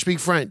 but Dutch speak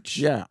French.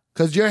 Yeah.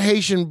 Because your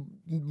Haitian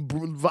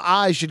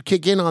eye should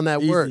kick in on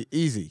that word.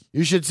 Easy.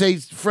 You should say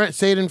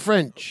it in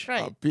French.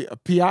 Right.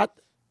 Piat?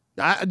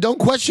 Don't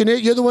question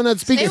it. You're the one that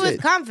speaks Say it.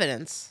 with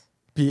confidence.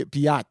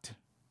 Piat.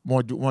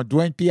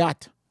 Mondrian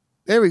Piat.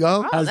 There we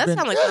go. Oh, Has that been-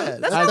 sounds like Yeah,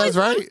 that's that's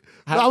right.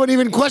 I wouldn't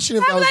even question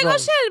if I that was was like, oh wrong.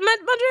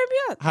 shit,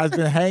 Mondrian Piat. Has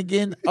been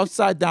hanging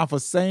upside down for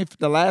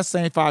the last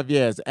 75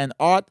 years. An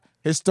art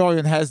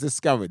historian has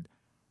discovered.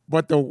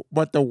 But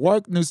the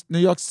work New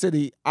York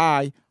City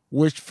Eye,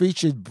 which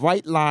featured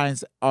bright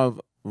lines of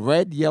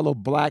red, yellow,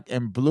 black,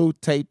 and blue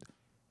taped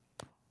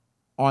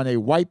on a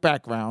white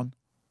background,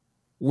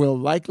 will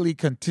likely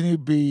continue to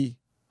be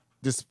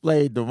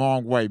displayed the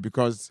wrong way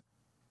because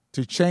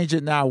to change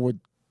it now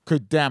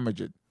could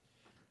damage it.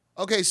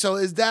 Okay, so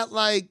is that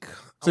like?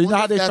 So you know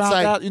how they that's found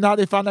like, out? You know how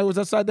they found out it was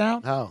upside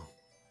down? How?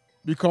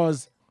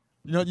 Because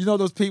you know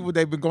those people,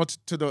 they've been going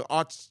to the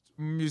arts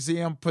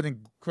museum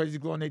putting crazy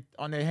glue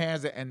on their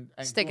hands and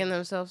Sticking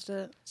themselves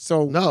to it.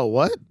 So No,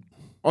 what?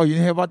 oh, you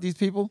didn't hear about these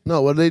people?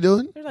 No, what are they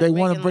doing? They're, like, They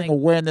want to making, bring like,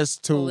 awareness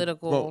to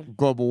political-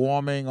 global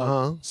warming.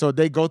 So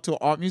they go to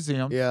art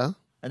museum Yeah,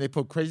 and they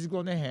put crazy glue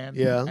in their hand.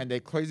 Yeah. And they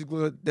crazy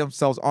glue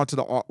themselves onto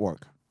the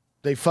artwork.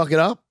 they fuck it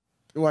up.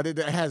 Well, it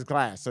has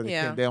glass, so they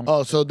Yeah. can't. They don't,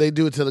 Oh, so they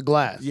do it to the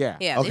glass. yeah.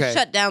 Yeah, Okay. they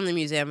shut down the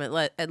museum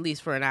at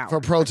least for an hour.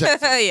 For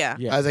protest. yeah.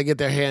 Yeah. As they get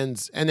their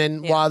hands, and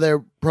then Yeah. while they're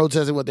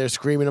protesting, what they're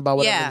screaming about,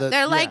 whatever. Yeah,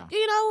 they're like, yeah.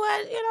 you know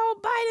what? You know,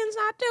 Biden's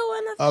not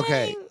doing the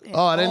Okay. thing.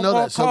 Oh, I didn't know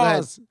that. So go ahead.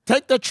 cars,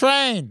 take the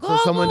train. Global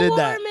someone did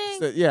that. warming.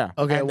 So, yeah.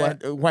 Okay, And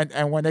what?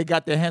 then when they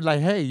got their hand, like,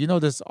 hey, you know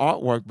this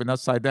artwork been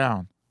upside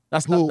down.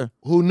 That's not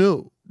Who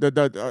knew?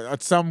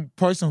 some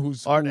person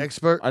who's Art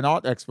expert. an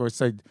art expert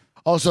said,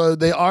 Oh, so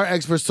the art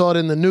experts saw it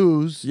in the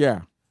news,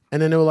 yeah,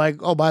 and then they were like,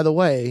 "Oh, by the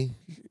way,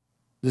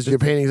 your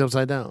painting's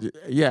upside down."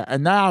 yeah.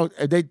 And now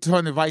they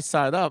turn the right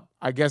side up.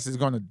 I guess it's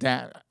going to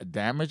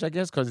damage. I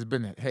guess because it's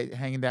been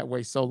hanging that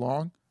way so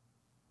long.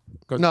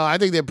 No, I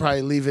think they're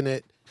probably leaving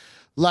it.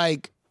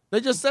 Like They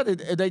just said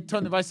it. If they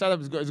turn the right side up,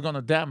 it's going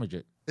to damage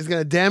it. it's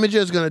gonna damage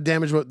it. It's gonna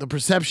damage what the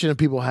perception of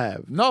people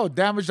have. No,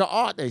 damage the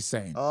art. They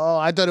saying. Oh,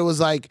 I thought it was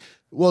like,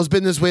 well, it's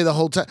been this way the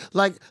whole time.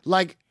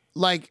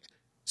 Like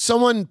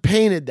someone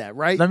painted that,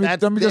 right? Let me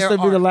That's just their read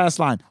the art. last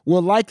line.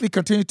 Will likely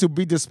continue to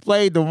be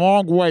displayed the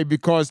wrong way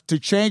because to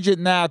change it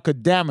now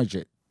could damage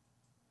it.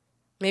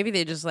 Maybe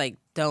they just like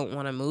don't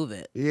want to move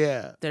it.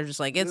 Yeah. They're just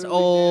like, it's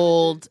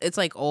old. It's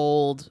like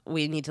old.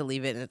 We need to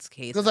leave it in its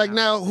case. Because like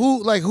now,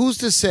 who's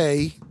to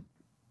say?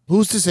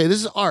 Who's to say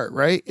this is art,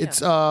 right?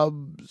 It's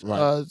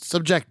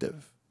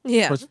subjective.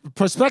 Yeah.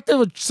 Perspective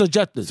or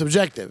subjective?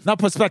 Subjective. Not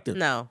perspective.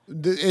 No.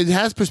 It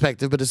has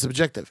perspective, but it's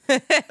subjective.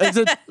 Is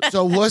it?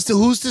 So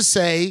who's to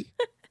say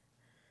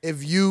if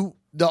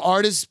the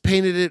artist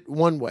painted it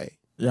one way,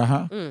 Yeah.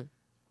 Huh?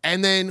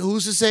 and then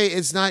who's to say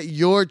it's not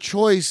your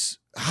choice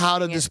how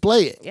to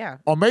display it? Yeah.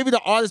 Or maybe the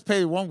artist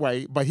painted it one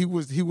way, but he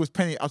was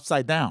painting it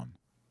upside down.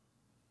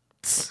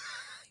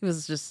 He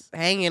was just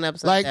hanging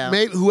upside Like down.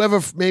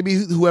 maybe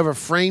whoever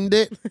framed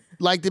it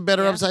liked it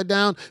better upside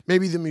down.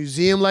 Maybe the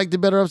museum liked it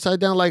better upside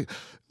down. Like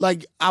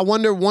I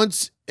wonder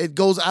once it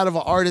goes out of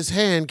an artist's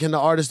hand, can the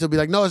artist still be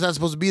like, no, it's not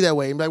supposed to be that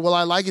way? And be like, well,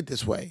 I like it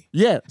this way.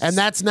 Yeah. And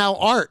that's now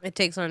art. It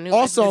takes on a new.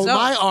 Also, its own.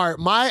 My art,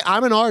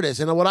 I'm an artist,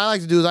 and what I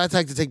like to do is I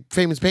like to take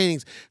famous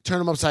paintings, turn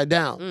them upside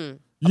down.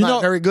 I'm not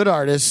a very good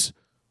artist,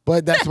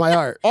 but that's my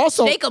art.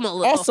 Also, Shake 'em a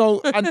little. Also,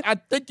 I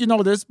think you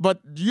know this, but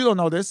you don't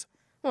know this.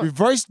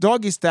 Reverse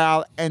doggy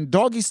style and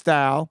doggy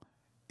style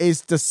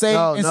is the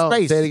same in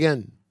space. Say it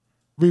again.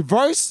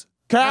 Reverse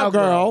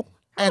cowgirl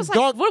I and was like,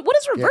 dog. what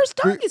is reverse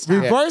doggy style?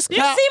 Reverse Did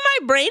you cow. see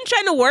my brain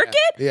trying to work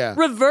it? Yeah.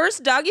 Reverse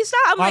doggy style.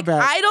 I'm My like,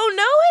 bad. I don't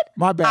know it.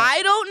 My bad.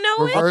 I don't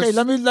know Reverse- Okay,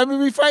 let me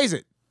rephrase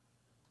it.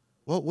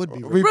 What would be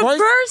it. Reverse.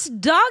 Reverse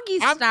doggy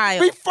I'm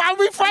style.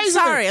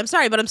 rephrasing I'm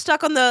sorry, but I'm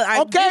stuck on the.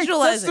 I'm Okay,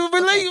 visualizing. let's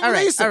release All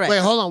right, it. all right. Wait,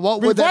 hold on.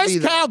 What it. would that Reverse be?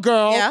 though?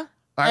 cowgirl Yeah.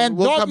 All right, and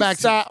we'll come doggy back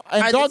to style Are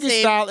and the doggy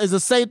same. style is the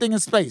same thing in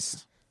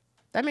space.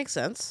 That makes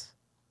sense.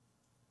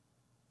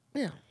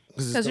 Yeah,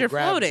 there's because no you're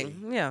gravity.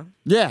 floating. Yeah.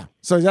 Yeah.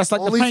 So that's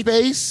like Only the paint.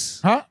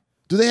 space. Huh?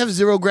 Do they have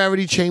zero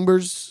gravity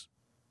chambers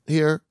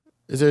here?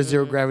 Is there a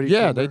zero gravity?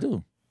 Yeah, chamber? they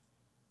do.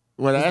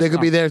 Well, They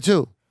could be there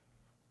too.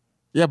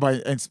 Yeah,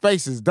 but in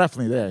space is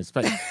definitely there in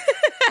space.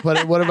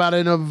 But what about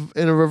in a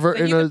revert?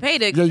 But In you a can pay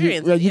to Yeah,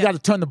 experience. you got to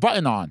turn the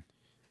button on,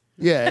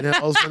 yeah, and then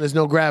all of a sudden there's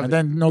no gravity.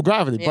 and then no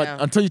gravity. Yeah.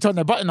 But until you turn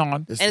the button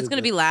on, and it's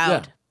gonna be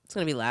loud. Yeah. It's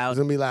gonna be loud. It's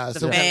gonna be loud. The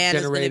Some kind of fan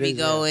is gonna be generators,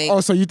 yeah. going. oh,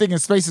 so you think in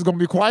space is gonna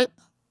be quiet?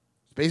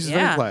 Space is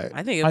very yeah, quiet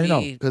I think How it'd you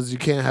know? be. because you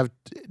can't have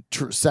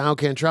sound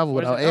can't travel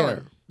Where's without it going?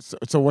 air.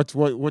 So what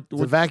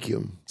It's a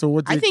vacuum. so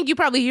what? I think you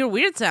probably hear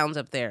weird sounds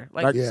up there,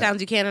 like Yeah. sounds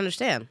you can't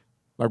understand.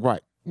 like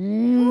what? Have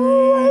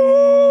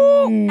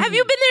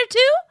you been there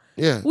too?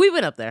 Yeah. We've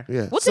been up there.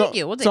 Yeah. We'll take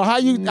you. We'll take So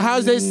you.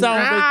 how's they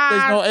sound?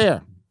 There's no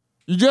air.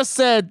 You just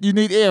said you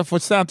need air for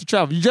sound to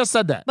travel. You just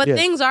said that. But Yeah.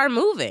 things are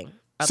moving.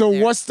 up So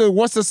there.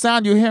 what's the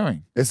sound you're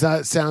hearing? It's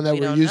not sound that we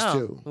we're don't used know.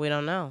 to. We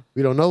don't know.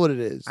 We don't know what it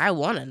is. I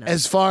want to know.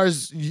 As far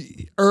as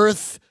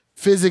Earth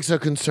physics are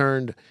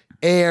concerned,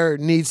 air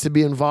needs to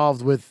be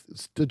involved with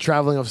the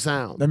traveling of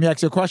sound. Let me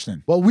ask you a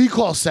question. What we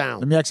call Let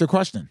sound. me ask you a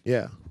question.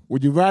 Yeah.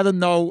 Would you rather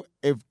know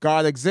if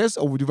God exists,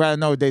 or would you rather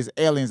know there's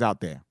aliens out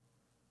there?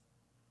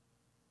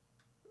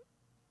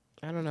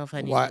 I don't know if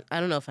I need. What? I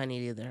don't know if I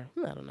need either.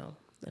 I don't know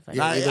if I.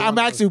 Yeah, need either I'm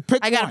one. asking you pick.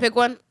 I gotta one. pick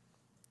one.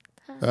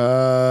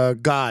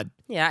 God.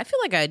 Yeah, I feel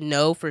like I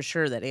know for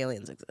sure that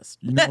aliens exist.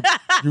 You know,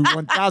 you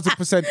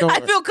 1,000% know.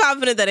 I feel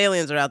confident that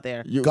aliens are out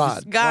there. you,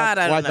 God. God,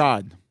 I don't why know.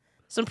 God?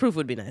 Some proof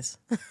would be nice.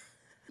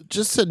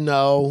 Just to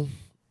know,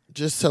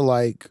 just to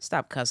like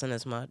Stop cussing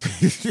as much.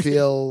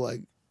 feel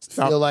like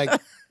Stop.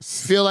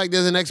 feel like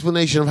there's an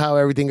explanation of how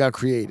everything got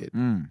created.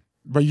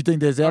 But you think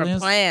there's Or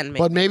aliens? plan, maybe.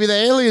 But maybe the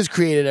aliens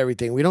created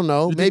everything. We don't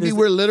know. think Maybe there's-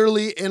 we're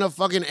literally in a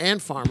fucking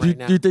ant farm Do you, right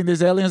now. do you think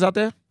there's aliens out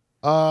there?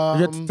 You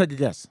have to take a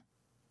guess.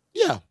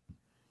 Yeah,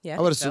 Yeah,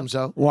 I would think assume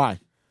so. Why?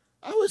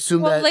 I would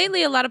assume Well, that.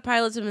 lately a lot of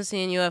pilots have been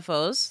seeing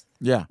UFOs.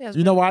 Yeah. Yeah, it's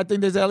You know why I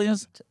think there's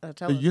aliens?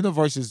 Tell The us.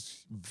 universe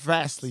is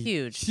vastly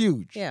Huge.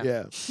 Huge. Yeah.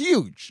 Yeah,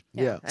 Huge.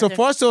 yeah. So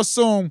for us to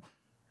assume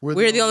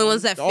We're the only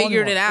ones that the only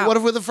figured one. it out. What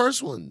if we're the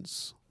first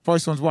ones?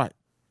 first one's what?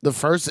 The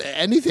first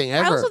anything I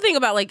ever. also think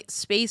about like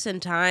space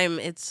and time.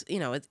 It's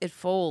it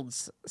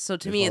folds. So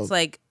to me, folds. it's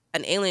like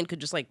an alien could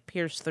just like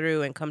pierce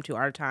through and come to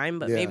our time,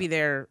 but Yeah. maybe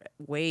they're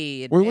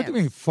way Wait, what do you advanced.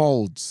 mean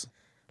folds?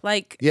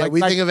 Like yeah,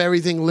 we like- think of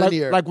everything Like,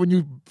 linear. like when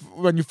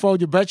you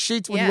fold your bed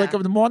sheets when you Yeah. wake up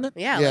in the morning?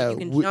 yeah, Yeah, like you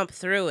can we- jump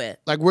through it.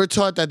 Like we're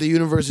taught that the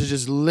universe is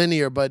just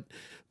linear, but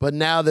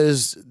now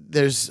there's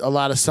a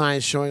lot of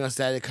science showing us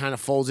that it kind of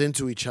folds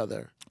into each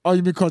other. Oh,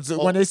 you because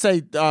when they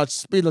say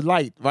speed of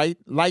light, right?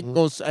 Light Mm-hmm.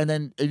 goes, and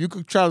then if you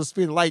could travel the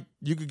speed of light,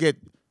 you could get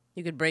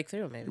You could break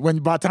through maybe. when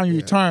by the time you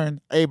return,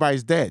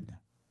 everybody's dead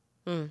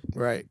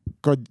Right.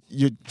 because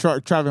you're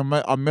traveling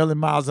a million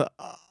miles.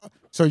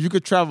 So you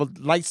could travel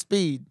light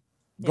speed,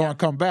 go and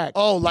come back.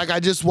 Oh, like I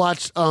just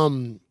watched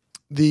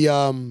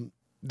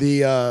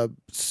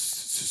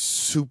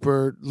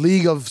Super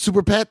League of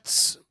Super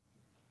Pets,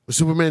 with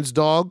Superman's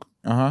dog.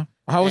 How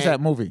was and-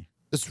 that movie?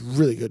 It's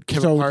really good.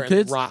 Kevin So with Hart the and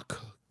kids? The Rock.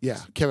 Yeah,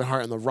 Kevin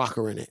Hart and The Rock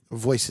are in it.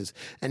 Voices,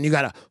 and you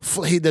gotta.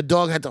 The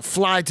dog had to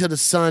fly to the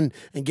sun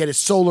and get his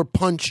solar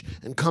punch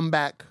and come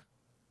back.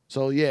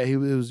 So yeah, he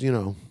was.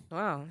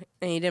 Wow,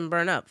 and he didn't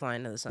burn up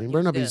flying to the sun. He was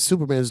burned up. good. He's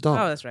Superman's dog.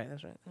 Oh, that's right.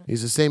 That's right.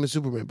 He's the same as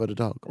Superman, but a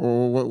dog.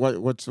 Or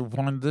what's the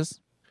point of this?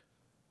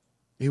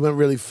 He went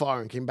really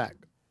far and came back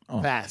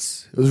Oh.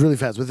 fast. It was really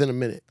fast, within a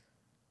minute.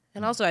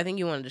 And also, I think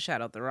you wanted to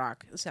shout out The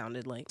Rock. It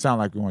sounded like. Sound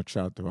like we want to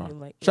shout out to Rock. You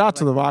like- Shout out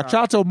to you the like Rock. The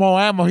Shout out to Mo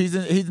Ammo. He's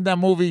in that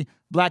movie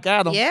Black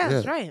Adam. Yeah,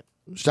 that's Yeah. right.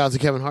 Shout out to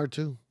Kevin Hart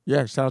too.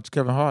 Yeah. Shout out to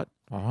Kevin Hart,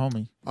 our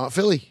homie.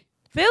 Philly.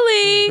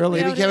 Philly.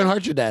 Philly. Maybe Kevin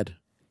Hart's your dad.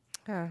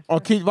 Or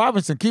Keith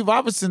Robinson. Keith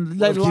Robinson What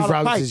led if a Keith lot of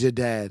Robinson's fights. your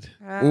dad?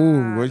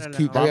 Ooh, where's don't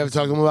Keith know. Have you ever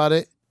talked to him about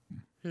it?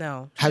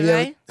 No. Have Should you I?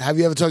 ever, have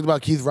you ever talked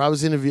about Keith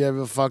Robinson? Have you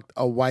ever fucked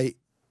a white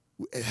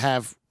a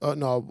half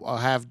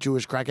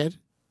Jewish crackhead?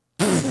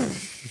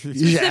 You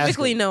should ask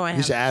Specifically, him. no, I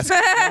You should haven't.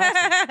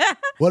 ask him.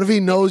 What if he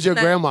knows your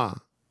grandma?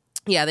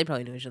 Yeah, they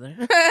probably knew each other.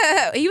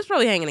 He was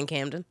probably hanging in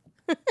Camden.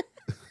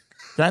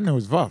 That name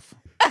was rough.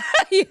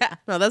 Yeah,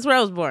 no, that's where I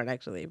was born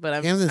actually. But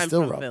I'm Camden's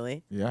still from rough.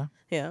 Philly. Yeah.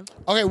 Yeah,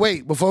 Okay,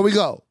 wait. Before we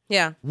go,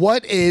 yeah,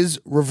 what is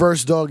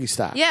reverse doggy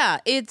style? yeah.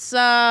 It's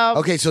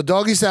Okay, so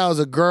doggy style is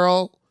a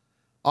girl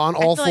on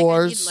all I feel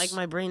fours, Like I need, like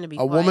my brain to be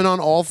a woman quiet. on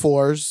all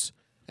fours,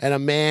 and a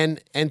man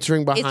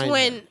entering behind.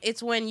 her.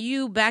 It's when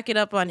you back it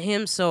up on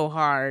him so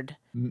hard.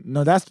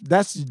 No, that's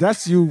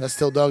you. That's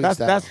still doggy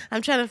style. That's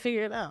I'm trying to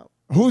figure it out.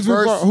 who's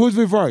Reverse- who's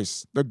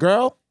reverse? The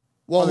girl?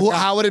 Well, the guy.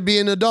 how would it be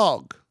in a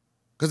dog?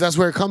 Because that's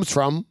where it comes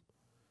from.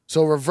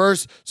 So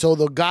reverse. So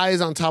the guy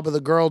is on top of the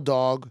girl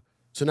dog.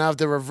 So now if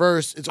the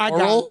reverse, it's I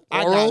got oral. it.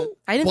 I got Oral. it.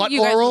 I didn't butt think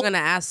you guys oral. were gonna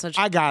ask such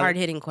I got it. hard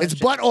hitting questions.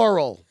 It's butt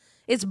oral.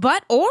 It's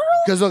butt oral.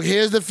 Because look,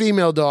 here's the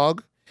female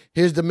dog.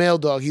 Here's the male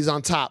dog. He's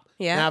on top.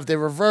 Yeah. Now if they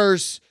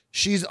reverse,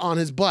 she's on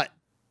his butt.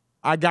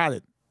 I got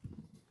it.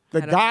 The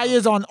don't guy know.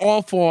 is on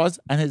all fours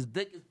and his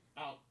dick is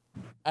out.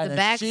 And The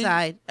then she-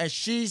 backside. And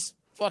she's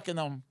fucking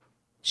him.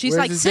 She's Where's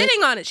like his dick?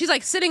 sitting on it. She's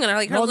like sitting on it.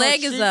 Like her No,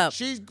 leg is up.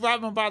 She's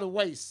grabbing him by the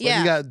waist. Yeah.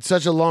 You got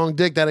such a long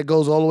dick that it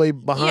goes all the way Yeah,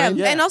 behind.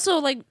 Yeah. and also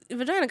like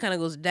vagina kind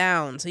of goes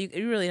down, so you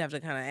really have to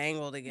kind of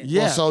angle to get.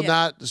 Yeah. Well, so Yeah.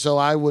 not. So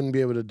I wouldn't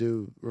be able to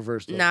do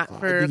reverse dog. Not style.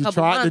 for a Did you couple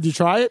try? months. Did you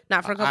try it?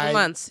 Not for a couple I-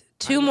 months.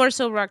 Two more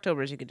Silver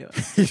Octobers, you could do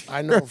it.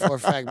 I know for a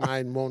fact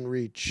mine won't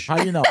reach.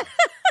 How you know?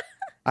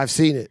 I've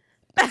seen it.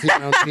 I've seen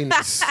it on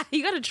penis.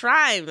 You gotta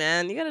try,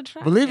 man. You gotta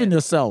try. Believe in it.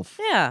 yourself.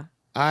 Yeah.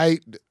 I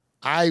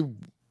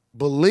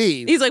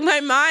believe He's like,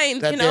 my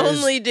mind that can there's-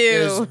 only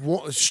do.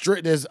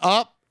 There's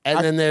up and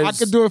then there's. I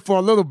could do it for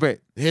a little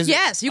bit. his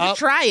Yes, you can up.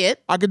 try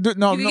it. I could do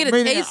no. You can no, get a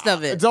meaning, taste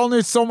of it. It's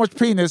only so much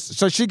penis,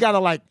 so she gotta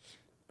like.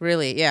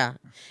 Really, yeah.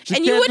 She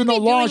And you can't do wouldn't no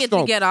be long doing it to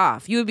stroke. get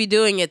off. You would be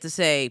doing it to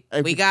say,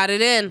 Hey, we got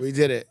it in. We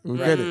did it. We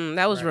did it.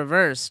 That was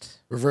reversed.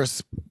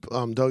 Reverse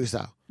doggy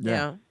style.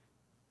 Yeah.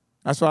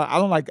 That's why I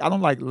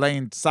don't like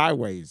laying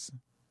sideways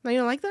No, you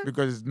don't like that?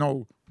 because there's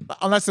no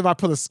unless if I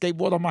put a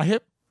skateboard on my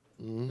hip.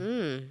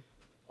 Mm.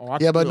 Oh, I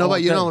Yeah, could but do it all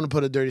nobody. You day. don't want to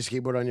put a dirty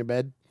skateboard on your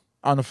bed,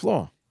 on the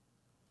floor.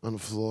 on the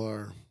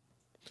floor.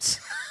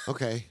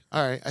 Okay.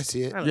 All right. I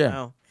see it. I don't Yeah.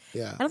 know.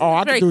 Yeah. I don't think Oh,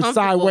 it's I very could do comfortable.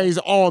 sideways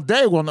all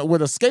day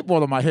with a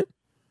skateboard on my hip.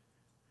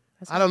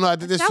 I don't know. I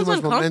think there's too Sounds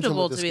much momentum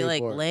uncomfortable with to the be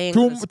like skateboard. laying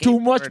on a Too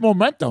much skateboard.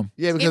 momentum.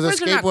 Yeah, because a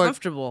Skateboards are not skateboard.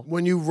 comfortable.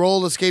 When you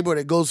roll a skateboard,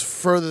 it goes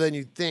further than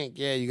you think.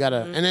 Yeah, you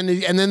gotta. And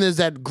then there's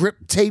that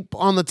grip tape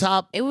on the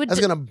top. It would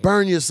That's d- gonna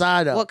burn your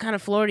side up. What kind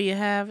of floor do you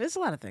have? It's a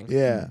lot of things.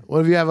 Yeah.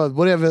 What if you have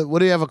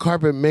a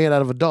carpet made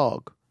out of a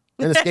dog?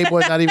 And the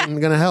skateboard's not even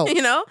gonna help.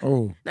 You know?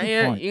 Oh, Now good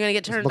you're point. gonna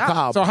get turned off.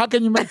 Macabre. So how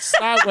can you make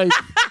sideways?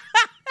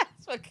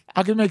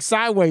 How can you make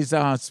sideways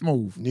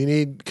smooth? You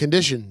need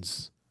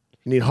conditions.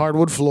 You need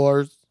hardwood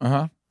floors.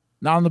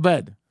 Not on the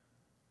bed.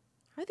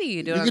 I think you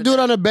could do You it. can do it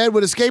on a bed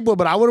with a skateboard,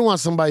 but I wouldn't want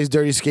somebody's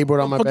dirty skateboard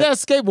on my Forget bed.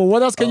 skateboard.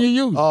 What else can you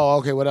use? Oh,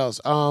 okay. What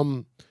else?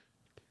 One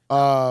what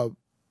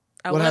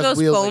of has those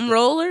wheels foam like that?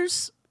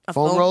 rollers. A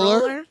Foam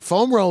roller?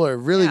 Foam roller,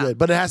 really Yeah. good,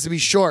 but it has to be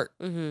short,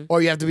 Mm-hmm.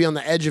 or you have to be on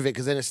the edge of it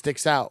because then it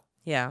sticks out.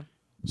 Yeah.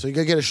 So you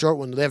gotta get a short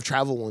one. They have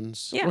travel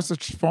ones. Yeah. What's a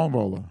foam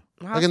roller?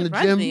 How Like in the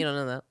surprised gym? me you don't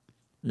know that.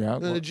 Yeah.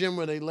 In the gym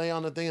where they lay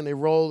on the thing and they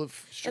roll,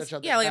 stretch It's-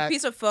 out. yeah, the like back. a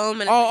piece of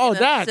foam and Oh,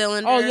 it's like that. a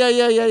cylinder. Oh, yeah.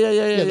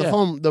 Yeah, the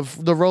foam,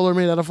 the roller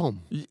made out of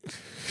foam.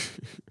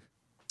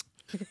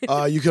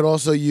 You could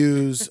also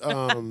use.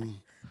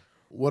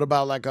 What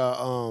about like a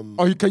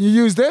Oh, can you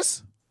use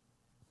this?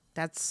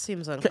 That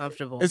seems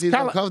uncomfortable. It's It's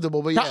cali-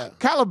 uncomfortable, but yeah.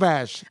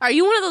 Calabash. Are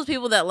you one of those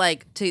people that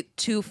like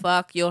to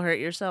fuck you'll hurt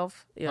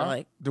yourself? You're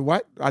like, Do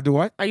what? I do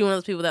what? are you one of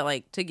those people that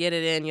like to get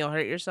it in you'll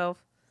hurt yourself?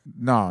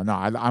 No.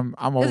 I'm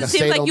 'Cause old. it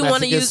seems like you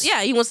want to sadomasochist? use.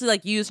 Yeah, he wants to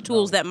like use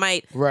tools that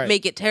might Right.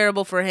 make it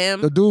terrible for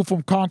him. The dude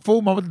from Kung Fu.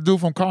 Remember the dude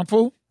from Kung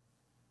Fu?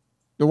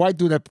 The white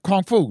dude that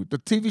Kung Fu. The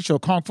TV show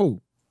Kung Fu.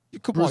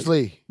 Come Bruce on.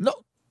 Lee. No.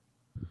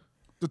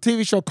 The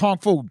TV show Kung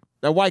Fu.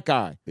 That white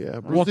guy. Yeah,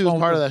 Bruce Walk Lee was on-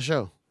 part of that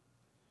show.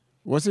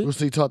 Was he? Bruce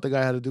Lee taught the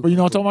guy how to do. But you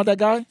know what kung I'm talking about that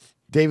guy?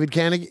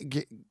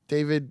 fu.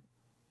 David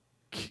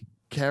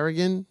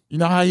Carrigan. You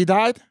know how he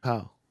died?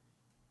 How?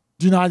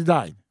 Do you know how he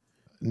died?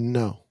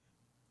 No.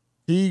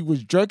 He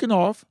was jerking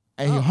off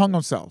and he hung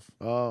himself.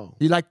 Oh.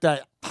 He liked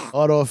that.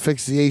 Auto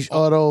asphyxiation.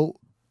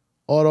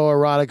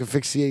 Autoerotic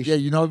asphyxiation. Yeah,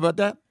 you know about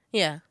that?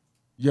 Yeah,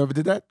 You ever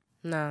did that?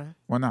 no,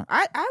 Why not?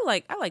 I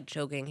like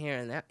choking here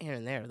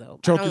and there though.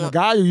 I Choking don't the want-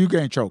 guy or you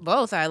getting choked?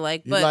 Both I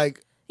like, You but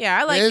like yeah,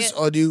 I like this, it.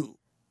 or do you?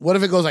 What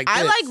if it goes like this?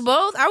 I like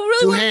both. I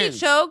really Two want to be hands.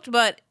 choked,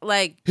 but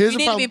like Here's you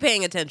the need to be problem.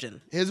 paying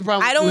attention. Here's the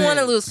problem. I with don't two want to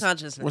hands. lose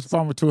consciousness. What's the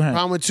problem with two hands?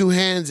 Problem with two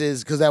hands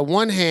is because that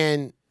one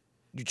hand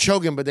you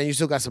choking, but then you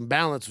still got some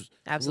balance.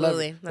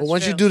 Absolutely. But That's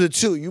once you true. do the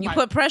two, you You might.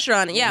 put pressure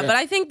on it, yeah. But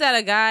I think that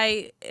a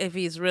guy, if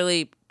he's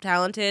really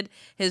talented,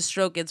 his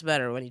stroke gets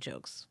better when he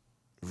chokes.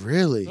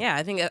 Really? Yeah,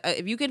 I think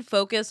if you can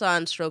focus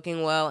on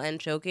stroking well and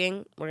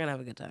choking, we're gonna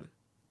have a good time.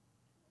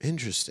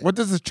 Interesting. What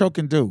does the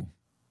choking do?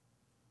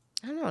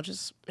 I don't know. It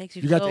just makes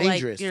you You feel got like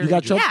dangerous. you're. You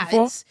got choked yeah,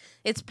 before?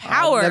 It's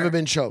power. I've never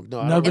been choked. No,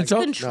 I Never don't been like It's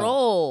choked?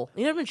 control.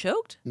 You never been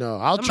choked? No,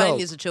 I'll Somebody choke.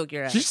 needs to choke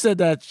your ass. She said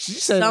that. She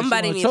said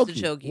Somebody that she needs wanna to choke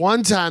you. choke you.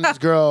 One time, this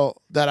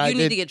girl that I You did.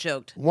 need to get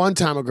choked. One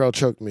time, a girl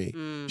choked me.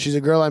 She's a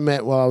girl I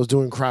met while I was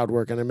doing crowd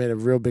work, and I made a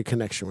real big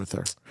connection with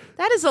her.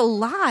 That is a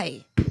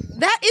lie.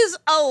 That is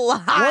a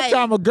lie. One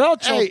time a girl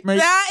choked me.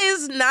 That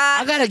is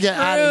not. I gotta get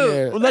out of true.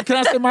 here. Well, look, can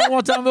I say mine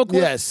one time real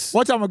quick? Yes.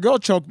 One time a girl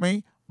choked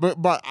me,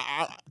 but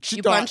she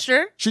You thought punched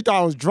her? she thought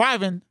I was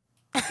driving.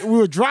 We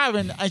were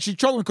driving, and she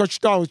choked me because she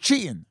thought I was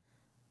cheating.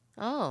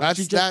 Oh. That's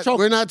She just that. choked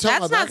We're me. not talking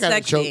That's about not that kind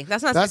sexy. of choke.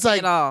 That's not that's sexy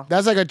like, at all.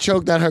 That's like a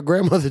choke that her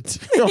grandmother did.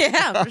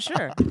 Yeah, for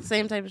sure.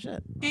 Same type of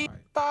shit.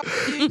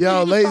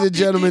 Yo, ladies and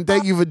gentlemen,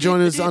 thank you for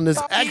joining us on this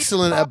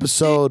excellent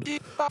episode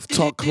of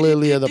Talk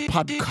Clearly of the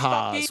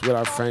podcast with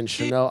our friend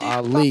Chanel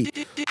Ali.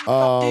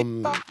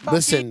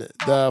 Listen,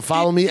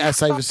 follow me at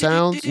Cypher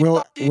Sounds.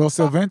 Will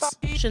Vince?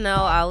 Chanel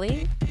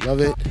Ali. Love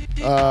it.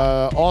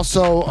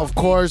 Also, of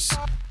course,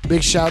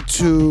 big shout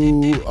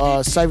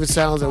to Cypher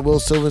Sounds and Will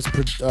Sylvan's,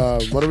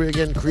 what are we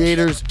again?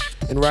 Creators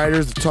and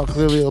writers of Talk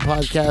Clearly of the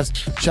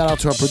podcast. Shout out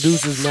to our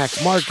producers,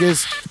 Max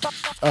Marcus,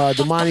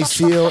 Damani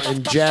Seal,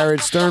 and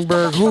Jared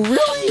Sternberg, who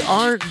really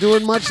aren't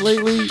doing much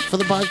lately for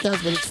the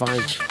podcast, but it's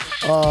fine.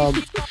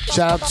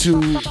 Shout out to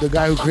the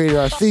guy who created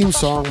our theme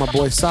song, my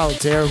boy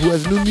Solitaire, who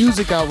has new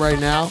music out right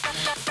now.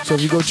 So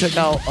if you go check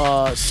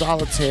out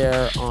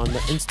Solitaire on the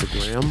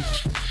Instagram.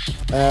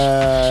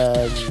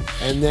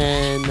 And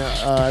then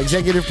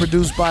executive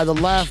produced by The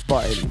Laugh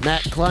Button,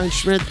 Matt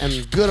Kleinschmidt,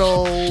 and good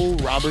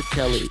old Robert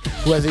Kelly,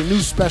 who has a new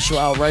special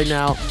out right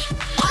now.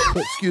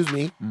 Excuse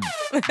me.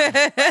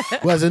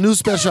 Who has a new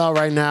special out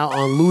right now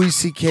on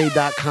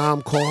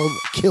louisck.com called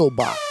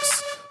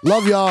Killbox.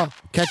 Love y'all.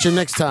 Catch you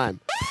next time,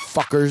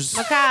 fuckers.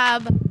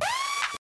 Macabre.